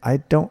 but I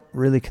don't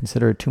really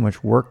consider it too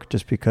much work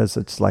just because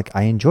it's like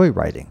I enjoy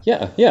writing.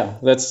 Yeah.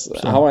 That's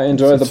how I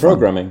enjoy the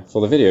programming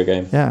for the video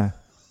game.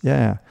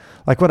 Yeah.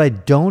 Like what I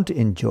don't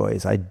enjoy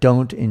is I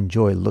don't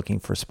enjoy looking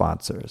for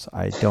sponsors.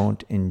 I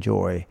don't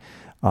enjoy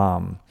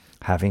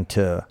having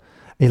to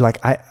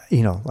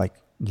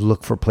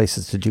look for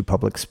places to do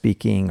public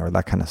speaking or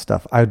that kind of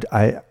stuff.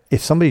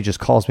 If somebody just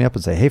calls me up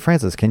and say, "Hey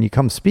Francis, can you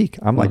come speak?"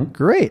 I'm like,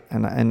 "Great."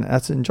 And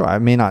that's enjoy. I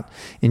may not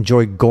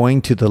enjoy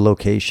going to the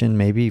location,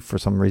 maybe for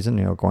some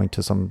reason, going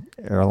to some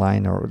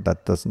airline or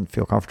that doesn't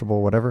feel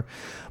comfortable, whatever.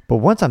 But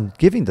once I'm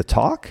giving the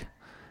talk,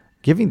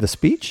 giving the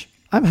speech,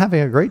 I'm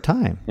having a great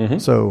time.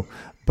 So,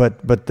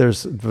 but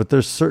there's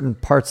certain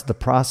parts of the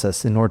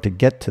process in order to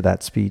get to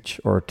that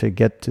speech or to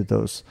get to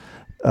those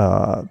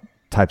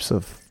types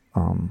of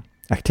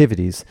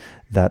activities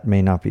that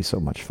may not be so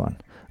much fun.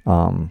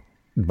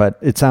 But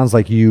it sounds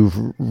like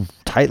you've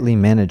tightly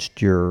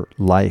managed your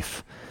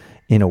life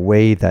in a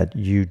way that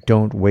you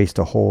don't waste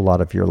a whole lot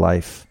of your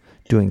life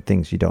doing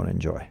things you don't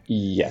enjoy.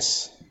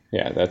 Yes.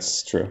 Yeah,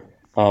 that's true.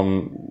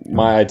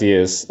 My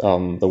idea is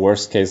the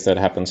worst case that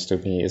happens to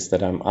me is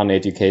that I'm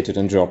uneducated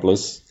and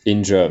jobless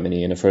in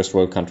Germany, in a first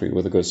world country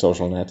with a good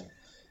social net.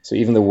 So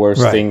even the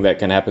worst thing that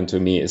can happen to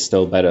me is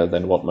still better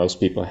than what most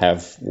people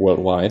have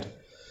worldwide.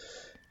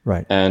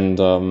 Right. And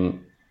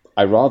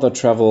I rather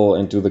travel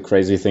and do the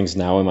crazy things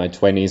now in my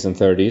 20s and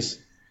 30s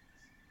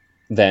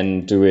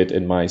than do it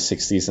in my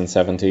 60s and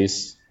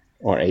 70s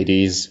or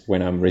 80s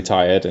when I'm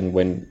retired and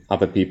when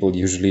other people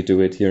usually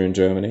do it here in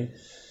Germany.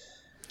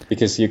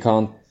 Because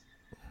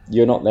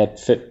you're not that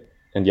fit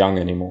and young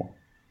anymore.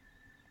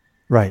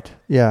 Right.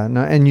 Yeah.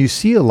 No, and you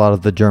see a lot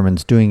of the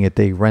Germans doing it.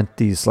 They rent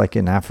these, like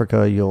in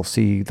Africa, you'll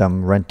see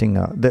them renting,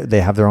 they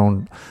have their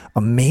own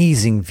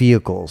amazing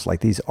vehicles,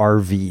 like these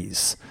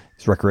RVs,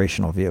 these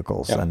recreational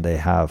vehicles, and they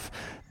have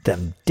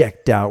them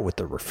decked out with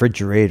the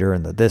refrigerator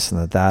and the this and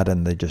the that,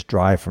 and they just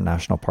drive from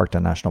national park to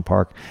national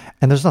park.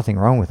 And there's nothing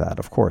wrong with that,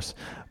 of course,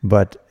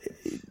 but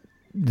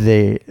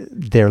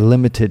they're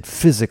limited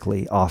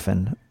physically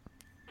often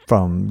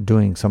from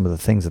doing some of the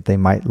things that they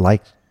might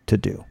like to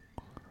do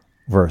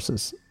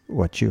versus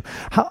what you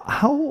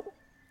how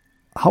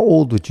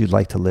old would you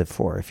like to live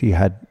for if you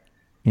had,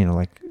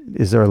 like,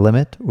 is there a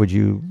limit? Would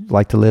you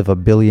like to live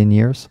 1 billion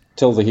years?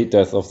 Till the heat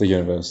death of the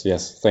universe.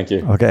 Yes, thank you.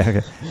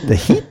 Okay. The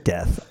heat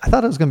death. I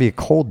thought it was going to be a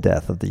cold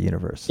death of the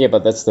universe. Yeah,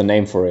 but that's the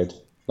name for it.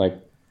 Like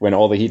when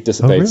all the heat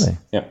dissipates. Oh, really?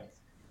 Yeah.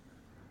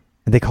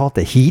 And they call it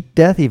the heat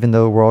death, even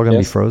though we're all going to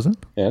be Yes. frozen?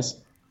 Yes.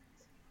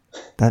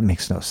 That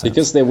makes no sense.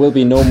 Because there will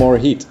be no more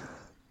heat.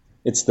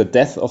 It's the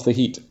death of the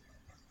heat.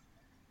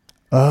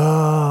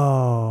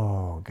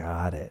 Oh,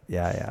 got it.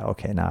 Yeah.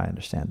 Okay, now I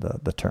understand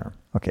the term.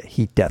 Okay,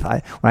 heat death.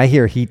 When I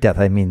hear heat death,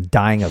 I mean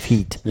dying of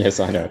heat. Yes,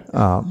 I know.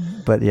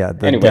 But yeah,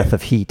 the Anyway, death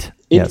of heat.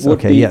 It Yes. would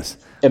Okay. be Yes.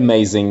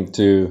 amazing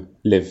to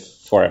live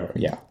forever.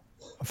 Yeah.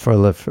 For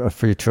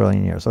a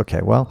trillion years.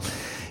 Okay. Well,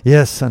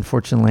 yes.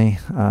 Unfortunately,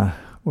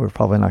 we're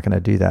probably not going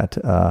to do that.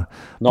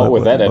 Not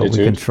with that but attitude.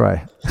 we can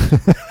try.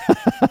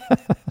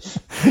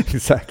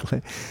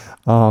 Exactly.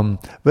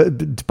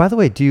 But by the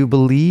way, do you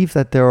believe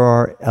that there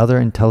are other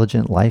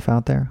intelligent life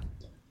out there?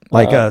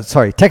 Like,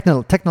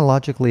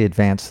 technologically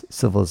advanced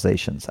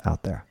civilizations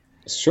out there?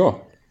 Sure.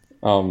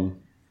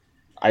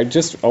 I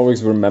just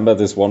always remember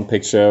this one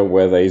picture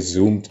where they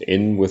zoomed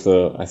in with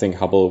I think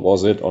Hubble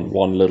was it, on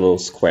one little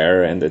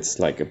square, and it's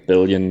like 1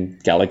 billion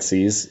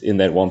galaxies in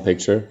that one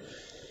picture.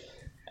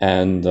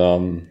 And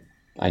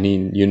I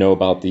mean,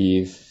 about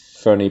the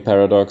Fermi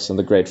paradox and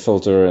the Great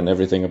Filter and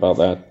everything about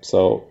that.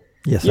 So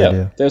Yes, yeah, I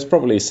do. there's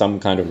probably some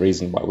kind of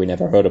reason why we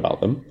never heard about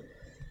them.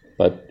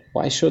 But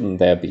why shouldn't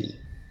there be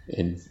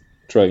in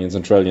trillions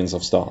and trillions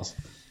of stars?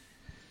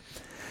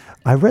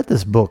 I read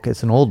this book.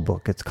 It's an old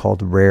book. It's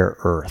called Rare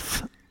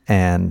Earth.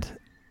 And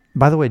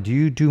by the way, do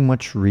you do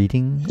much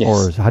reading? Yes.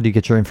 Or how do you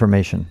get your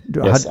information?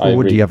 Yes, I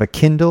do read. you have a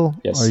Kindle?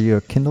 Yes. Are you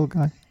a Kindle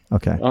guy?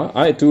 Okay.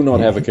 I do not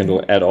have a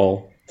Kindle at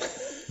all.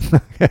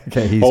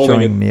 Okay, he's Holding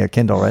showing it. me a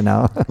Kindle right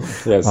now.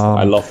 Yes,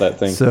 I love that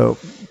thing. So,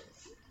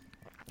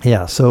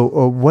 yeah. So,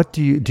 what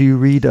do you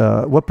read?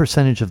 What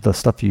percentage of the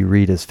stuff you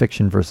read is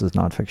fiction versus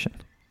nonfiction?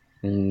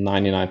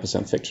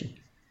 99% fiction.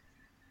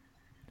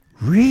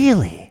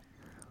 Really?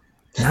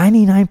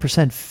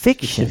 99%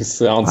 fiction. You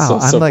sound Wow,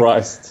 so I'm like,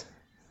 surprised.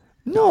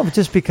 no,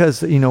 just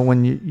because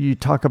when you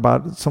talk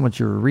about so much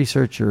your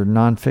research, your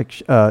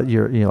nonfiction,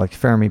 your like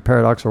Fermi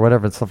paradox or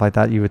whatever and stuff like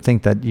that, you would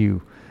think that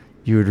you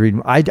would read.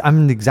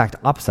 I'm the exact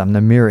opposite. I'm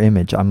the mirror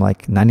image. I'm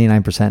like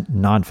 99%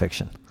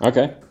 nonfiction.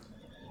 Okay.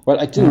 Well,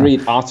 I do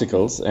read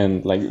articles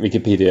and like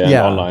Wikipedia and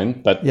Yeah.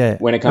 online, but Yeah,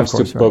 when it comes of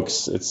course, to right.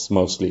 books, it's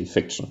mostly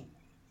fiction.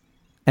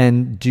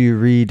 And do you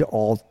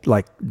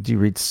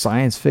read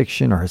science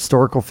fiction or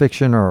historical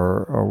fiction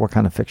or what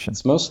kind of fiction?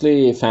 It's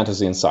mostly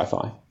fantasy and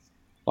sci-fi.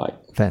 Like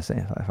Fantasy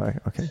and sci-fi.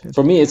 Okay, good.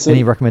 for me, it's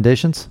Any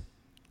recommendations?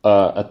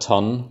 a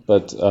ton,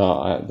 but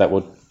that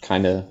would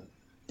kind of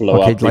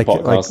blow Okay, up the like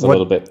podcast a what-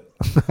 little bit.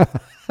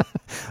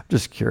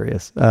 Just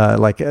curious.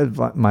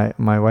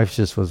 My wife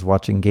just was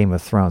watching Game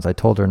of Thrones. I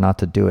told her not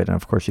to do it, and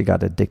of course she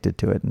got addicted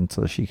to it, and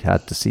so she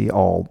had to see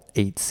all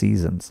 8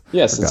 seasons.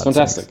 Yes, for it's God's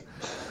fantastic. sakes.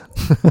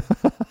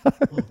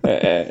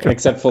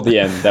 Except for the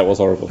end, that was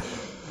horrible.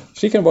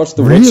 She can watch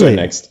The Really? Witcher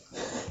next.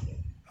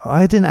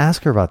 I didn't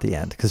ask her about the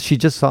end because she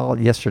just saw it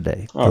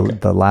yesterday, Okay.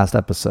 the last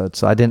episode.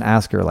 So I didn't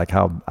ask her like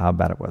how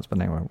bad it was. But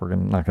anyway, we're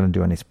not going to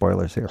do any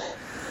spoilers here.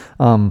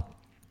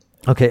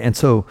 Okay, and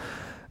so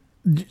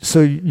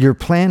your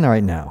plan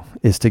right now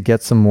is to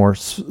get some more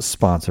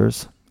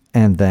sponsors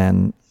and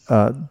then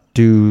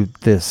do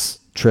this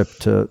trip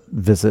to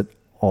visit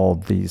all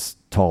these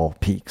tall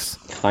peaks.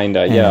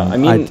 Kinda, yeah. And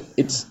I mean,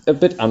 it's a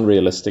bit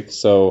unrealistic.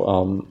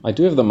 So I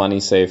do have the money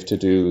saved to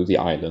do the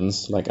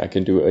islands. Like I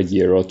can do a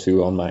year or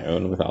two on my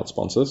own without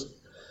sponsors,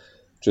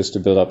 just to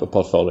build up a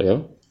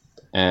portfolio.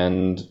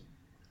 And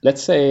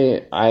let's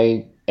say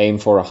I aim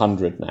for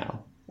 100 now,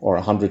 or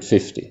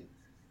 150.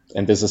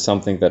 And this is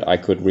something that I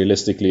could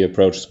realistically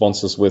approach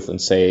sponsors with and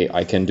say,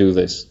 I can do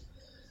this.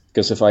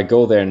 Because if I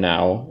go there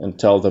now and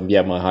tell them,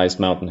 yeah, my highest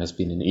mountain has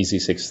been an easy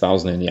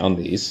 6,000 in the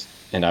Andes,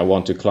 and I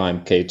want to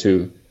climb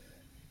K2,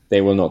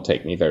 they will not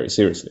take me very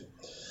seriously.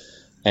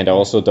 And I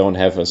also don't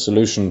have a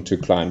solution to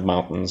climb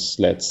mountains,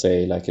 let's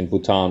say like in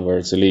Bhutan where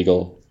it's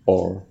illegal,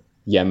 or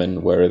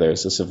Yemen where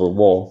there's a civil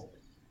war.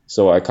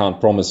 So I can't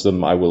promise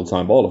them I will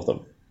climb all of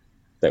them.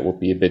 That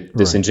would be a bit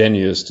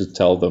disingenuous to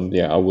tell them,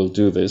 yeah, I will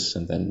do this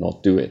and then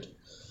not do it.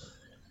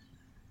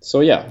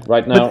 So yeah,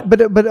 right now.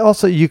 But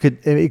also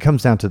it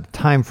comes down to the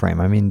time frame.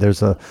 I mean,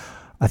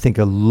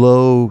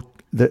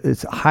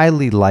 it's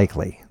highly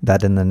likely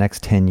that in the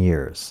next 10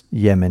 years,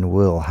 Yemen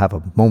will have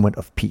a moment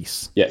of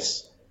peace.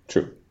 Yes,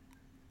 true.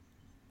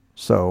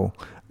 So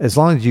as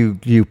long as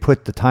you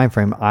put the time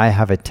frame, I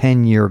have a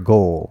 10-year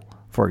goal,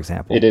 for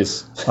example. It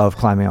is. Of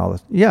climbing all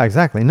this. Yeah,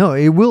 exactly. No,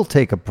 it will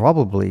take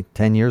probably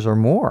 10 years or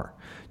more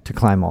to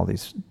climb all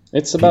these.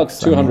 It's about peaks.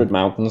 200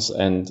 mountains,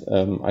 and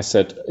I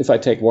said if I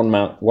take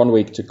 1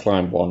 week to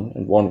climb one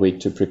and 1 week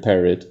to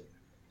prepare it,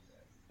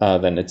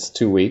 then it's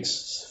 2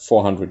 weeks,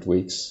 400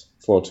 weeks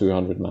for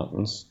 200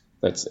 mountains.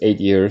 That's 8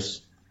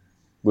 years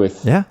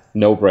with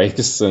no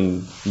breaks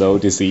and no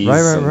disease.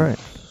 Right.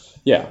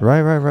 Yeah.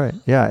 Right.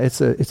 Yeah, it's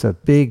a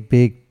big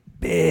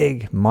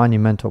big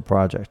monumental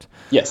project.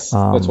 Yes,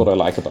 that's what I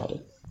like about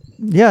it.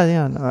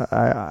 Yeah. No,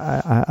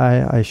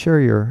 I share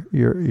your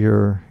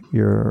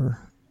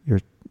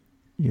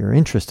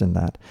interest in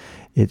that.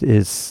 It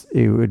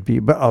would be,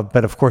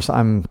 but of course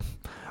I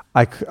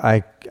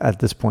at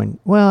this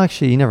point, well,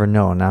 actually, you never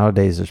know.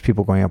 Nowadays, there's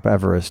people going up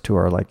Everest who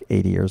are like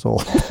 80 years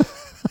old.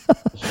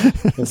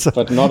 So,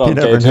 but not on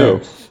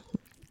K2.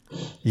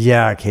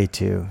 Yeah,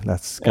 K2.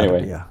 That's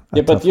gotta be yeah,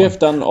 but you have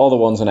done all the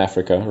ones in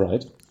Africa,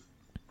 right?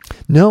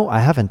 No, I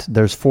haven't.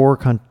 There's four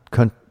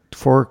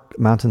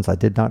mountains I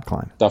did not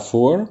climb.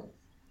 Darfur,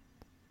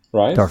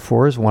 right?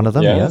 Darfur is one of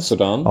them. Yeah, yes.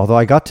 Sudan. Although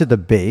I got to the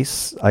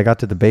base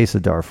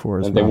of Darfur,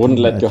 and they wouldn't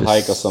let you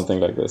hike or something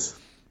like this.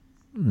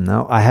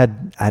 No, I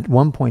had at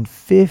one point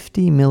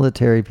 50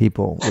 military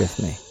people with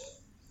me,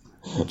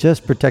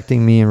 just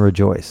protecting me and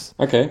Rejoice.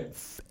 Okay.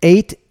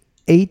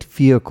 Eight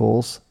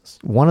vehicles.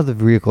 One of the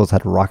vehicles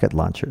had rocket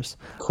launchers.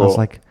 Cool. I was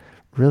like,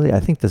 really? I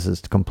think this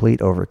is complete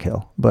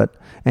overkill. But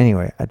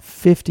anyway, I had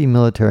 50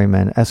 military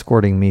men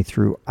escorting me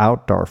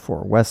throughout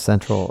Darfur, west,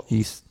 central,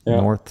 east,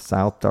 north,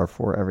 south,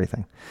 Darfur,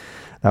 everything.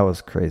 That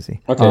was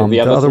crazy. Okay. The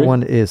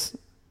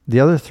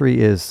other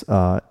three is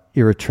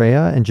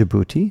Eritrea and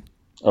Djibouti.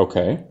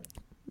 Okay.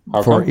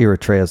 That's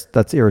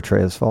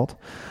Eritrea's fault.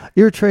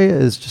 Eritrea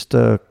is just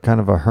a kind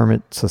of a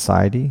hermit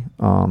society,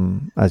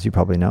 as you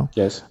probably know.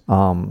 Yes.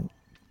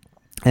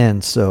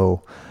 And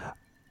so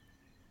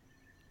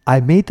I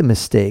made the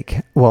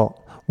mistake.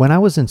 Well, when I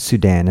was in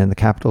Sudan, in the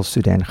capital of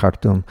Sudan,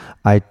 Khartoum,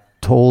 I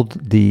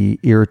told the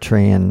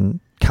Eritrean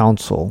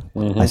council,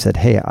 I said,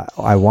 hey,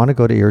 I want to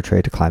go to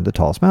Eritrea to climb the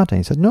tallest mountain.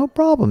 He said, no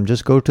problem.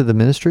 Just go to the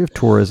Ministry of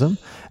Tourism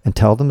and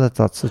tell them that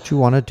that's what you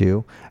want to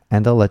do,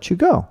 and they'll let you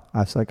go.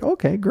 I was like,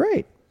 okay,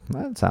 great.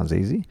 That sounds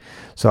easy.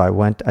 So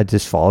I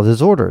just followed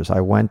his orders.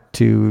 I went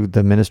to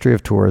the Ministry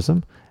of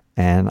Tourism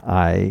and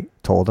I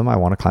told them I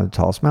want to climb the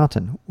tallest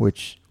mountain,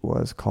 which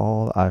was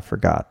called, I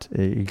forgot.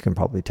 You can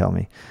probably tell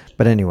me.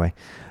 But anyway,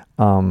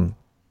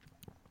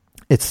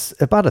 it's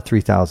about a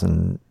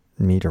 3,000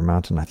 meter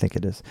mountain, I think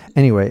it is.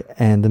 Anyway,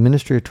 and the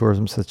Ministry of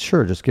Tourism said,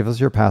 sure, just give us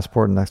your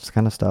passport and that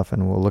kind of stuff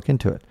and we'll look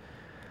into it.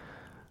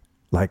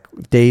 Like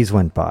days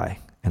went by.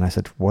 And I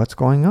said, what's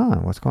going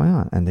on? What's going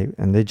on? And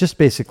they just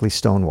basically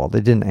stonewalled.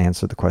 They didn't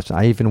answer the question.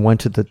 I even went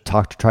to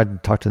tried to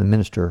talk to the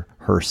minister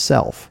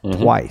herself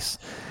twice,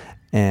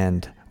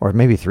 or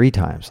maybe 3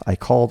 times. I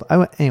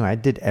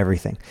did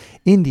everything.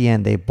 In the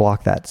end, they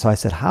blocked that. So I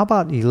said, how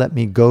about you let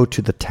me go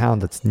to the town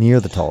that's near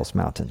the tallest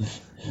mountain?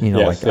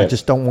 I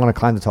just don't want to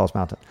climb the tallest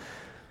mountain.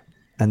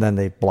 And then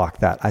they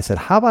blocked that. I said,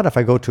 how about if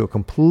I go to to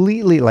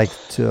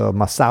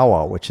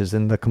Massawa, which is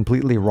in the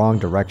completely wrong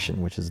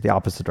direction, which is the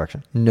opposite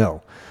direction?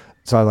 No.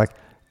 So I was like,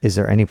 is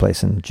there any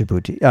place in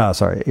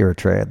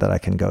Eritrea that I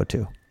can go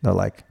to? They're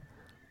like,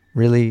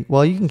 really?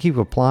 Well, you can keep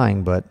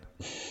applying, but...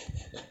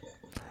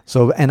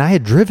 And I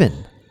had driven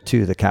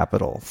to the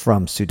capital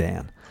from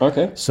Sudan.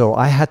 Okay. So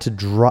I had to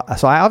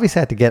so I obviously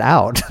had to get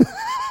out.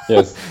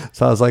 Yes.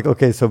 So I was like,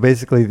 okay, so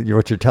basically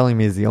what you're telling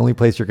me is the only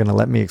place you're going to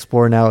let me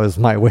explore now is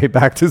my way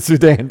back to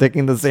Sudan,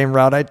 taking the same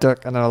route I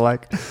took. And I'm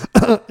like,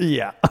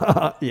 yeah.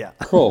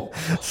 Cool.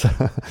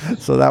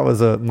 So that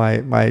was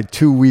my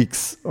 2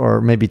 weeks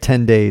or maybe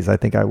 10 days, I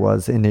think I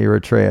was in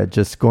Eritrea,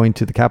 just going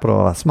to the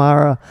capital of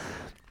Asmara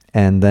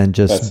and then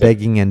just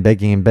begging and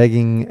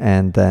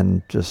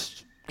then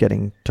just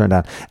getting turned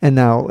down. And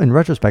now in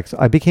retrospect,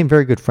 I became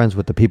very good friends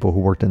with the people who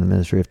worked in the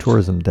Ministry of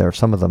Tourism there,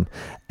 some of them,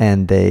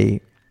 and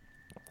they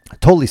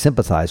totally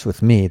sympathized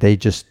with me. They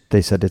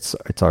said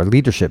it's our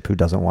leadership who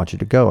doesn't want you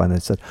to go. And they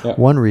said,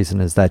 one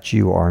reason is that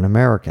you are an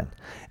American.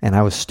 And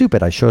I was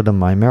stupid. I showed them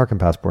my American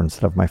passport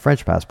instead of my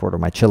French passport or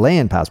my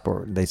Chilean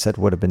passport. They said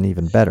would have been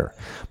even better.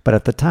 But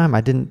at the time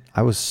I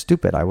was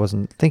stupid. I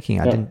wasn't thinking.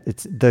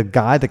 It's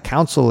the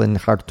council in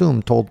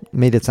Khartoum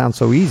made it sound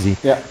so easy.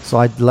 Yeah. So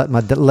I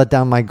let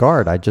down my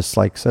guard. I just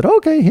said,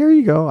 okay, here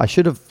you go. I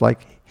should have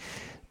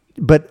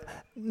but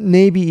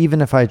maybe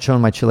even if I had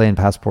shown my Chilean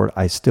passport,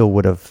 I still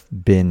would have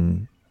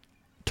been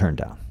turned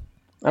down.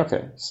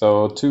 Okay,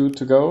 so 2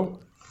 to go.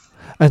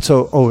 And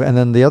so, and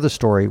then the other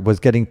story was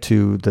getting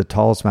to the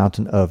tallest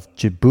mountain of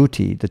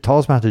Djibouti. The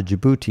tallest mountain of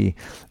Djibouti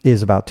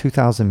is about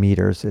 2,000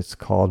 meters. It's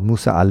called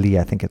Musa Ali,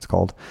 I think it's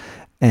called.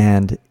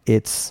 And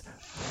it's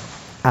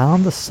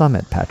on the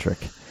summit, Patrick.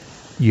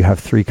 You have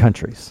 3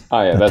 countries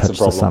that that's touch a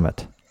problem. the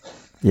summit.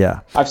 Yeah.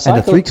 I've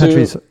cycled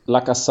to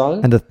La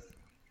Casale and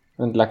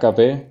La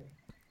Cabe.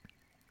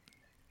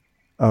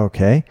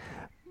 Okay.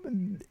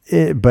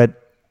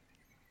 But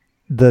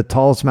the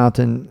tallest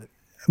mountain,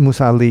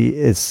 Musa Ali,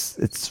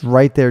 it's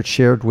right there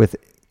shared with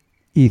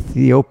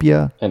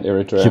Ethiopia and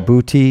Eritrea.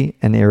 Djibouti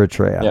and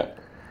Eritrea. Yeah.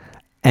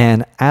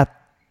 And at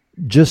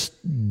just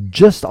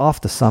off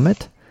the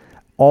summit,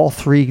 all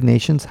 3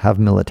 nations have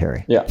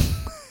military. Yeah.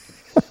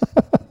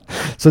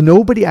 So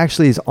nobody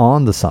actually is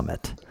on the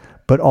summit,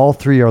 but all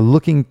 3 are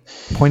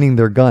pointing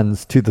their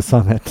guns to the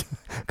summit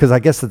because I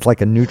guess it's like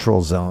a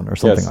neutral zone or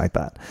something like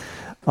that.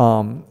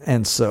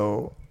 And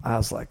so I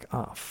was like,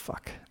 oh,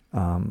 fuck.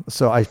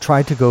 So I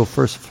tried to go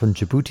first from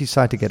Djibouti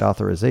side to get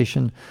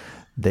authorization.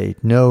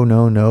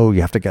 no,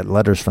 you have to get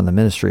letters from the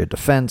Ministry of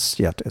Defense.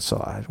 So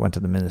I went to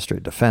the Ministry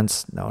of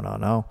Defense.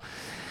 No.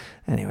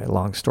 Anyway,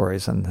 long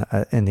stories. And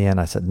in the end,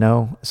 I said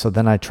no. So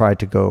then I tried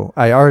to go.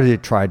 I'd already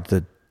tried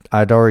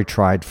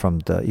from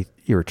the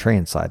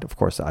Eritrean side. Of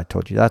course, I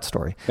told you that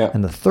story. Yeah.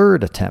 And the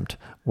third attempt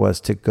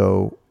was to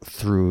go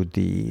through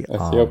the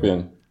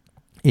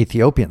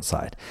Ethiopian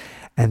side.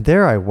 And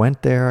I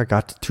went there. I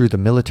got through the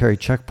military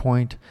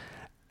checkpoint,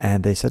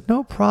 and they said,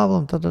 no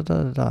problem,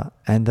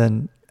 And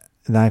then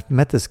I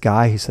met this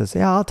guy. He says,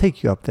 yeah, I'll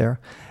take you up there.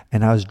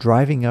 And I was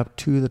driving up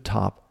to the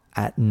top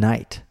at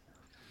night.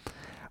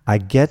 I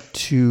get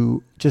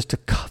to just a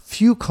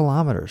few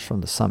kilometers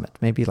from the summit,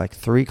 maybe like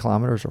 3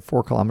 kilometers or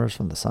 4 kilometers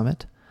from the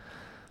summit.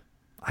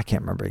 I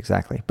can't remember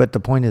exactly. But the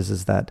point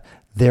is that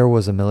there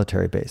was a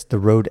military base. The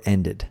road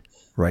ended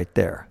right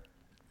there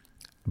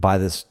by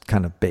this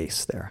kind of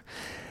base there.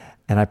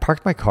 And I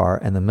parked my car,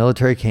 and the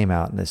military came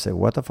out, and they said,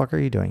 what the fuck are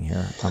you doing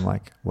here? I'm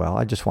like, well,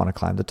 I just want to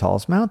climb the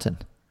tallest mountain.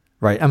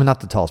 Right? I mean, not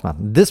the tallest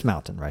mountain. This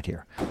mountain right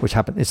here, which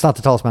happened. It's not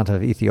the tallest mountain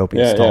of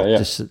Ethiopia. It's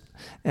tall.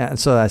 And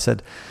so I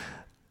said,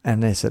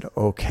 and they said,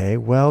 okay,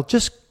 well,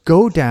 just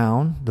go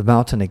down the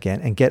mountain again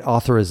and get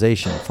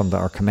authorization from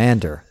our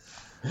commander.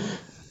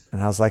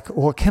 And I was like,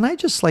 well, can I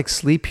just like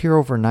sleep here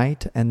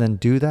overnight and then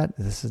do that?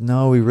 This is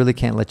no, we really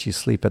can't let you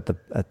sleep at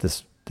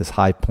this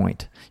high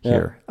point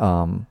here.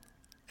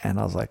 And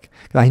I was like,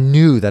 I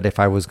knew that if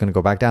I was going to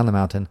go back down the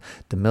mountain,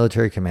 the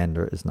military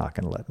commander is not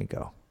going to let me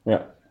go.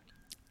 Yeah.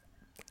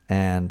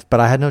 But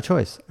I had no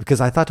choice,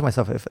 because I thought to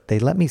myself, if they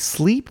let me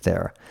sleep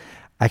there,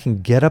 I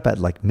can get up at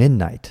like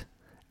midnight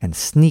and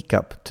sneak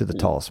up to the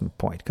tallest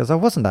point, because I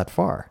wasn't that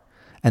far,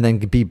 and then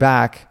be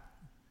back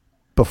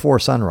before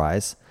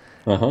sunrise,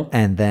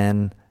 and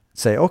then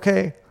say,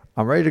 okay,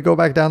 I'm ready to go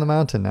back down the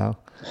mountain now.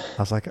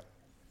 I was like,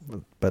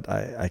 but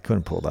I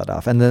couldn't pull that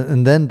off. And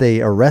then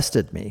they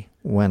arrested me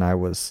when I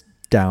was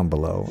down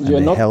below. You're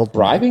not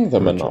bribing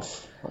them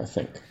enough, I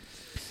think.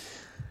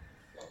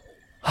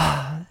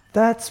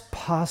 That's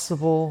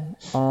possible.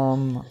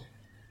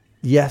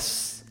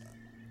 Yes.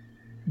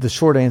 The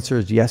short answer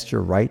is yes,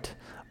 you're right.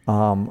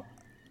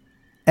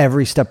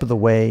 Every step of the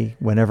way,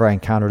 whenever I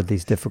encountered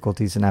these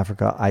difficulties in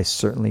Africa, I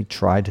certainly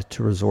tried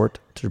to resort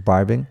to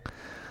bribing.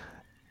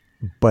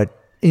 But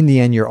in the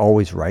end, you're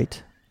always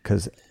right,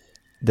 because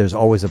there's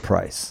always a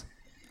price.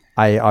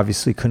 I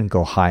obviously couldn't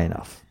go high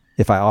enough.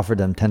 If I offered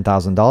them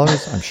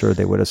 $10,000, I'm sure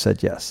they would have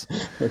said yes.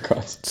 Of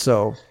course.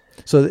 So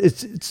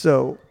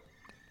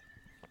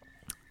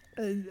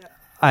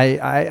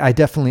I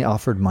definitely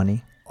offered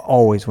money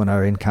always when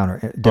I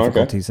encounter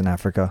difficulties in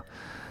Africa.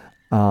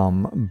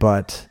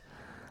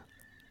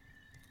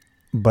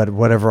 But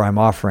whatever I'm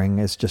offering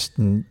is just,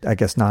 I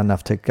guess, not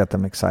enough to get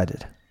them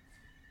excited.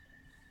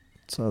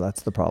 So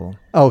that's the problem.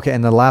 Oh, okay,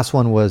 and the last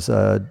one was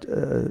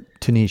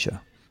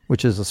Tunisia,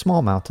 which is a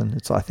small mountain.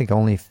 It's, I think,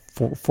 only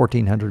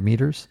 1,400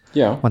 meters.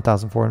 Yeah.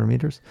 1,400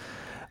 meters.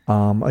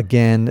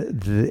 Again,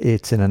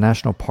 it's in a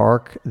national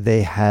park.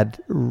 They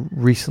had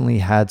recently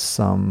had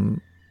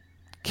some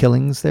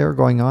killings there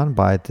going on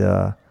by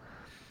the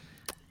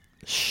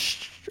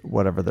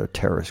whatever the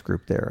terrorist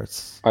group there.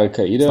 It's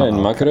Al-Qaeda in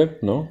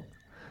Maghreb, no?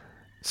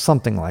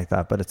 Something like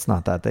that, but it's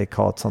not that. They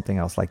call it something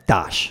else, like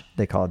Daesh.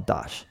 They call it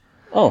Daesh.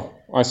 Oh,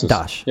 ISIS.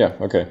 Daesh. Yeah,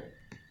 okay.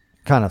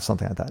 Kind of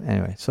something like that.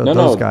 Anyway, so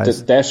those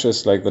guys... Daesh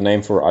is like the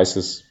name for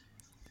ISIS.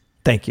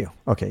 Thank you.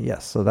 Okay,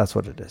 yes, so that's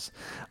what it is.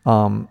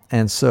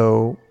 And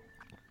so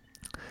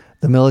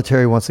the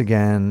military, once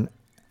again,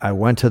 I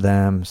went to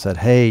them, said,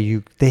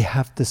 hey, they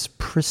have this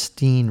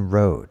pristine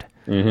road.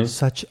 Mm-hmm.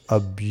 Such a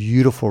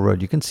beautiful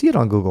road. You can see it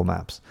on Google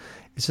Maps.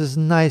 It's this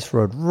nice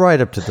road right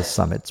up to the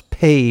summit. It's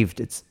paved.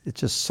 It's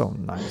just so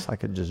nice. I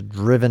could just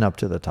driven up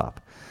to the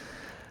top.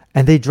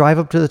 And they drive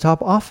up to the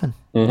top often,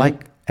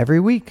 like every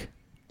week.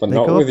 But they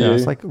not go with up there. you.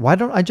 It's like, why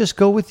don't I just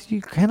go with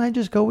you? Can I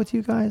just go with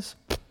you guys?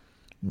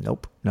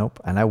 Nope.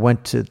 And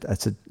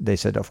they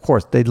said, of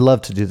course, they'd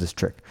love to do this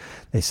trick.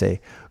 They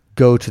say,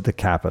 go to the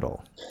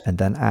capital and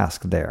then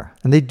ask there.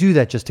 And they do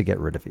that just to get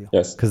rid of you.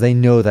 Yes. Because they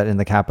know that in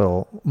the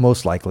capital,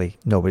 most likely,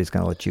 nobody's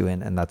going to let you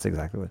in. And that's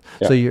exactly what.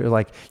 Yeah. So you're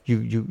like,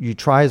 you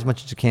try as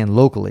much as you can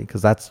locally,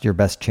 because that's your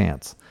best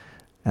chance.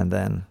 And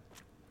then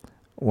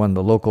when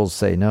the locals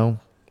say no,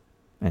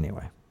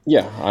 anyway.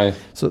 Yeah,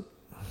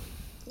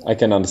 I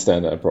can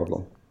understand that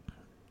problem.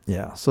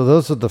 Yeah, so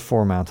those are the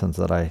 4 mountains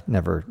that I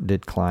never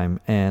did climb,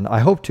 and I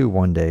hope to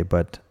one day,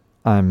 but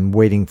I'm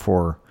waiting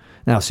for...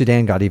 Now,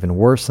 Sudan got even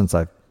worse since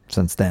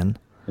then,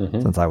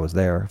 since I was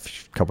there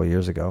a couple of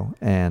years ago,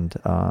 and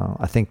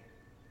I think...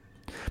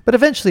 But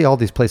eventually all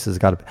these places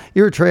got...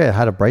 Eritrea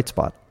had a bright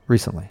spot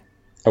recently.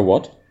 A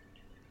what?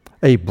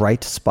 A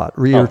bright spot.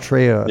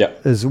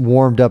 Eritrea is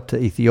warmed up to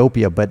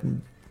Ethiopia, but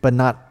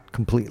not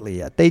completely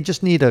yet. They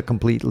just need a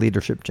complete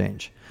leadership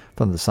change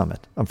from the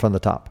summit, from the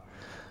top.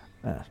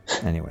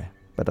 Anyway,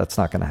 but that's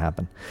not going to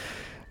happen.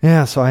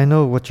 Yeah, so I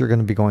know what you're going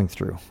to be going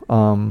through.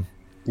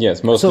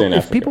 Yes, mostly in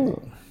Africa.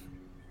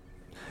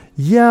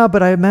 Yeah,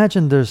 but I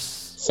imagine there's...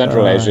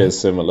 Central Asia is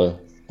similar,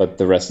 but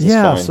the rest is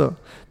Yeah, fine. so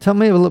tell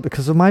me a little bit,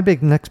 because my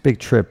next big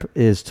trip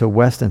is to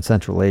West and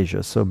Central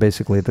Asia. So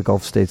basically the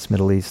Gulf states,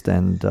 Middle East,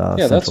 and Yeah,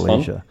 that's Central fun.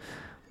 Asia.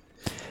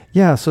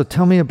 Yeah, so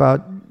tell me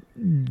about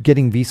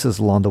getting visas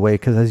along the way,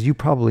 because as you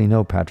probably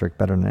know, Patrick,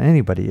 better than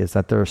anybody, is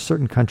that there are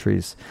certain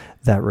countries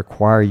that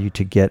require you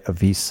to get a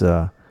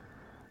visa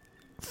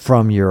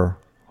from your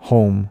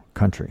home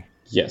country.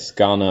 Yes,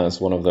 Ghana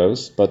is one of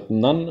those, but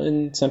none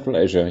in Central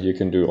Asia. You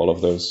can do all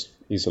of those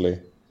easily.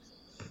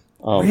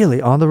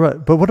 Really, on the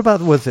road? But what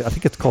about, I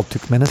think it's called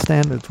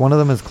Turkmenistan. It's one of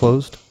them is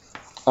closed.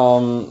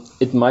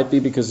 It might be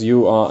because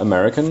you are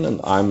American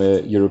and I'm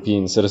a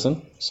European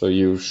citizen, so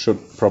you should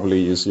probably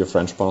use your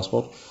French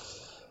passport.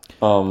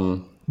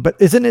 But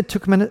isn't it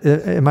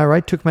Turkmenistan? Am I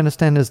right?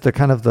 Turkmenistan is the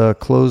kind of the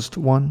closed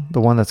one,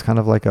 the one that's kind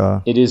of like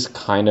a. It is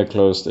kind of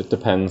closed. It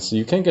depends.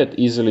 You can get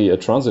easily a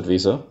transit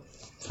visa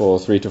for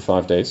 3 to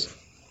 5 days.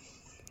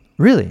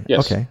 Really?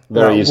 Yes, Okay.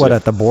 very easy. What,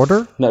 at the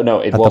border? No,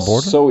 it At the was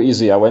border? so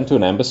easy. I went to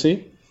an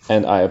embassy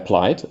and I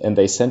applied, and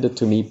they sent it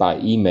to me by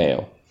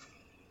email.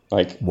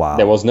 Like, Wow.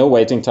 there was no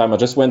waiting time. I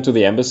just went to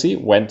the embassy,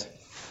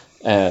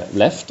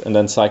 left, and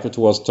then cycled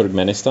towards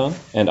Turkmenistan.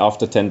 And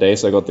after 10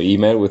 days, I got the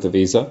email with the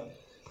visa.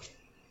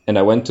 And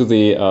I went to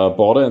the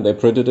border, and they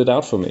printed it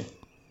out for me.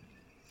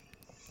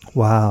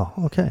 Wow.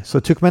 Okay. So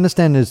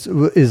Turkmenistan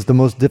is the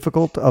most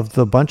difficult of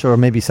the bunch, or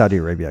maybe Saudi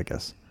Arabia, I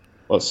guess.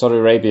 Well, Saudi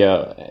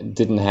Arabia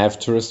didn't have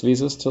tourist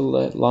visas till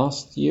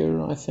last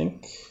year, I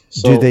think.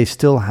 So Do they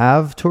still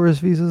have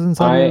tourist visas in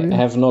Saudi I Arabia?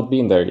 have not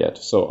been there yet,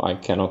 so I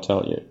cannot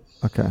tell you.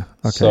 Okay.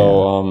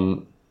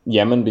 So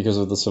Yemen, because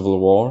of the civil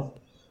war.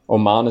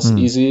 Oman is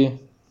easy.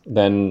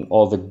 Then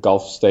all the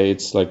Gulf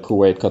states like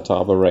Kuwait,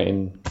 Qatar,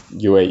 Bahrain,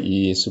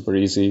 UAE, super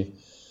easy.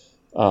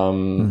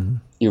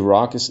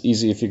 Iraq is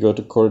easy if you go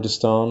to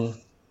Kurdistan.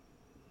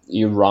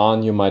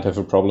 Iran, you might have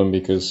a problem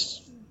because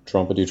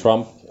Trumpity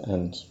Trump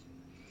and,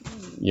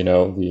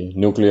 the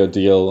nuclear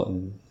deal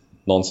and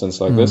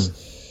nonsense like this.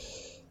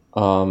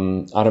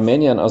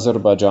 Armenia and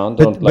Azerbaijan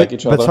don't like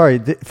each other. But sorry,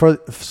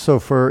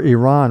 for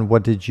Iran,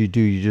 what did you do?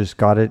 You just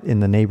got it in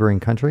the neighboring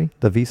country,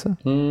 the visa?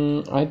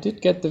 I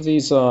did get the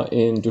visa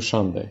in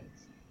Dushanbe.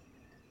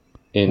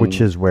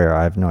 Which is where?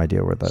 I have no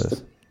idea where that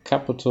is.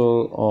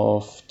 Capital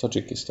of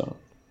Tajikistan.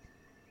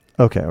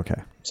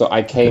 Okay. So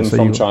I came so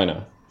from you-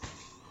 China.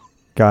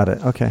 Got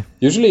it. Okay.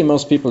 Usually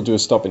most people do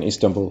stop in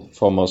Istanbul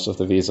for most of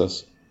the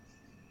visas.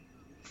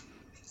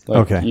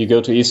 Like, Okay. You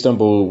go to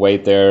Istanbul,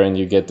 wait there, and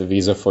you get the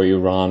visa for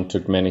Iran,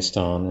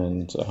 Turkmenistan,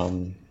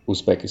 and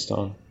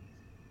Uzbekistan.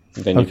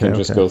 And then you can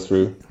just go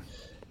through.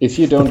 If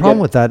you don't The problem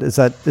with that is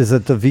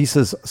that the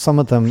visas, some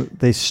of them,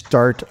 they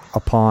start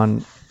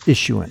upon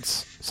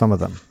issuance. Some of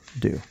them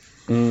do.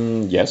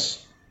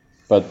 Yes,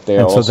 but they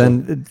are And so also...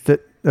 then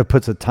it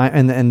puts a time,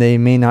 and they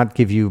may not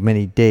give you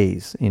many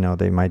days.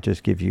 They might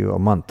just give you a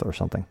month or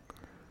something.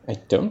 I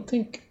don't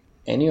think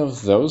any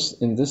of those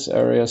in this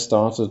area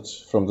started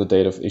from the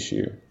date of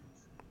issue.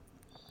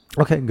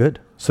 Okay, good.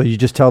 So you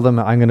just tell them,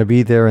 I'm going to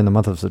be there in the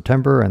month of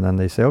September, and then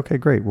they say, okay,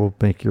 great, we'll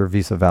make your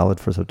visa valid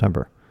for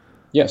September.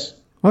 Yes.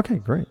 Okay,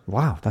 great.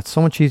 Wow, that's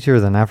so much easier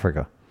than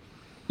Africa.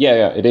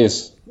 Yeah, it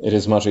is. It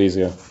is much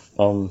easier.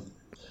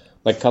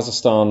 Like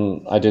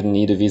Kazakhstan, I didn't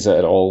need a visa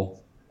at all.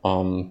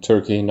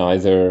 Turkey,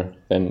 neither.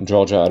 Then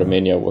Georgia,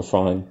 Armenia were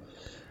fine.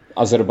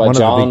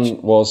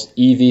 Azerbaijan was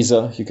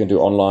e-visa. You can do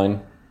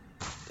online.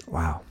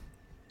 Wow.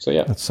 So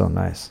yeah. That's so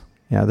nice.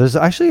 Yeah, there's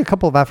actually a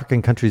couple of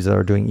African countries that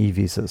are doing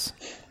e-visas.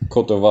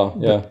 Cote d'Ivoire,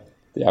 yeah.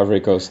 The Ivory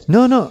Coast.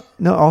 No.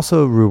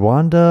 Also,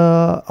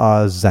 Rwanda,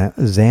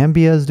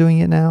 Zambia is doing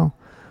it now.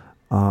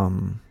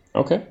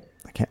 Okay.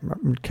 I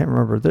can't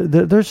remember.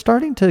 They're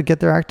starting to get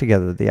their act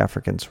together, the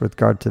Africans, with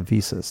regard to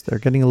visas. They're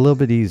getting a little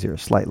bit easier,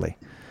 slightly.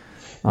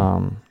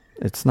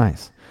 It's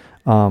nice.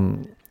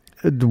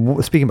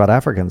 Speaking about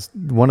Africans,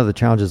 one of the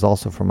challenges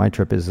also for my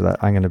trip is that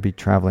I'm going to be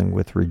traveling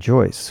with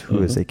Rejoice,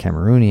 who is a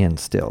Cameroonian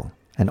still,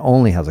 and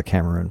only has a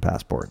Cameroon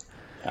passport.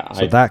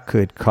 So that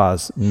could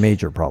cause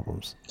major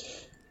problems.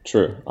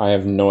 True. I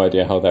have no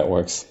idea how that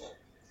works.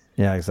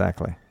 Yeah,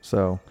 exactly.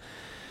 So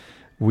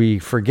we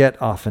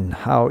forget often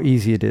how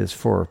easy it is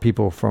for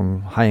people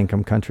from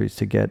high-income countries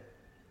to get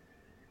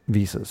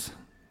visas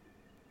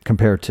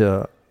compared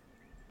to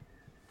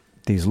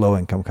these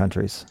low-income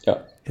countries. Yeah.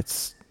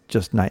 It's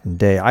just night and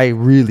day. I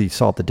really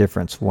saw the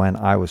difference when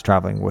I was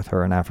traveling with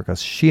her in Africa.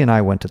 She and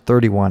I went to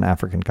 31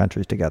 African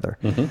countries together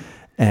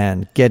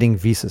and getting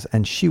visas.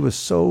 And she was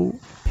so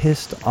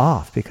pissed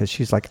off because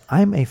she's like,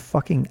 I'm a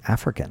fucking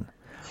African.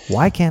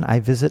 Why can't I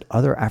visit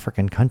other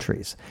African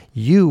countries?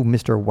 You,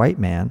 Mr. White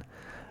Man,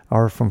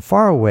 are from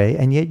far away,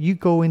 and yet you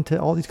go into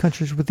all these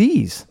countries with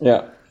ease.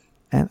 Yeah.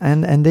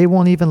 And they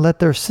won't even let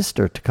their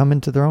sister to come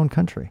into their own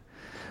country,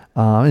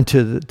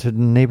 into the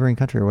neighboring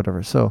country or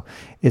whatever. So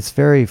it's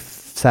very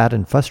sad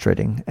and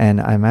frustrating,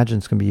 and I imagine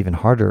it's going to be even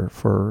harder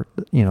for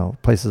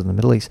places in the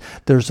Middle East.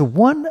 There's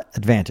one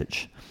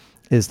advantage,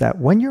 is that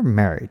when you're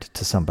married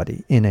to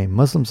somebody in a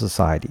Muslim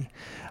society,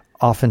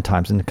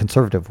 oftentimes in a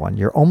conservative one,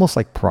 you're almost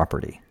like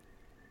property.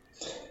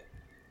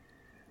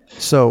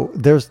 So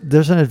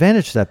there's an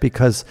advantage to that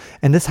because,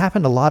 and this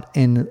happened a lot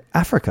in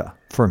Africa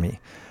for me,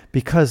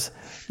 because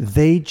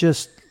they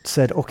just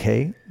said,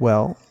 okay,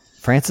 well,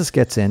 Francis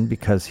gets in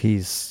because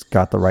he's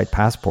got the right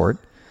passport.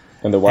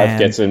 And the wife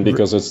gets in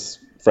because it's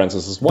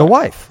Francis's wife. The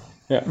wife.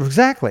 Yeah.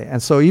 Exactly.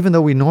 And so even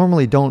though we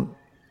normally don't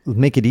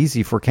make it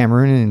easy for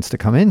Cameroonians to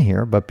come in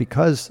here, but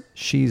because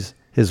she's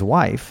his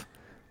wife,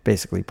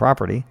 basically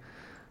property,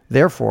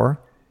 therefore,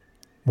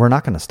 we're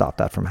not going to stop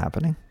that from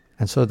happening.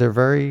 And so they're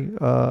very,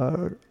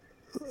 and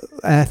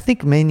I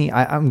think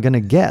I'm going to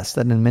guess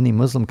that in many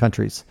Muslim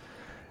countries,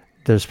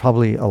 there's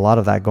probably a lot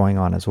of that going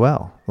on as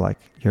well. Like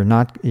you're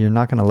not going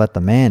to let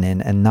the man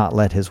in and not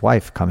let his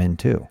wife come in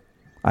too.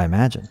 I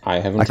imagine. I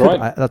haven't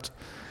tried.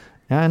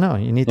 Yeah, I know.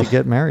 You need to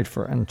get married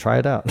and try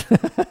it out.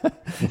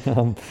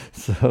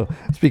 So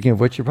speaking of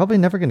which, you're probably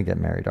never going to get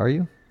married, are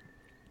you?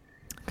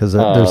 Because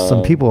there's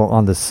some people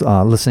on this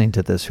listening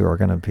to this who are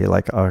going to be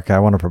like, okay, I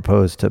want to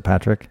propose to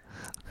Patrick.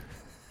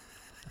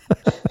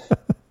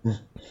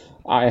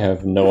 I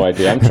have no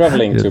idea. I'm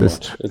traveling too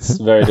much. It's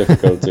very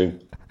difficult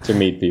to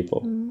meet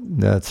people.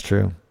 That's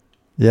true.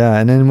 Yeah,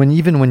 and then when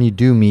you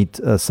do meet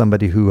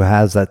somebody who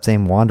has that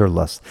same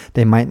wanderlust,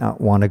 they might not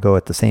want to go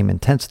at the same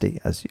intensity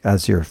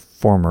as your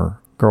former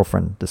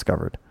girlfriend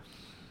discovered.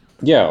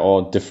 Yeah,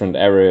 or different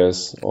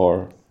areas,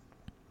 or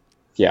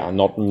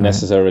not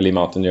necessarily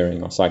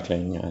mountaineering or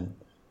cycling, and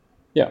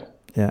yeah.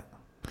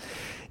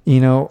 You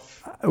know,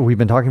 we've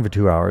been talking for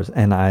 2 hours,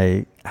 and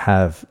I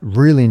have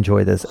really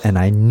enjoyed this, and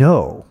I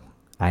know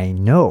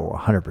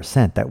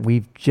 100% that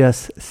we've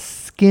just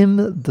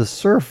skimmed the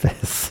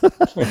surface.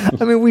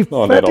 I mean, we've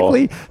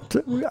practically,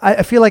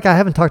 I feel like I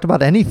haven't talked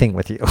about anything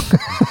with you.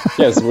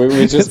 Yes,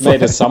 we just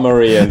made a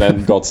summary and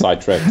then got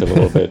sidetracked a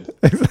little bit.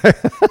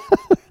 Exactly.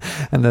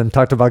 And then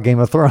talked about Game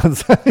of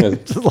Thrones.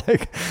 Just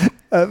like,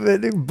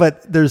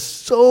 but there's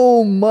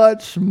so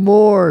much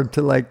more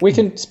to like. We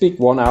can speak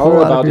 1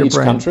 hour about each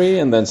country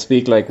and then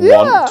speak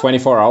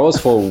 24 hours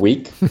for a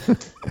week.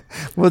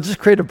 We'll just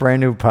create a brand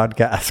new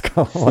podcast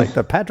called like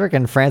the Patrick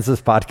and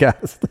Francis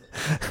podcast.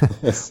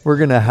 Yes. We're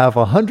going to have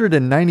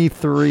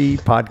 193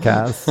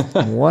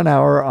 podcasts, 1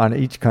 hour on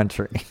each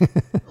country.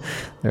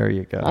 There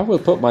you go. I will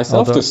put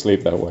myself to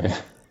sleep that way.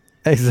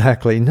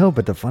 Exactly. No,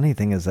 but the funny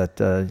thing is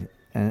that,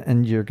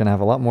 and you're going to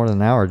have a lot more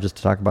than an hour just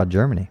to talk about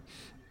Germany.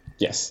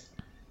 Yes.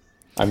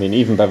 I mean,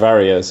 even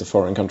Bavaria is a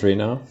foreign country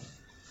now.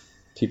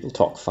 People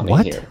talk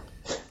funny here.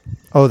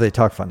 Oh, they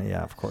talk funny.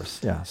 Yeah, of course.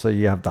 Yeah. So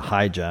you have the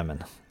High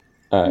German.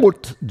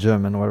 Mut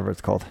German, whatever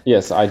it's called.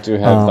 Yes, I do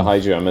have the High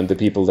German. The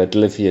people that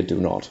live here do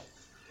not.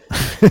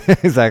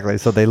 Exactly.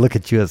 So they look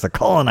at you as a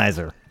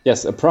colonizer.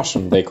 Yes, a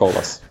Prussian, they call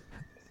us.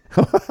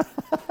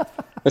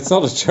 It's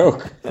not a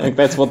joke. Like,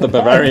 that's what the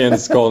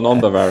Bavarians call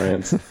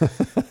non-Bavarians.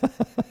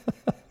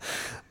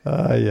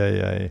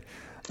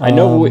 I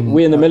know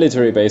we in the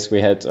military base,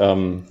 we had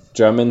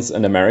Germans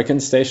and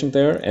Americans stationed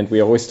there, and we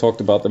always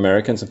talked about the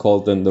Americans and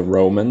called them the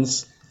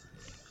Romans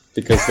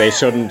because they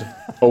shouldn't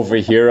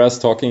overhear us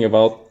talking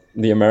about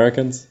the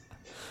Americans.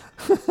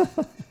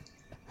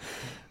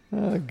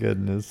 Oh,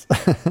 goodness.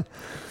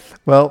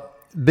 Well,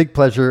 big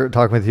pleasure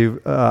talking with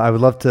you. I would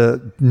love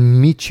to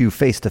meet you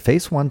face to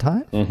face one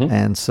time. Mm-hmm.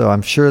 And so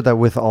I'm sure that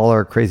with all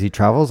our crazy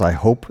travels, I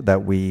hope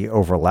that we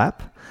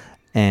overlap.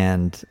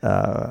 And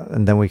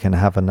then we can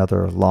have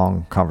another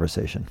long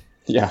conversation.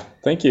 Yeah,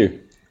 thank you.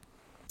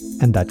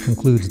 And that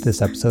concludes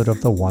this episode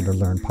of the Wander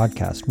Learn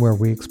podcast, where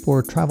we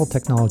explore travel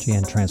technology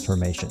and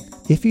transformation.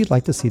 If you'd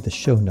like to see the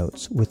show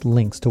notes with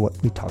links to what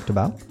we talked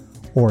about,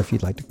 or if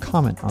you'd like to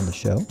comment on the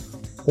show,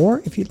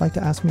 or if you'd like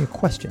to ask me a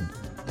question,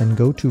 then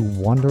go to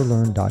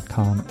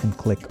wanderlearn.com and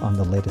click on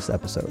the latest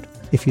episode.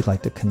 If you'd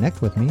like to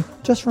connect with me,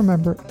 just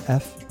remember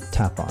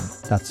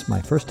ftapon. That's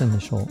my first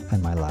initial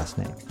and my last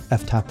name.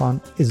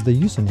 ftapon is the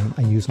username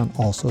I use on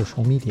all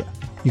social media.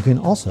 You can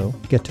also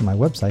get to my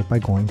website by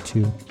going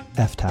to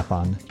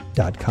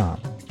ftapon.com.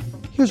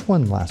 Here's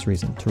one last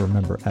reason to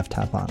remember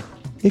ftapon.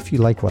 If you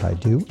like what I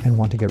do and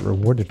want to get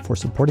rewarded for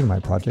supporting my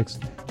projects,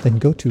 then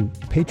go to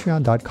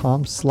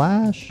patreon.com/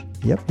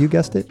 yep, you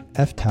guessed it,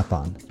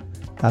 ftapon.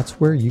 That's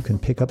where you can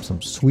pick up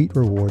some sweet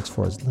rewards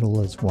for as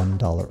little as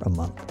 $1 a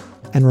month.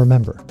 And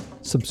remember,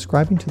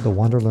 subscribing to the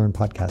Wander Learn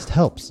podcast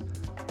helps,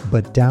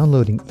 but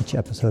downloading each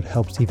episode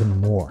helps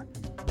even more.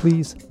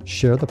 Please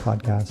share the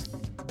podcast,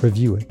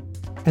 review it,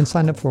 and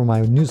sign up for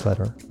my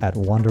newsletter at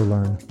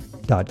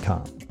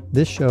wanderlearn.com.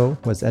 This show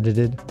was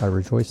edited by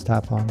Rejoice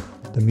Tapon.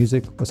 The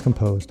music was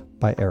composed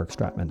by Eric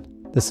Stratman.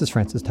 This is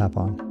Francis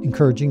Tapon,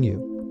 encouraging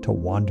you to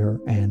wander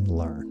and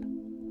learn.